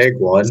dark neg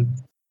 1?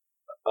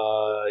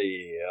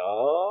 Yeah.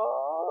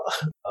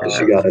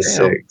 She got a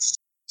 6.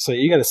 So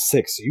you got a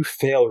 6, so you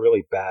fail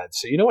really bad.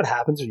 So you know what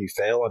happens when you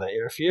fail on an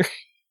interfere?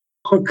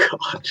 Oh,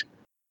 God.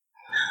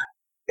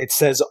 It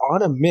says,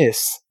 on a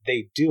miss,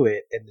 they do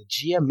it, and the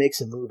GM makes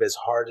a move as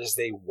hard as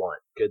they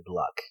want. Good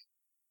luck.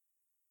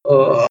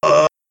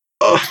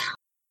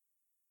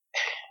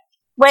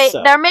 Wait,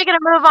 they're making a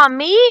move on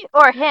me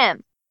or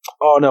him?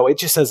 Oh, no, it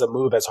just says a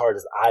move as hard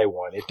as I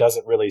want. It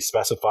doesn't really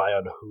specify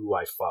on who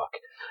I fuck.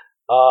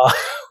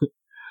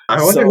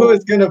 I wonder who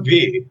it's going to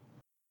be.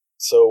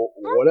 So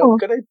what I'm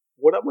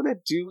gonna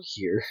do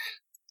here,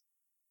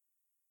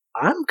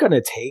 I'm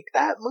gonna take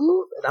that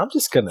move, and I'm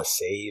just gonna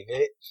save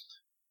it.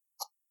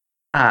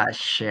 Ah,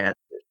 shit.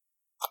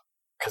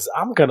 Because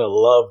I'm gonna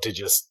love to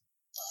just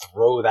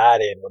throw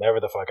that in whenever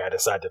the fuck I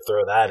decide to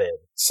throw that in.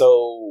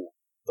 So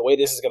the way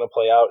this is gonna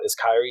play out is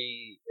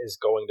Kyrie is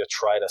going to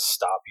try to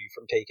stop you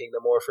from taking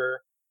the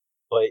morpher,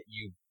 but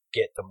you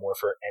get the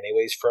morpher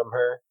anyways from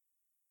her.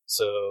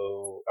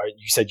 So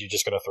you said you're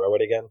just gonna throw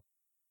it again?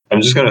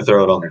 I'm just gonna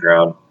throw it on the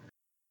ground.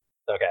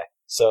 Okay.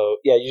 So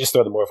yeah, you just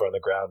throw the morpher on the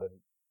ground,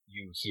 and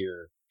you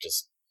hear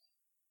just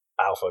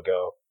Alpha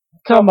go,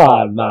 Come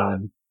on,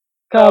 man.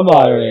 Come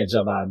on,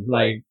 Ranger, man.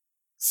 Like,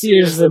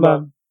 seriously,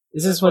 man.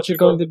 Is this what you're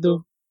going to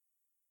do?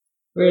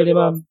 Really,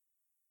 man?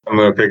 I'm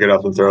gonna pick it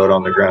up and throw it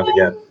on the ground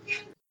again.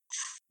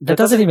 That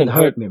doesn't even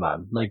hurt me,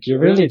 man. Like, you're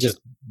really just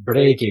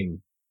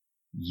breaking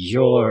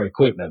your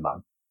equipment,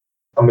 man.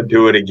 I'm gonna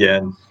do it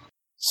again.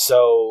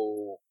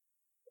 So,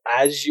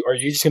 are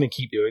you just gonna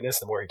keep doing this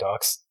the more he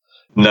talks?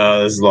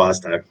 No, this is the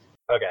last time.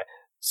 Okay.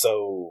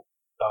 So,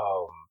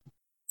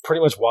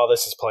 pretty much while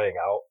this is playing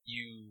out,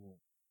 you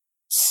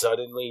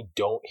suddenly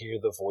don't hear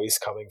the voice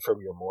coming from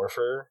your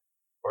morpher,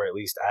 or at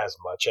least as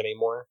much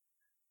anymore,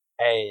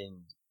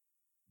 and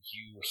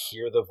you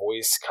hear the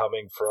voice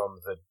coming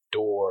from the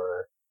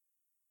door,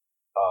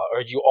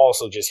 or you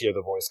also just hear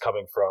the voice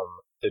coming from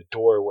the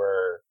door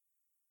where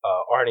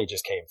Arnie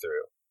just came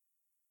through,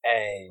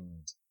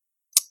 and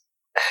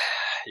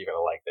you're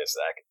gonna like this,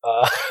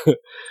 Zach.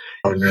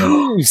 Oh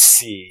no. You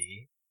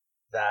see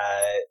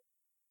that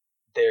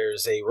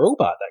there's a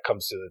robot that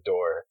comes to the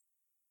door,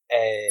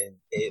 and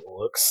it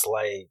looks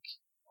like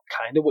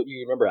kind of what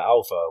you remember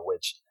Alpha,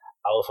 which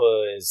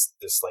Alpha is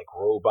this like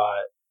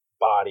robot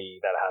body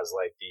that has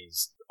like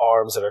these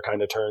arms that are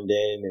kind of turned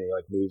in, and he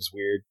like moves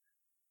weird,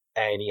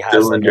 and he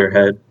has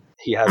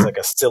like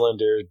a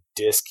cylinder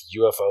disc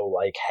UFO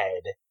like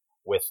head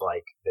with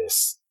like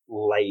this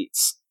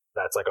lights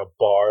that's like a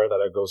bar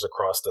that goes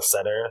across the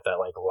center that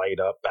like light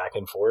up back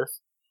and forth.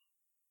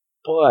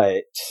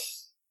 But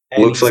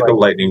Looks like a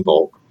lightning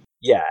bolt.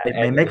 Yeah, They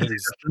and make a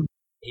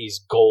he's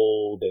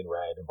gold and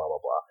red and blah blah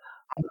blah.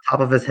 on top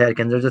of his head.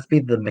 Can there just be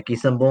the Mickey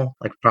symbol,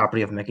 like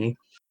property of Mickey?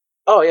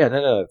 Oh yeah,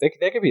 no, they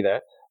could be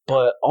that.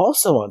 But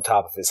also on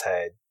top of his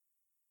head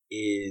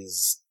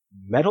is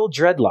metal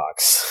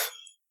dreadlocks.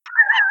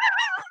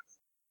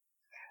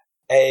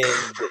 And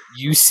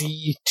you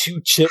see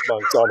two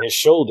chipmunks on his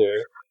shoulder,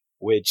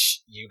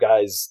 which you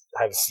guys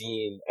have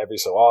seen every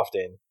so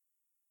often.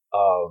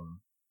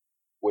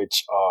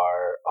 Which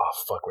are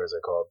where's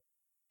it called?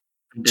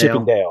 Chip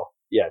and Dale.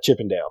 Yeah, Chip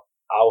and Dale.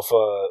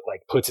 Alpha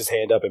like puts his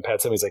hand up and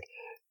pets him. He's like,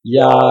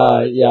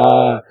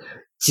 Yeah,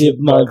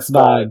 chipmunks,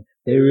 man.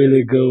 They're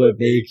really good at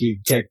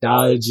making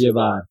technology,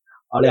 man.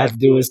 All I have to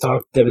do is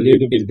talk to them a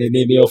little bit. They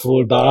make me a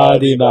full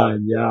body,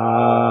 man.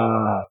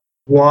 Yeah.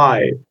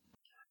 Why?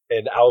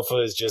 and Alpha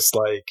is just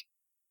like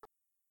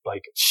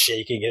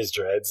shaking his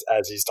dreads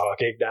as he's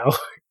talking now.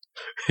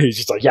 He's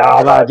just like,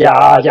 yeah, man,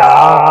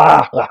 yeah.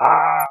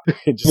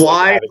 Just,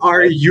 Why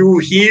are you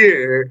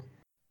here?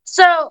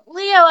 So,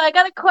 Leo, I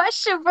got a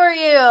question for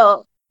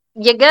you.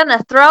 You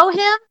gonna throw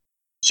him?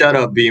 Shut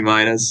up, B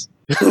minus.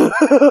 Hey,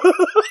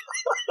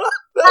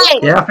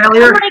 Yeah,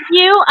 failure. like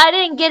you, I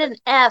didn't get an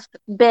F,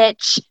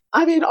 bitch.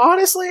 I mean,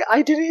 honestly,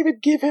 I didn't even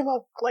give him a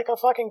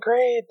fucking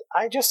grade.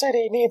 I just said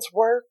he needs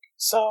work,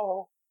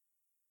 so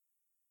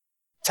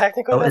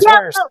technically that's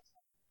worse.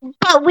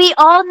 But we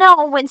all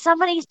know when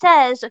somebody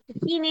says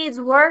he needs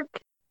work,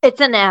 it's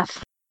an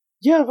F.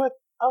 Yeah, but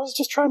I was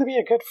just trying to be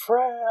a good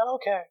friend.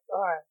 Okay,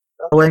 alright.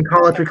 Oh, in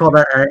college, we call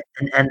that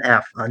an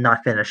NF,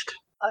 not finished.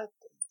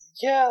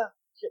 Yeah,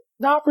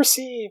 not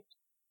received.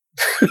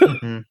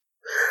 Mhm.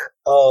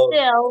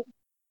 Still,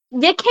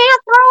 you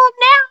can't throw him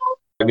now.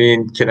 I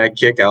mean, can I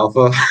kick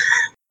Alpha?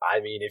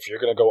 I mean, if you're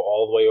gonna go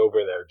all the way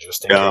over there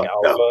just to No, kick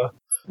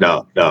no.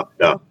 Alpha,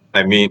 No.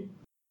 I mean,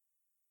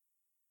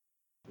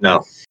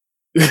 no.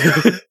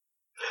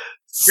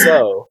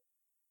 So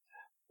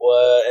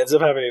what ends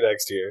up happening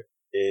next year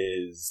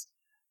is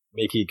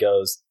Mickey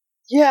goes,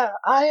 yeah,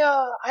 I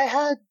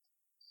had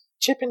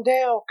Chip and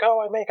Dale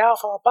go and make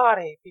Alpha a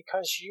body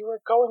because you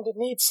were going to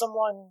need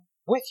someone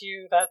with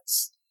you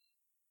that's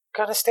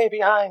gonna stay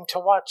behind to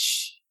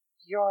watch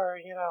your,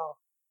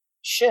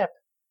 ship.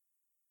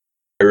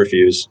 I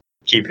refuse.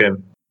 Keep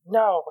him.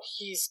 No,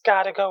 he's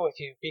gotta go with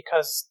you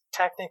because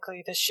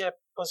technically the ship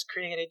was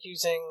created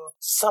using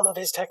some of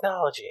his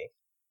technology.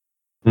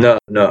 No,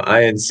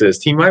 I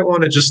insist. He might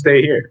want to just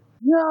stay here.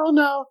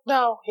 No.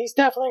 He's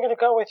definitely gonna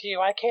go with you.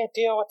 I can't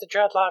deal with the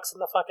dreadlocks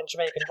and the fucking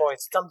Jamaican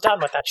voice. I'm done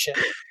with that shit.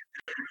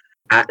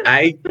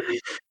 I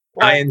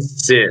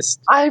insist.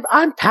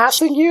 I'm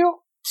passing you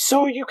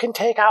so you can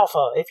take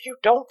Alpha. If you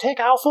don't take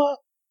Alpha,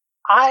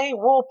 I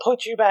will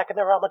put you back in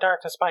the realm of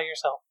darkness by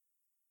yourself.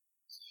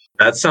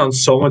 That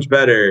sounds so much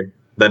better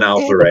than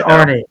Alpha With right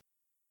now. Arnie.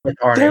 With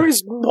Arnie. There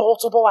is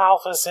multiple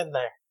Alphas in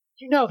there.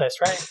 You know this,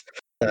 right?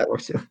 That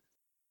works too.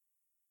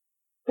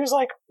 There's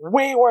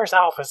way worse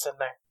Alphas in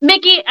there.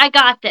 Mickey, I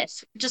got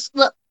this. Just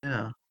look.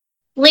 Yeah.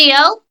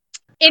 Leo,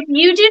 if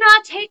you do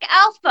not take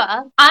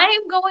Alpha, I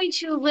am going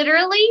to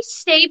literally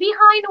stay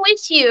behind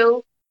with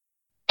you,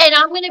 and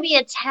I'm going to be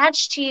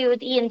attached to you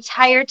the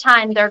entire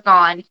time they're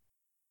gone.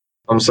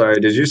 I'm sorry,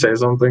 did you say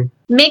something?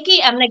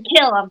 Mickey, I'm going to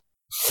kill him.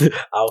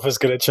 Alpha's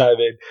gonna chime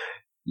in.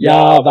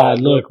 Yeah, man,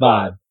 look,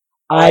 man.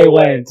 I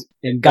went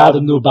and got a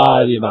new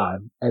body,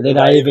 man. And then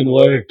I even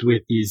worked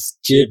with these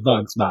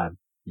chipmunks, man.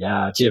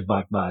 Yeah,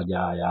 chipmunk, man.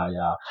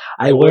 Yeah.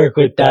 I work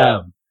with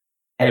them.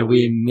 And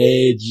we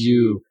made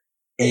you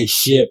a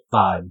ship,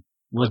 man.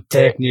 Well,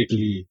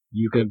 technically,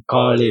 you can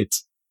call it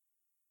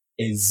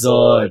a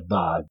Zord,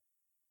 man.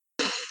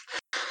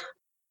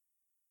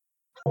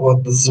 I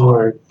want the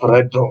Zord, but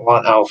I don't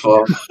want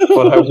Alpha.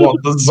 But I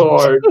want the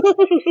Zord.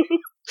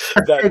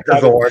 Take the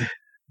Zord.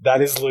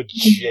 That is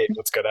legit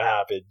what's gonna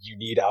happen. You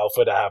need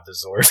Alpha to have the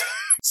Zord.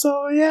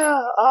 So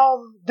yeah,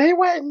 they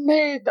went and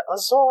made a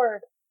Zord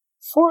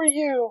for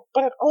you,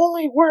 but it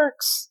only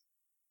works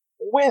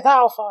with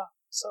Alpha.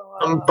 So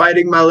I'm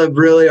biting my lip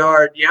really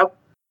hard. Yep.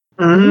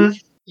 Mm-hmm.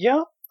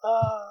 Yep.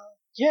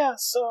 Yeah.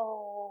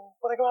 So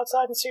wanna go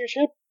outside and see your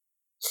ship?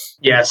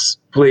 Yes,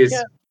 please.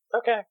 Yeah.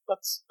 Okay,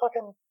 let's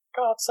fucking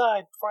go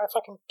outside before I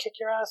fucking kick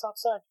your ass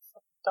outside. You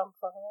fucking dumb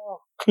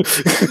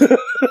fucking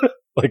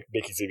Like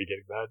Mickey's even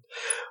getting mad.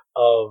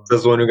 This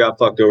is the one who got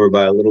fucked over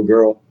by a little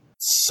girl.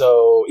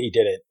 So he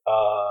didn't.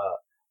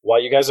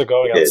 While you guys are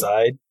going He did.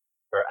 outside,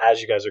 or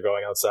as you guys are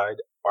going outside,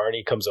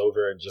 Arnie comes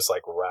over and just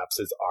wraps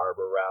his arm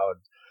around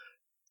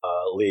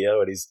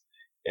Leo, and he's,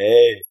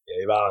 hey,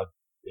 man,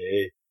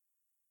 hey,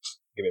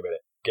 give me a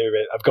minute.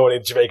 I'm going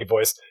in Jamaican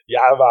voice.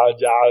 Yeah, man,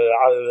 yeah,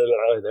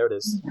 there it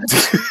is.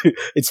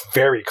 It's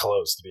very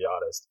close, to be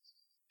honest.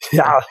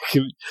 Yeah,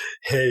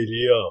 hey,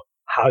 Leo,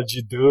 how'd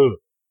you do?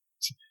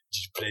 Did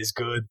your place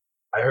good?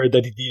 I heard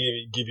that he didn't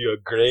even give you a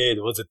grade.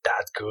 Was it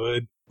that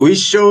good? We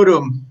showed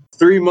him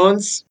 3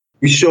 months.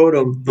 We showed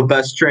him the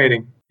best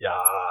training. Yeah.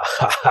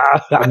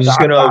 I'm just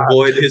gonna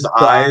avoid his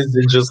eyes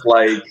and just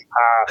like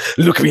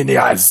look me in the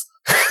eyes.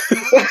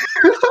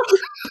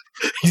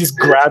 He just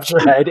grabs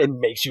your head and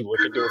makes you look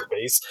into his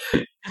face.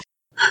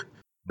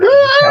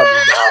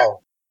 Now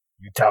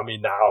you tell me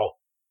now.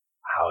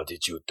 How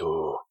did you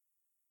do?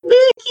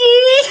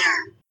 Mickey.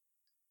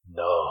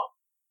 No,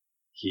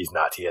 he's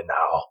not here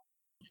now.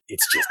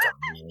 It's just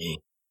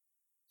me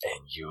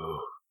and you.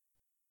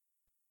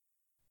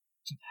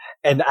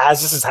 And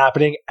as this is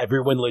happening,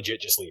 everyone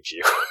legit just leaves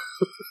you.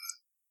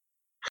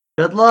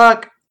 Good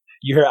luck.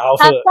 You hear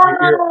Alpha. Have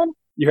fun.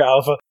 You hear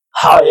Alpha.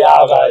 Oh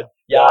yeah, man.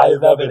 Yeah, I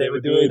remember they were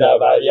doing that,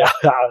 man. Yeah,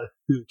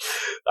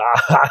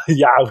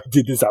 yeah, we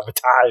did this all the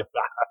time.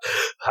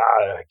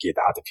 Get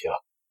out of here.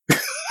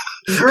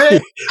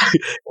 Great.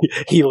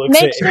 He looks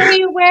Make at sure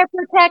you wear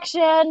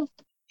protection.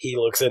 he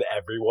looks at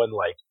everyone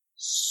like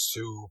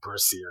super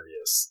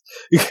serious.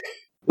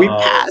 We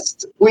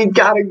passed. We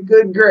got a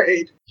good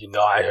grade. You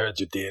know, I heard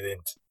you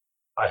didn't.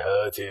 I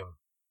heard him.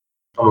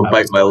 I'm gonna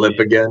bite my lip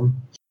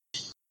again.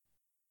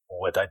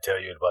 What I tell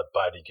you about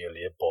biting your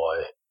lip,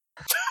 boy?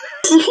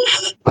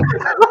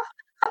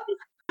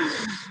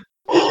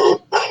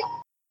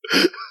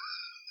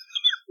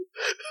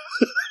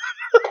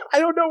 I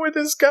don't know where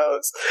this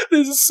goes.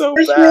 This is so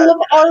First bad. rule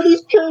of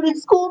Artie's Training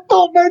School.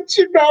 Don't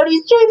mention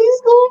Artie's Training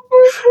School.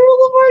 First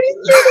rule of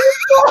Artie's Training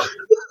School.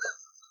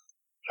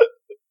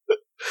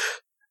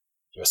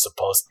 You're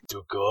supposed to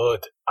do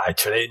good. I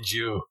trained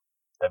you.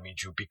 That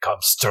means you become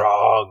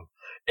strong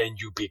and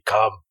you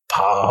become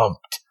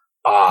pumped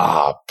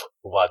up.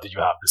 What do you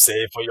have to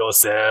say for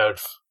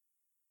yourself?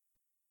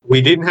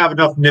 We didn't have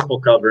enough nipple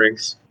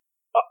coverings.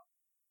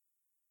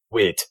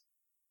 Wait.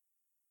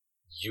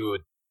 You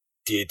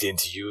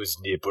didn't use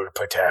nipple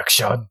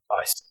protection?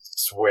 I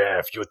swear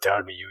if you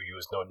tell me you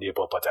used no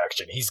nipple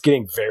protection. He's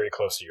getting very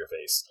close to your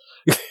face.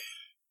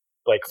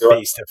 Like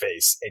face to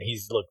face. And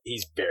he's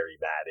very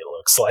mad, it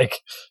looks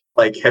like.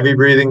 Like heavy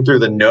breathing through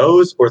the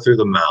nose or through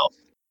the mouth?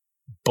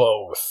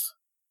 Both.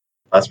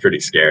 That's pretty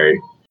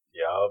scary.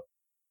 Yup.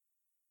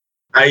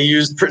 I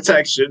used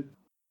protection.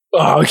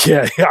 Oh,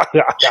 okay.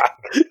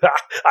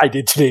 I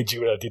did change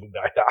you, didn't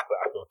I?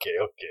 Okay.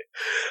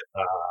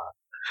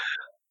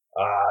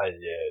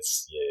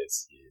 Yes.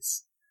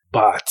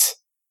 But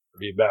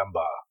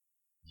remember,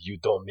 you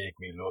don't make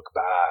me look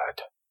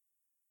bad.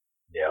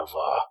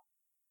 Never.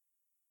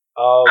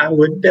 I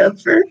would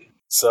never.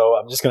 So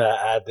I'm just gonna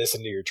add this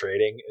into your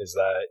trading, is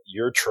that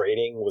your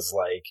trading was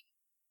like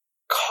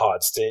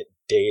constant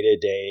day to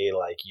day,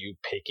 like you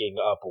picking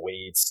up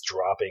weights,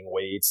 dropping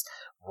weights,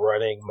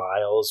 running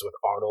miles with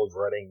Arnold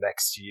running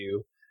next to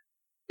you,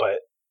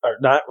 or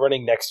not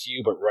running next to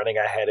you, but running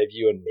ahead of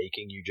you and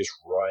making you just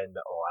run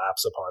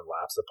laps upon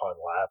laps upon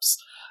laps,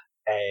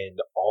 and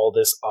all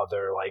this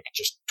other like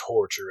just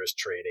torturous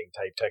trading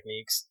type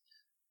techniques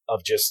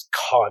of just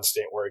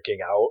constant working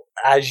out.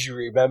 As you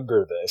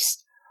remember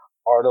this,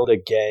 Arnold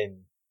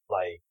again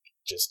like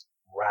just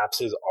wraps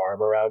his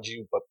arm around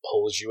you but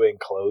pulls you in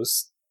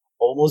close,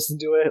 almost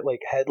into it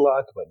like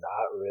headlock, but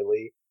not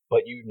really.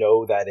 But you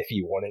know that if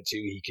he wanted to,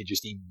 he could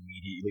just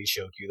immediately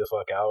choke you the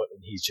fuck out,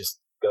 and he just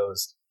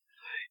goes,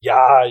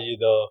 yeah, you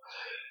know,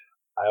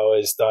 I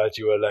always thought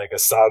you were like a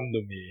son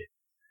to me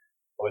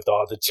with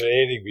all the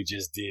training we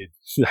just did.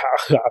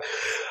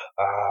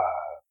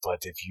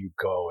 But if you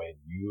go and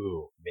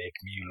you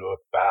make me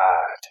look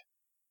bad,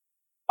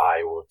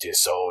 I will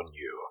disown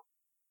you.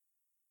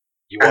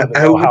 You want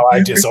to know how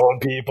I disown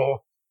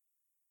people?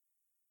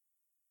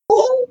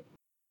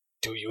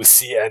 Do you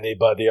see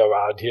anybody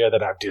around here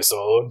that I've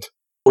disowned?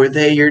 Were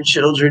they your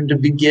children to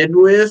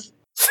begin with?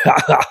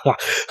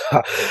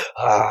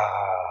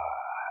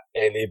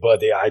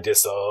 Anybody I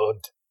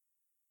disowned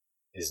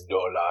is no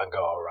longer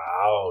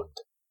around.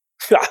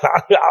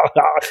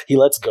 He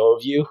lets go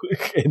of you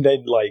and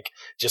then like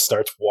just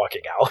starts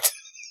walking out.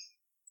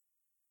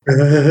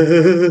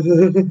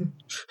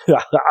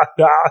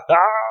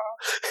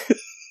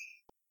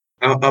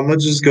 I'm gonna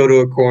just go to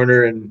a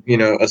corner and,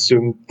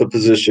 assume the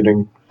position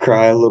and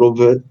cry a little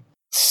bit.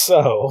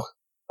 So,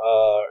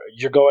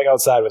 you're going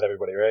outside with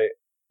everybody, right?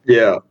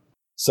 Yeah.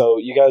 So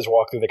you guys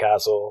walk through the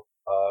castle.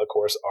 Of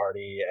course,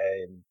 Arnie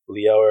and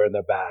Leo are in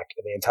the back,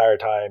 and the entire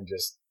time,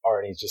 just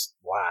Arnie's just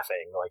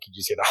laughing, like you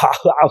just hear the ha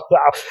ha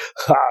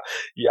ha.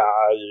 Yeah,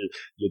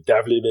 you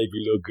definitely make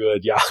me look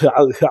good. Yeah,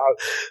 and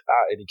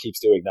he keeps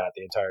doing that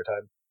the entire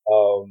time.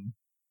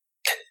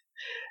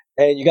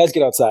 And you guys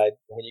get outside.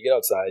 When you get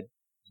outside,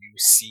 you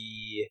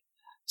see.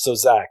 So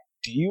Zach,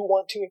 do you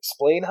want to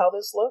explain how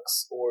this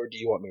looks, or do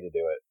you want me to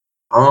do it?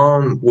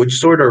 Which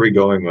sword are we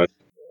going with?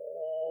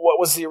 What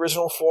was the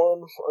original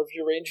form of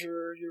your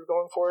ranger you were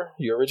going for?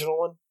 Your original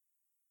one?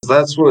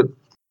 that's what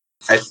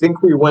I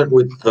think we went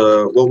with.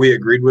 What we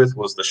agreed with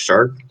was the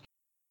shark.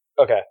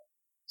 Okay.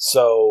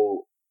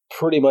 So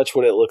pretty much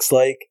what it looks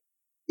like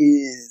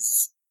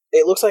is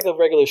it looks like a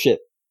regular ship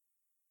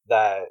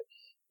that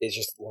is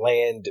just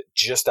land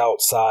just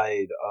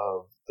outside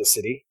of the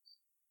city.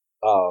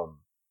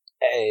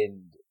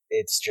 And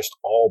it's just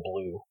all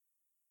blue.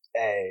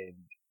 And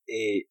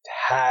it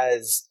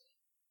has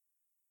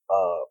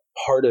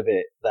part of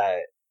it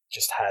that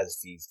just has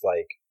these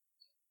like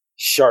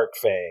shark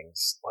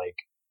fangs like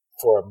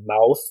for a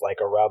mouth like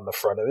around the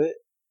front of it.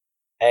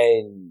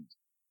 And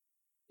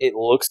it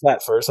looks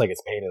at first like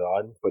it's painted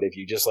on, but if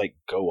you just like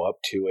go up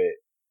to it,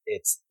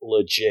 it's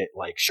legit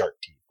like shark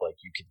teeth. Like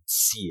you can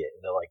see it,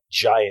 and they're like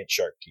giant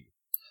shark teeth.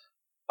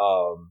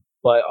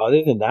 But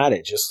other than that,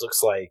 it just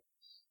looks like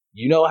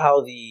you know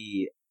how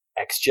the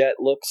X-Jet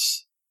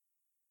looks.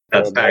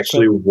 That's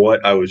actually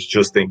what I was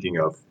just thinking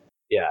of.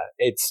 Yeah,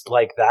 it's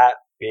like that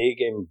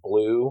big and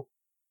blue,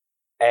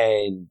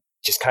 and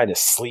just kind of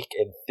sleek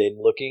and thin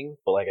looking.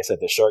 But like I said,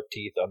 the shark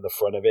teeth on the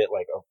front of it,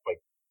 like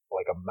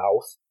a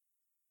mouth.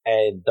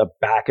 And the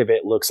back of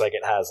it looks like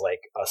it has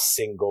like a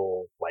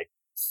single like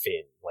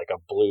fin, like a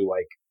blue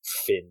like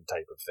fin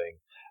type of thing,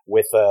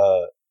 with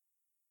a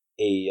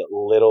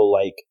little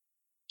like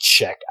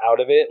check out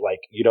of it. Like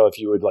you know, if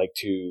you would like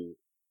to,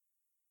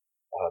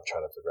 I'm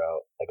trying to figure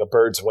out like a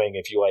bird's wing.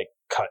 If you like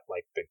cut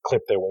like they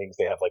clip their wings,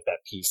 they have like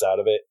that piece out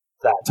of it.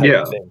 That type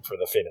of thing for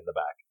the fin in the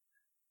back,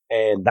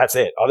 and that's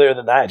it. Other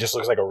than that, it just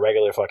looks like a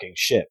regular fucking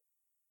ship.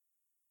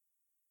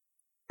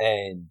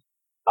 And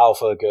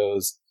Alpha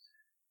goes,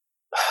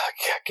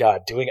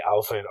 God, doing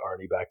Alpha and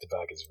Arnie back to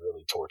back is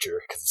really torture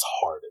because it's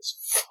hard as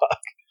fuck.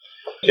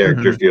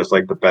 Character feels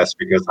like the best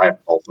because I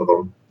have both of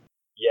them.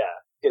 Yeah,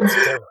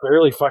 they're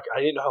barely fuck. I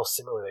didn't know how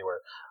similar they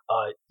were.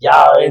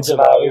 Yeah,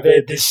 Angela, we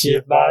made this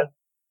ship, man,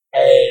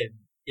 and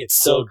it's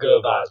so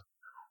good, man.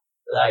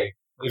 Like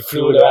we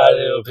flew it around a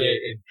little bit,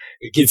 and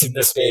it gets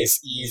into space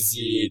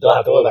easy. Don't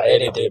have to worry about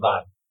anything,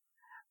 man.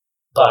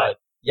 But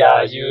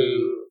yeah,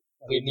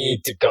 we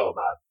need to go,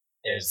 man.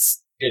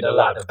 There's been a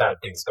lot of bad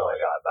things going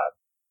on, man.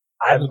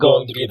 I'm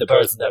going to be the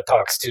person that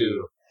talks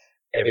to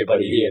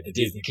everybody here at the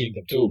Disney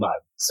Kingdom too, man.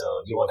 So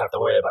you won't have to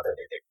worry about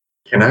anything.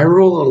 Can I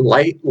roll a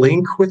light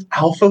link with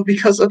Alpha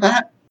because of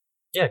that?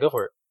 Yeah, go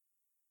for it.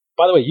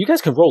 By the way, you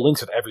guys can roll links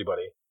with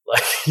everybody.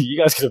 Like, you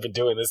guys could have been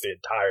doing this the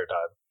entire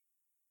time.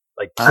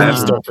 Like,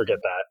 please don't forget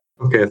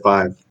that. Okay,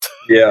 5.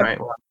 Yeah. Right.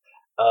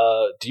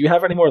 Do you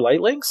have any more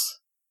light links?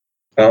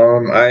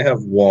 I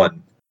have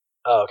 1.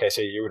 Oh, okay,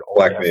 so you would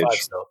only have 5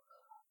 still.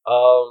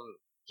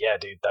 Yeah,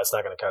 dude, that's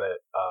not gonna cut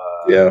it.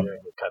 You're gonna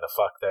get kind of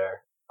fucked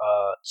there.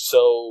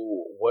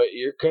 So what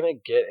you're gonna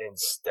get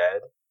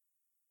instead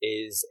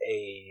is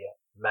a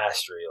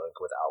mastery link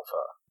with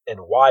Alpha.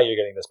 And why you're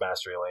getting this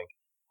mastery link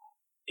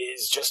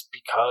is just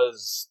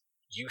because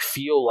you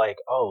feel like,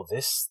 oh,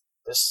 this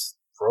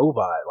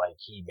robot, like,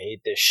 he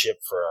made this ship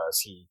for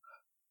us. He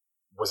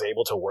was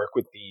able to work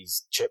with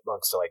these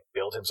chipmunks to like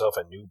build himself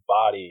a new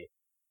body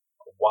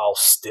while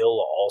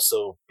still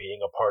also being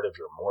a part of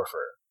your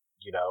morpher,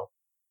 you know?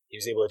 He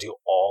was able to do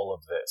all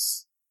of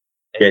this.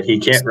 And yet he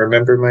can't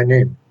remember my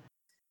name.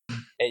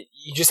 And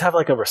you just have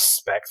like a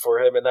respect for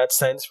him in that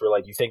sense, where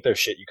like you think there's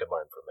shit you can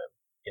learn from him,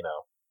 you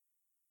know?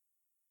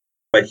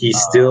 But he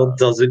still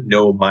doesn't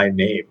know my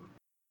name.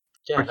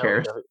 Yeah,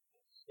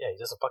 he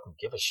doesn't fucking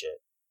give a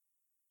shit.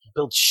 He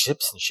builds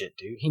ships and shit,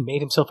 dude. He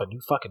made himself a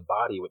new fucking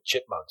body with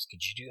chipmunks.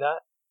 Could you do that?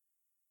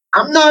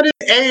 I'm not an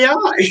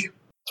AI.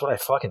 That's what I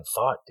fucking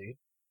thought, dude.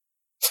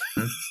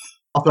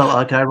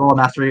 Also, can I roll a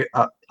mastery?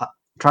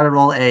 Try to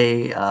roll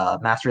a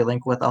mastery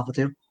link with Alpha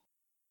 2?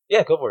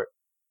 Yeah, go for it.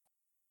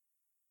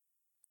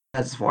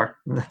 That's 4.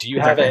 Do you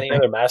have any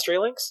other mastery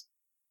links?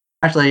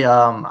 Actually,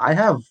 I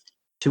have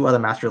 2 other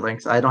mastery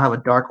links. I don't have a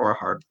dark or a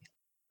hard.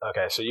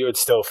 Okay, so you would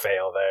still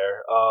fail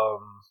there.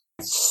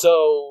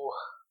 So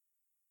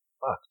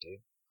fuck, dude.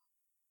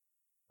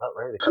 Not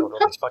ready to come up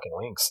with all these fucking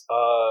links.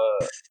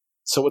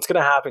 So what's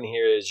gonna happen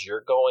here is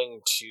you're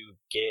going to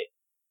get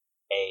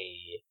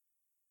a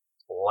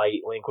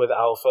light link with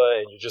Alpha,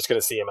 and you're just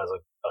gonna see him as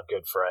a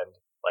good friend,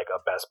 like a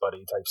best buddy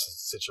type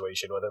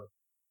situation with him.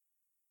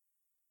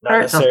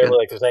 Not necessarily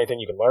like there's anything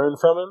you can learn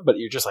from him, but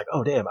you're just like,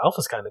 oh damn,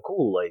 Alpha's kind of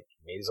cool. Like he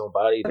made his own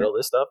body, did all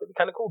this stuff. It'd be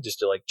kind of cool just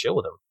to like chill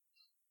with him.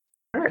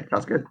 All right,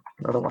 sounds good.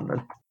 Another one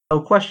then. Oh,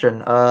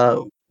 question.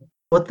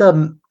 What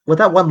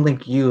that one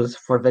link use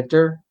for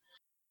Victor?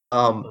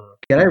 Can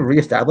I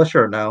reestablish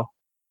her or no?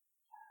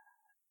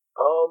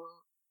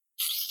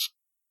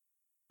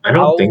 I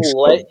don't think so.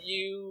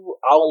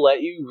 I'll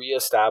let you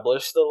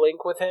reestablish the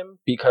link with him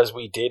because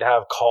we did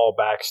have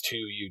callbacks to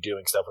you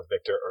doing stuff with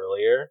Victor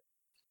earlier.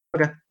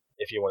 Okay.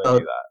 If you want to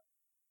do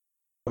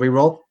that.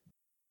 Reroll?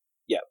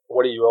 Yeah.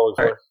 What are you rolling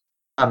for?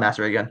 Right.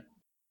 Mastery again.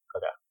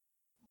 Okay.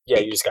 Yeah,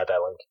 you just got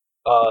that link.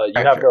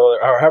 You have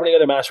how many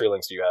other mastery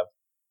links do you have?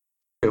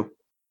 2.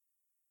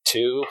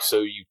 2,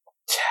 so you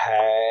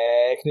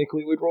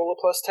technically would roll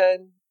a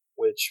 +10.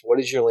 What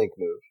is your link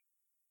move?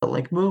 The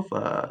link move?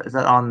 Is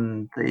that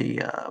on the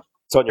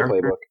it's on your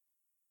playbook.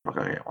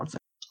 Okay, 1 second.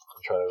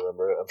 trying to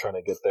remember it. I'm trying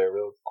to get there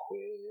real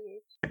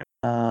quick.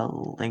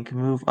 Link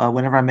move.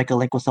 Whenever I make a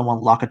link with someone,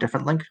 lock a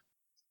different link.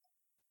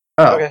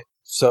 Oh, Okay.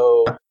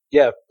 So,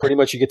 yeah, pretty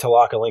much you get to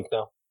lock a link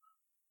now.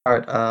 all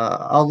right.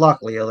 I'll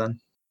lock Leo then.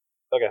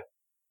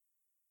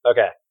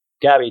 Okay.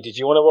 Gabby, did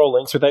you want to roll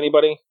links with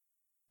anybody?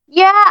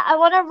 Yeah, I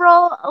want to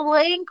roll a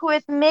link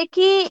with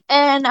Mickey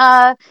and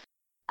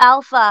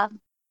Alpha.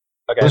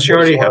 Okay. Don't you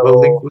what did already wanna have a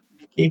roll? link with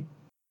Mickey?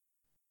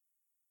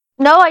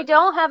 No, I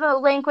don't have a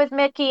link with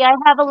Mickey. I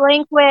have a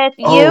link with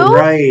you. Oh,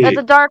 right. That's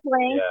a dark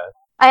link. Yeah.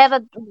 I have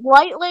a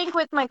light link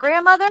with my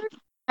grandmother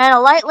and a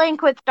light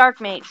link with Dark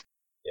Mage.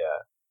 Yeah.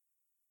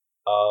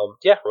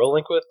 Yeah, roll a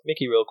link with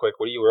Mickey real quick.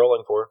 What are you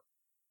rolling for?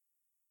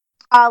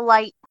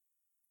 Light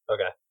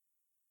Okay.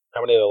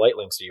 How many of the light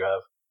links do you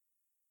have?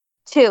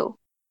 2.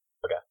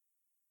 Okay.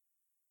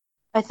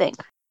 I think.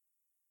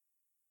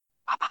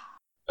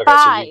 Okay,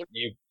 5.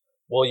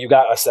 so you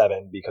got a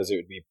 7 because it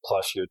would be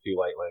plus your 2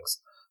 light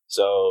links.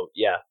 So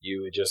yeah,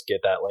 you would just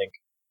get that link.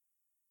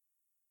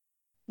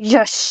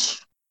 Yes.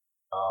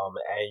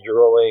 And you're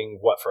rolling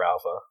what for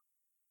Alpha?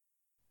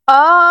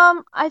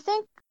 I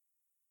think.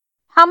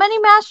 How many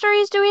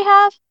masteries do we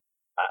have?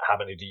 How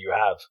many do you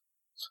have?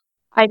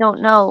 I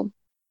don't know.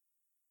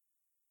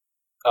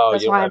 Oh,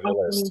 That's you don't why have I'm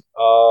your asking list.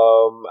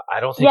 I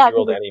don't think Yeah, you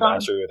rolled 'cause any it's done.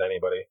 mastery with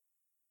anybody.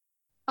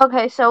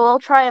 Okay, so we'll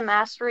try a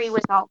mastery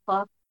with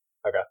Alpha.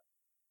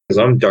 Because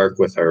I'm dark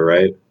with her,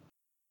 right?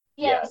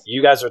 Yeah,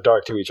 you guys are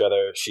dark to each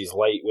other. She's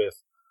light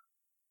with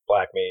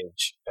Black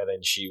Mage, and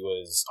then she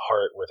was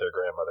heart with her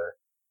grandmother.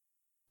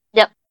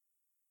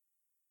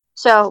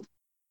 So,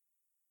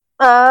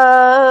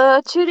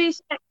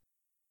 2d6.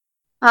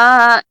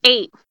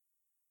 8.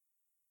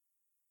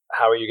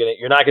 How are you getting?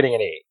 You're not getting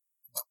an 8.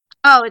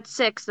 Oh, it's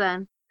 6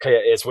 then. Okay,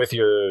 it's with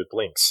your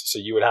links, so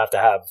you would have to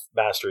have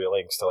mastery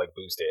links to like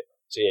boost it.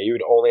 So yeah, you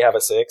would only have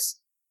a 6.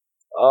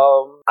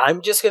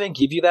 I'm just gonna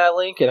give you that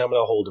link, and I'm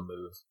gonna hold a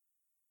move.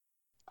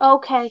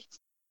 Okay.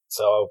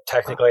 So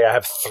technically, I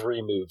have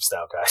 3 moves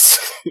now, guys.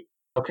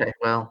 Okay,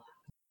 well.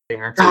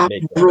 Finger. To Stop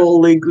make that.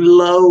 rolling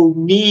low,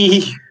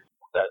 me.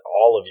 That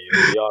all of you,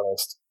 to be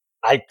honest.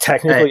 I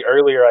technically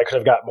earlier I could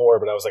have got more,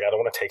 but I was like, I don't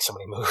want to take so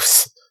many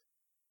moves.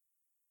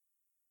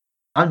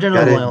 I'm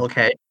generally Got it.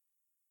 okay.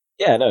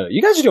 Yeah, no,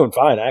 you guys are doing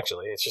fine.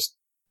 Actually, it's just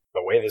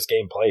the way this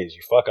game plays.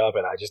 You fuck up,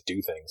 and I just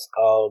do things.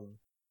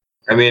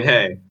 I mean,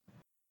 hey,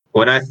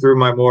 when I threw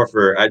my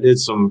Morpher, I did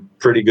some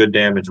pretty good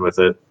damage with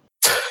it.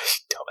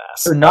 Dumbass.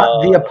 So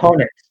not the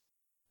opponent.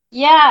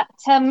 Yeah,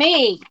 to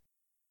me.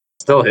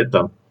 Still hit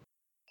them.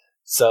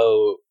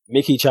 So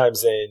Mickey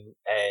chimes in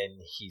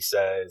and he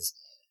says,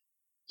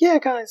 "Yeah,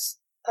 guys,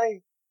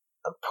 I'm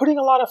putting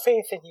a lot of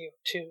faith in you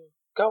to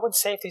go and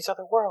save these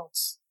other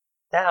worlds.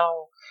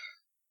 Now,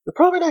 we're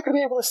probably not going to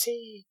be able to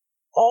see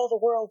all the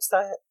worlds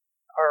that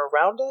are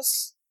around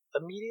us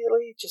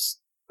immediately, just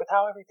with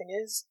how everything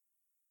is.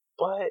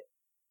 But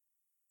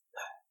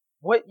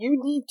what you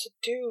need to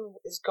do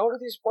is go to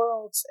these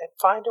worlds and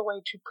find a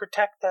way to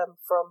protect them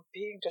from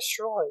being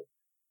destroyed.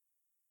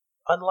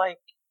 Unlike,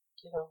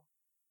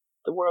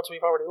 the worlds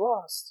we've already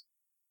lost.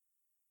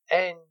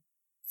 And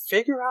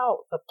figure out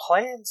the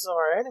plans of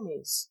our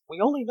enemies. We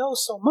only know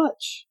so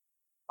much.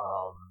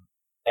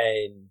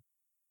 And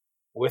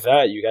with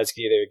that, you guys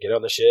can either get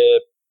on the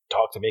ship,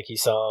 talk to Mickey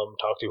some,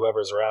 talk to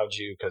whoever's around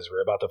you, because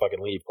we're about to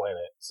fucking leave planet.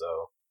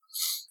 So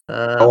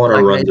I want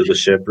to Black run Mage- to the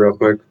ship real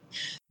quick.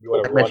 you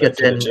want to Black run Mage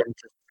gets into in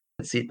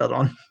the ship. and seatbelt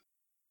on.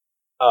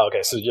 Oh,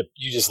 okay. So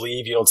you just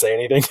leave. You don't say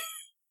anything.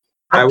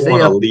 I See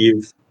want ya. to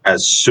leave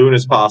as soon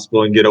as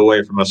possible and get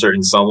away from a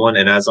certain someone.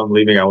 And as I'm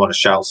leaving, I want to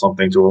shout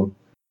something to him.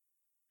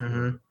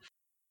 Mm-hmm.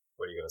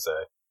 What are you gonna say?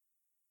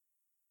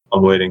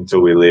 I'm waiting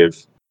till we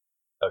leave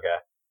Okay.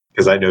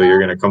 because I know you're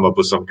going to come up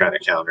with some kind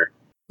of counter.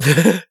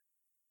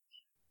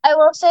 I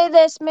will say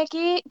this,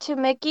 Mickey,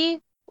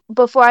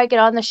 before I get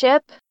on the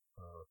ship.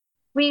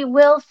 We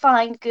will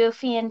find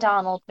Goofy and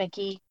Donald,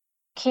 Mickey.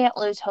 Can't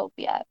lose hope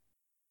yet.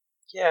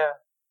 Yeah.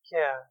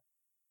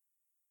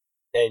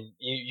 And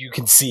you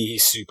can see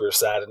he's super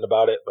saddened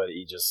about it, but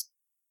he just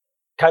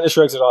kind of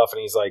shrugs it off,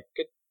 and he's like,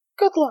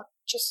 "Good luck.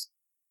 Just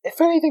if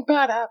anything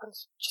bad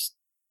happens, just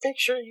make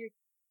sure you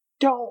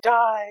don't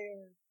die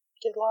or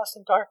get lost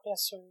in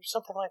darkness or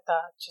something like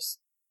that. Just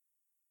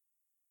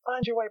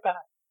find your way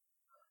back."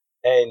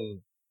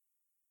 And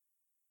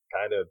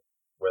kind of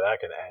where that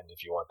can end,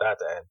 if you want that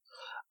to end.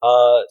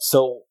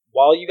 So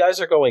while you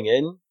guys are going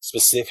in,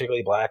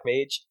 specifically Black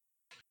Mage,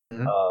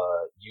 Mhm.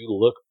 you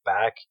look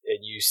back and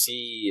you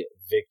see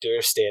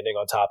Victor standing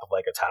on top of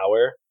like a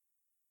tower,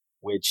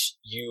 which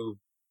you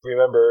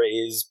remember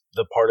is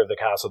the part of the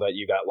castle that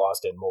you got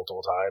lost in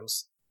multiple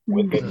times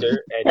with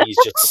Victor, and he's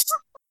just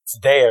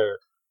there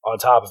on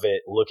top of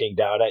it looking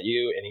down at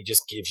you, and he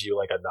just gives you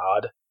like a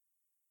nod.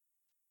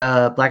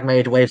 Black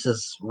Mage waves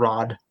his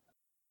rod.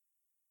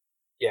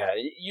 Yeah,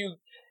 you,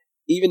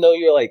 even though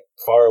you're like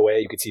far away,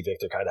 you could see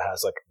Victor kind of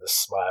has like this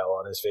smile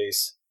on his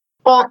face.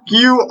 Fuck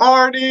you,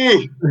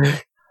 Arnie!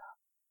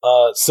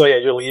 So yeah,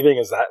 you're leaving.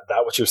 Is that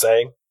what you're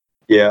saying?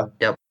 Yeah.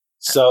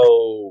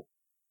 So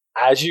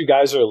as you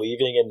guys are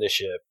leaving in the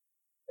ship,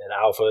 and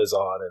Alpha is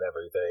on and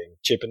everything.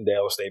 Chip and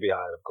Dale stay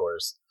behind, of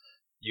course.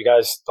 You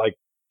guys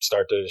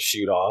start to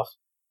shoot off,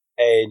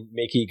 and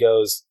Mickey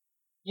goes,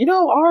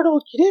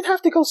 Arnold, you didn't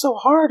have to go so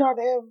hard on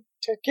him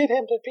to get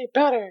him to be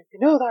better. You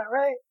know that,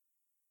 right?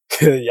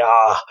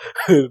 Yeah,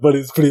 but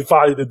it's pretty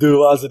funny to do,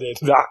 wasn't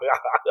it?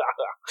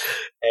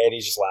 And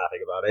he's just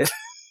laughing about it.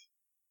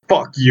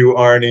 Fuck you,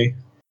 Arnie.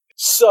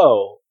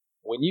 So,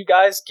 when you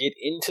guys get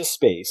into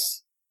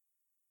space,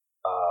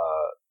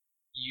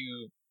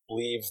 you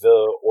leave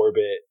the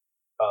orbit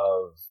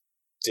of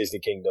Disney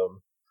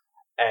Kingdom,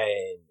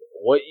 and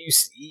what you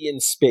see in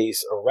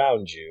space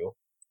around you,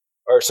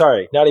 or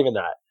sorry, not even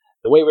that.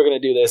 The way we're going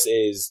to do this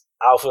is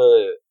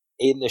Alpha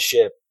in the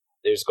ship,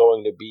 there's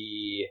going to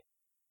be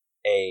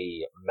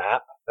a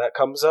map that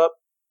comes up,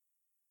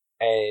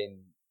 and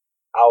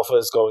Alpha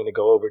is going to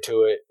go over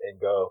to it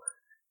and go,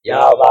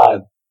 Yeah,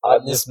 man.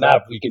 On this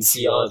map, we can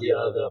see all the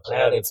other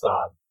planets,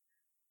 man.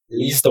 At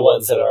least the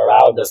ones that are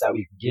around us that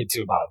we can get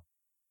to, man.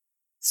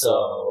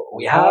 So,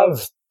 we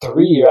have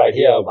 3 right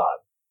here, man.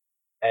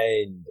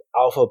 And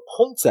Alpha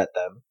points at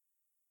them,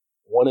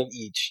 one of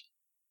each,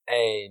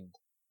 and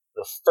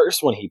the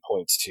first one he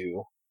points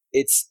to,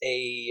 it's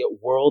a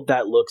world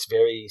that looks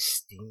very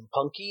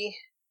steampunky,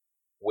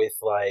 with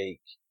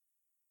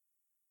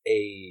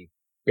a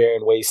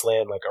barren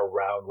wasteland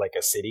around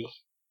a city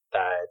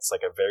that's a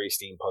very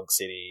steampunk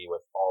city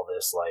with all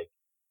this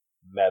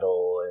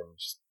metal and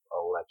just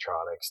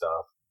electronic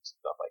stuff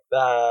like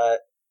that.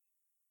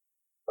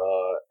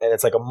 And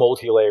it's a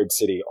multi-layered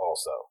city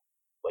also.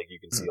 You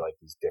can see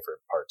these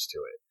different parts to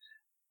it.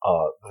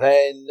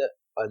 Then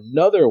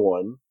another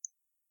one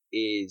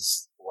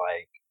is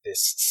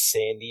this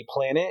sandy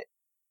planet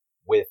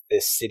with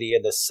this city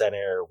in the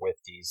center with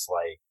these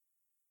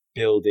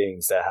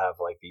buildings that have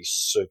these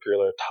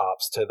circular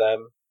tops to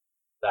them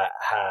that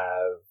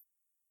have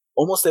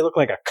almost, they look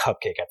like a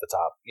cupcake at the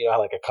top. You know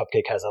how a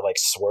cupcake has a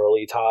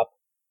swirly top?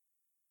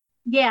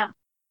 Yeah.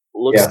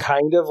 Looks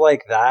kind of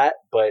like that,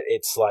 but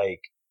it's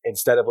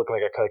instead of looking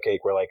like a cupcake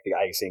where the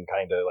icing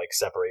kind of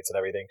separates and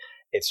everything,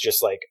 it's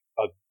just a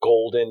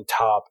golden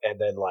top and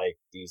then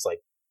these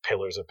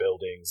pillars of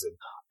buildings and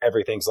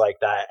everything's like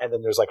that. And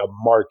then there's a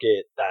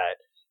market that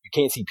you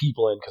can't see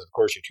people in because of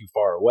course you're too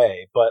far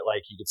away, but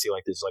you can see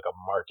there's a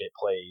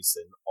marketplace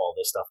and all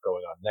this stuff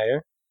going on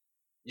there.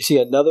 You see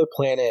another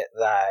planet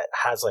that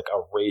has a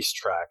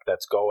racetrack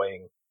that's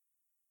going,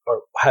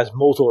 or has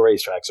multiple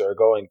racetracks that are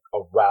going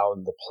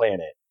around the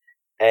planet,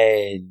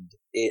 and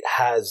it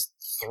has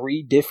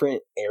 3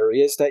 different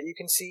areas that you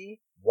can see.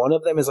 One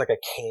of them is a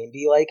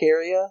candy-like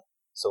area,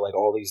 so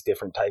all these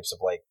different types of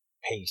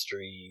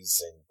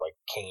pastries and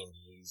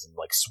candies and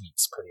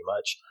sweets pretty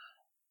much.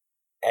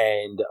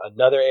 And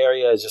another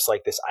area is just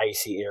this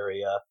icy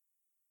area,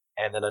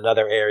 and then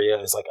another area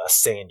is a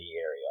sandy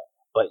area.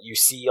 But you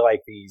see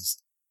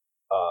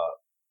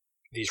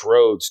these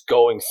roads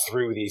going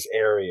through these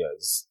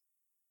areas,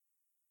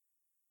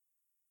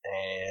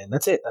 and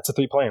that's it. That's the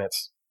 3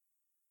 planets.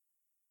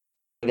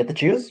 We get to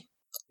choose?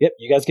 Yep,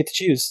 you guys get to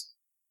choose.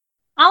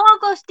 I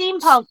want to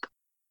go steampunk.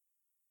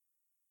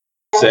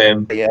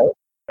 Same. Yeah.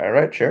 All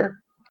right,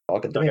 sure. I'll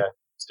get to me. Okay,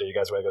 so you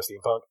guys want to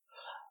go steampunk?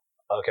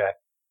 Okay.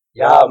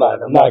 Yeah,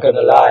 man, I'm not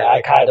gonna lie,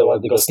 I kinda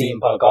want to go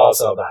steampunk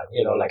also, man.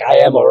 I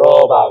am a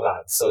robot,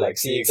 man. So,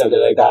 seeing something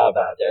like that,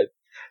 man, it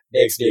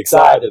makes me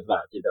excited,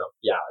 man,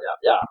 Yeah.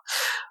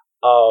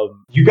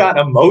 You got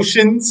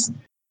emotions?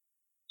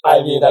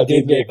 I mean, I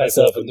did make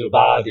myself a new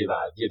body,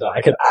 man.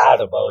 I can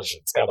add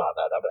emotions. Come on,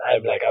 man.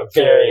 I'm a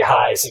very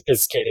high,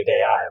 sophisticated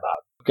AI,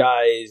 man. You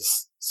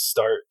guys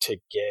start to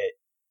get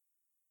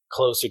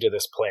closer to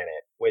this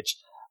planet, which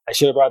I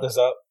should have brought this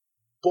up,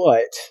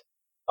 but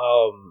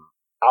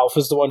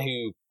Alpha's the one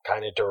who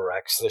kind of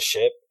directs the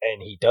ship,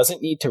 and he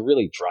doesn't need to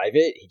really drive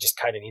it. He just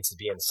kind of needs to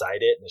be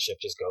inside it, and the ship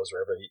just goes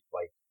wherever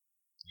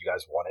you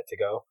guys want it to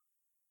go.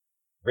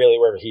 Really,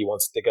 wherever he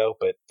wants it to go,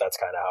 but that's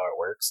kind of how it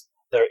works.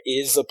 There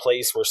is a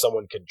place where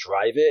someone could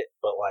drive it,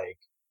 but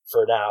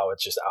for now,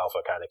 it's just Alpha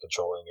kind of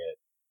controlling it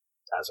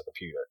as a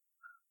computer.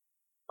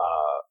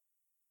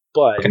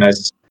 But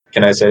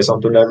Can I say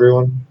something to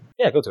everyone?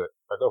 Yeah, go to it.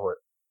 Or go for it.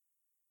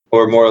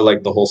 Or more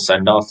the whole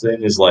send off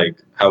thing is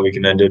how we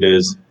can end it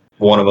is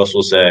one of us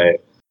will say,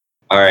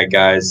 "All right,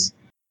 guys,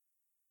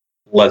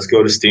 let's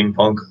go to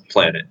steampunk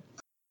planet."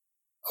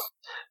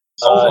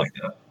 Something like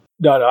that.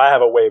 No, I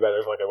have a way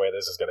better fucking way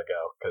this is gonna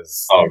go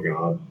because Oh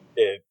god,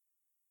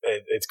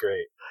 it's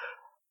great.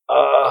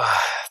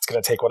 It's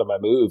gonna take one of my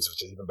moves,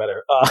 which is even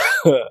better.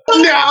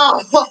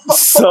 no.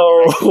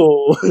 So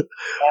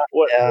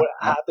what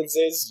happens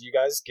is you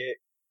guys get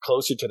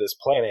closer to this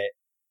planet,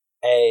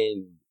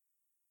 and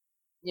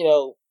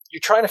you're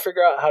trying to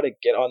figure out how to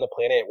get on the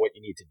planet and what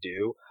you need to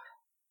do.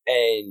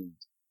 And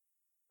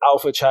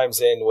Alpha chimes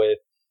in with,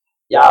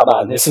 Yeah,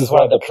 man, this is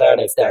one of the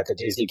planets that the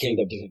Disney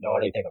Kingdom didn't know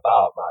anything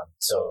about, man.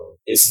 So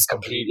this is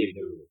completely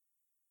new.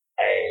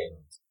 And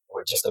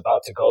we're just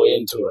about to go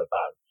into it,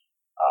 man.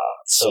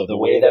 So the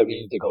way that we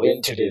need to go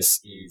into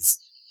this is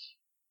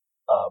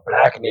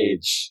Black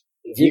Mage.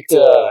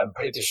 Victor, I'm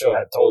pretty sure,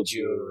 had told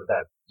you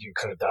that you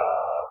could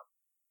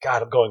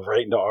God, I'm going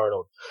right into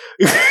Arnold.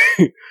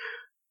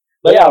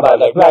 But yeah, man,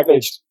 like Black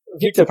Mage,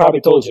 Victor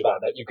probably told you, man,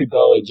 that you could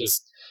go and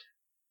just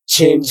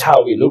change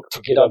how we look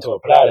to get onto a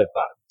planet,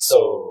 man.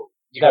 So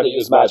you got to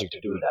use magic to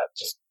do that.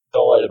 Just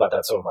don't worry about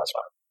that so much,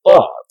 man.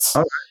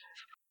 But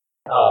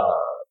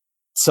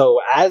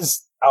so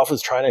as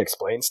Alpha's trying to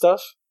explain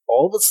stuff,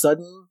 all of a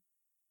sudden,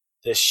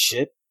 the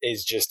ship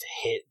is just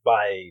hit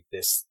by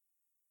this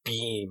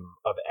beam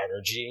of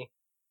energy,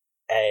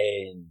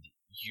 and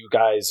you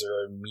guys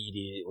are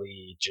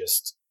immediately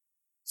just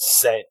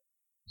sent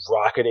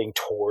rocketing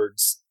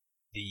towards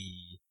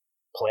the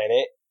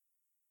planet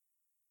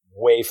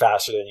way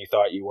faster than you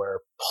thought you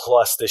were,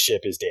 plus the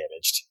ship is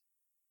damaged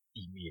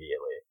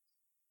immediately.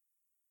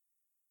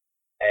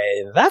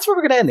 And that's where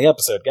we're going to end the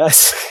episode,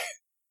 guys.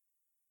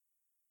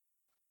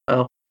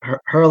 Oh,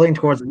 hurling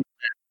towards the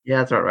yeah,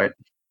 that's all right.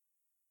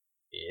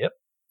 Yep.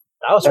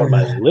 That was one of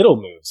my little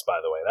moves, by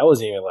the way. That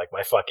wasn't even like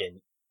my fucking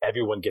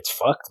everyone gets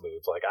fucked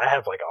move. Like, I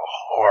have like a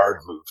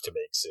hard move to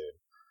make soon.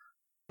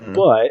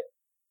 But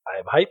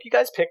I'm hyped you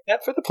guys picked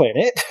that for the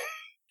planet.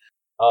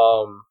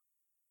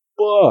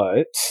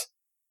 But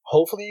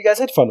hopefully you guys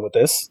had fun with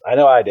this. I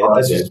know I did.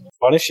 This was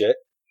fun as shit.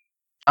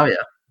 Oh yeah.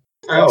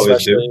 I always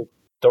Especially do.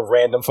 the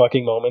random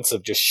fucking moments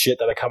of just shit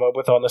that I come up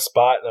with on the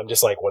spot, and I'm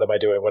just like, what am I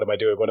doing? What am I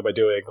doing? What am I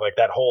doing? Like,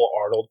 that whole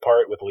Arnold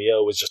part with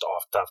Leo was just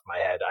off the top of my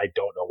head. I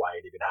don't know why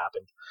it even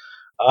happened.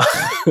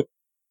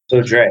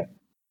 So, Dre,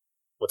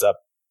 What's up?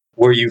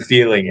 were you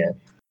feeling it?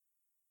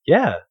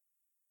 Yeah.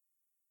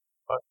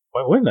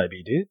 Why wouldn't I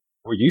be, dude?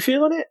 Were you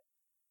feeling it?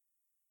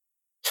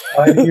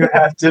 Why do you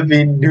have to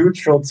be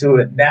neutral to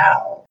it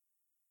now?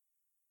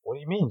 What do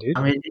you mean, dude?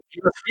 I mean,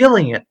 you were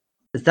feeling it.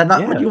 Is that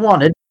not what Yeah. you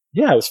wanted?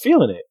 Yeah, I was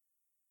feeling it.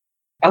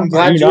 I'm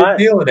glad you you're not-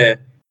 feeling it.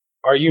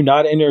 Are you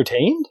not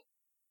entertained?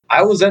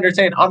 I was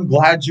entertained. I'm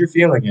glad you're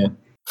feeling it.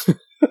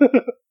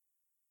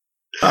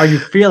 Are you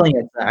feeling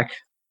it, Zach?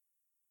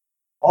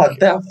 Oh,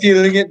 I'm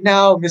feeling it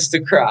now, Mr.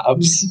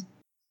 Krabs.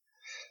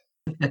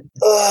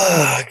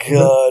 Oh,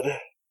 God.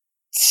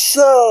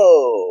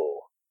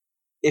 So,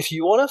 if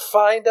you want to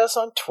find us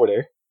on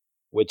Twitter,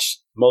 which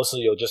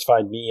mostly you'll just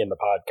find me in the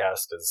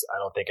podcast, because I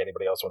don't think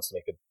anybody else wants to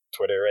make a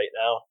Twitter right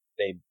now.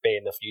 They may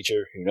in the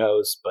future, who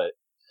knows, but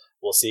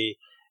we'll see.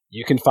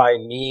 You can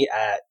find me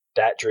at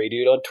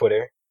ThatDreDude on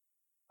Twitter,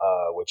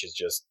 which is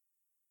just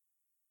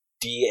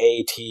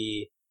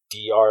DatDreDude.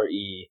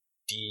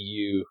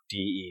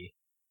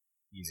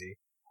 Easy.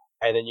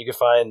 And then you can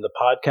find the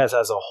podcast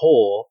as a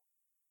whole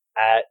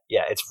at,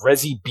 it's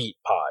Resi Beat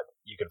Pod.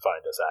 You can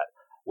find us at,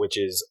 which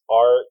is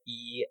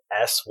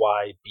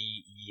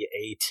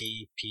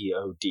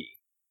RESYBEATPOD.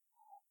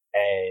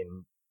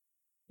 And,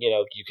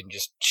 you can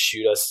just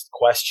shoot us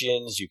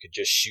questions. You could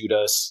just shoot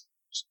us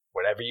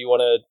whatever you want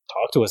to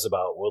talk to us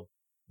about. We'll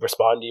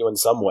respond to you in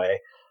some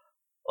way.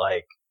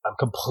 Like, I'm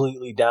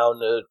completely down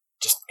to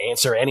just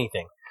answer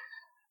anything.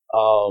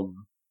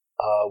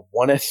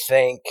 Want to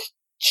thank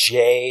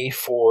Jay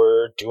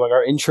for doing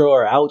our intro,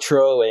 our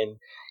outro, and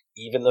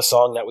even the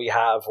song that we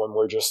have when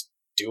we're just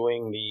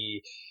doing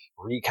the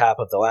recap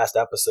of the last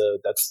episode.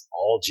 That's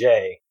all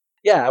Jay.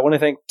 Yeah, I want to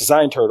thank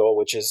Design Turtle,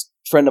 which is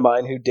a friend of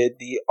mine who did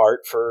the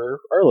art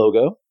for our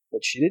logo,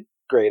 which she did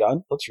great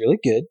on. Looks really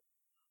good.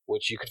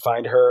 Which you could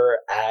find her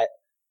at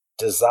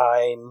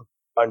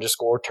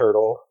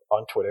design_turtle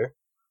on Twitter.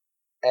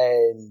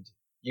 And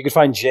you can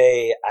find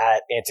Jay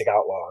at Antic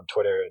Outlaw on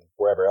Twitter and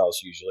wherever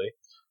else usually.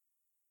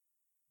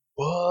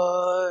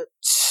 But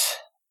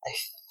I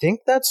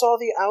think that's all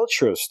the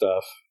outro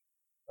stuff.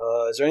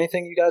 Is there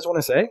anything you guys want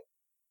to say?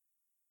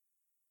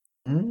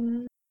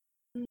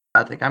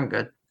 I think I'm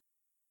good.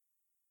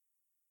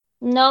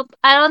 Nope,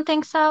 I don't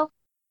think so.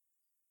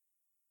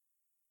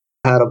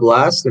 I had a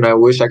blast, and I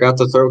wish I got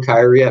to throw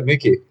Kyrie at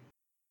Mickey.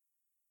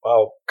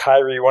 Well,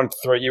 Kyrie wanted to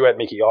throw you at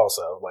Mickey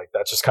also. Like,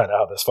 that's just kind of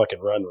how this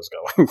fucking run was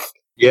going.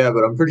 Yeah,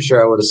 but I'm pretty sure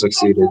I would have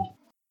succeeded.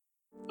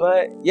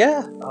 But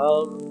yeah,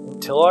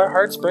 until our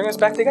hearts bring us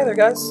back together,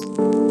 guys.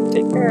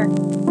 Take care.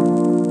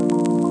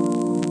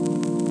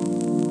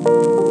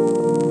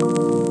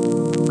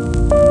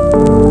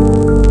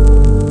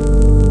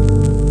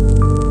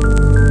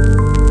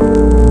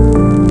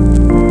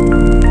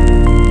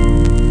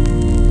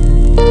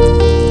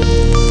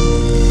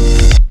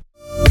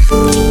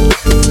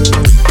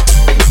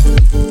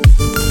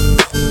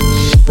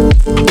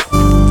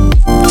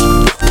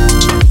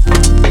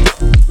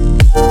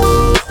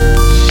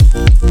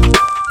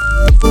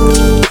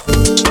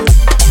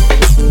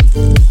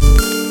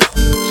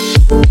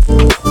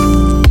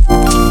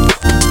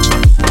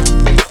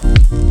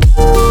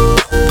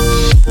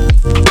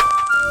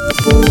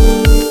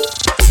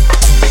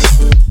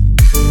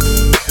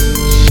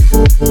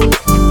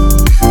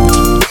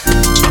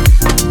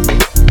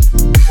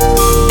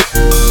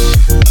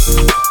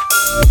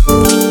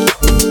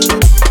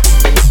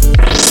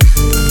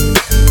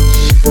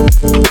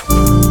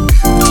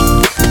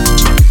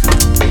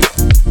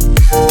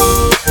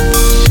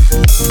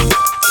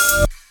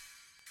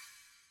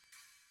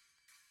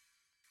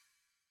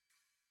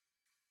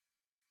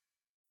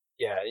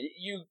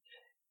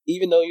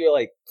 even though you're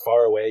like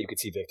far away, you can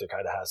see Victor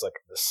kind of has like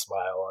this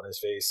smile on his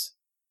face.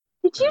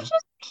 Did you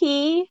just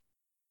pee?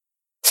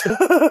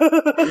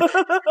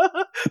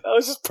 That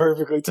was just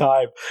perfectly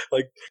timed.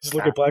 Like, just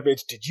look at Black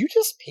Mage. Did you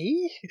just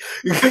pee?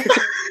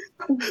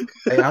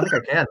 Hey, I don't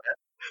think I can.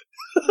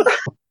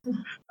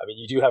 I mean,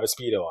 you do have a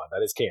Speedo on.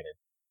 That is canon.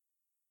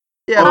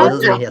 Yeah, I but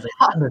was- it doesn't mean he has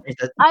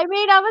it. I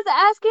mean, I was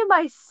asking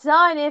my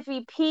son if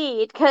he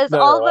peed because No,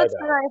 all of I a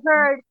sudden know. I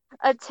heard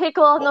a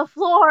tickle on the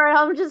floor, and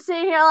I'm just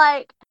sitting here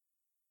like.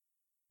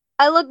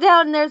 I look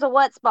down and there's a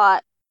wet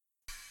spot.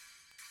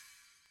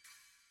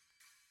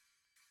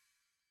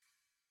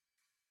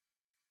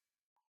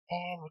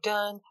 And we're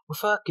done. We're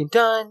fucking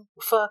done.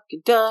 We're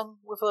fucking done.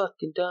 We're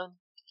fucking done.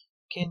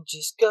 Can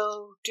just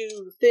go do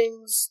the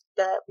things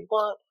that we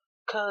want,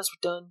 cause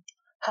we're done.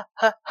 Ha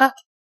ha ha.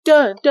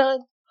 Done,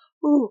 done.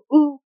 Ooh,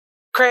 ooh.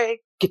 Craig,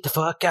 get the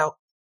fuck out.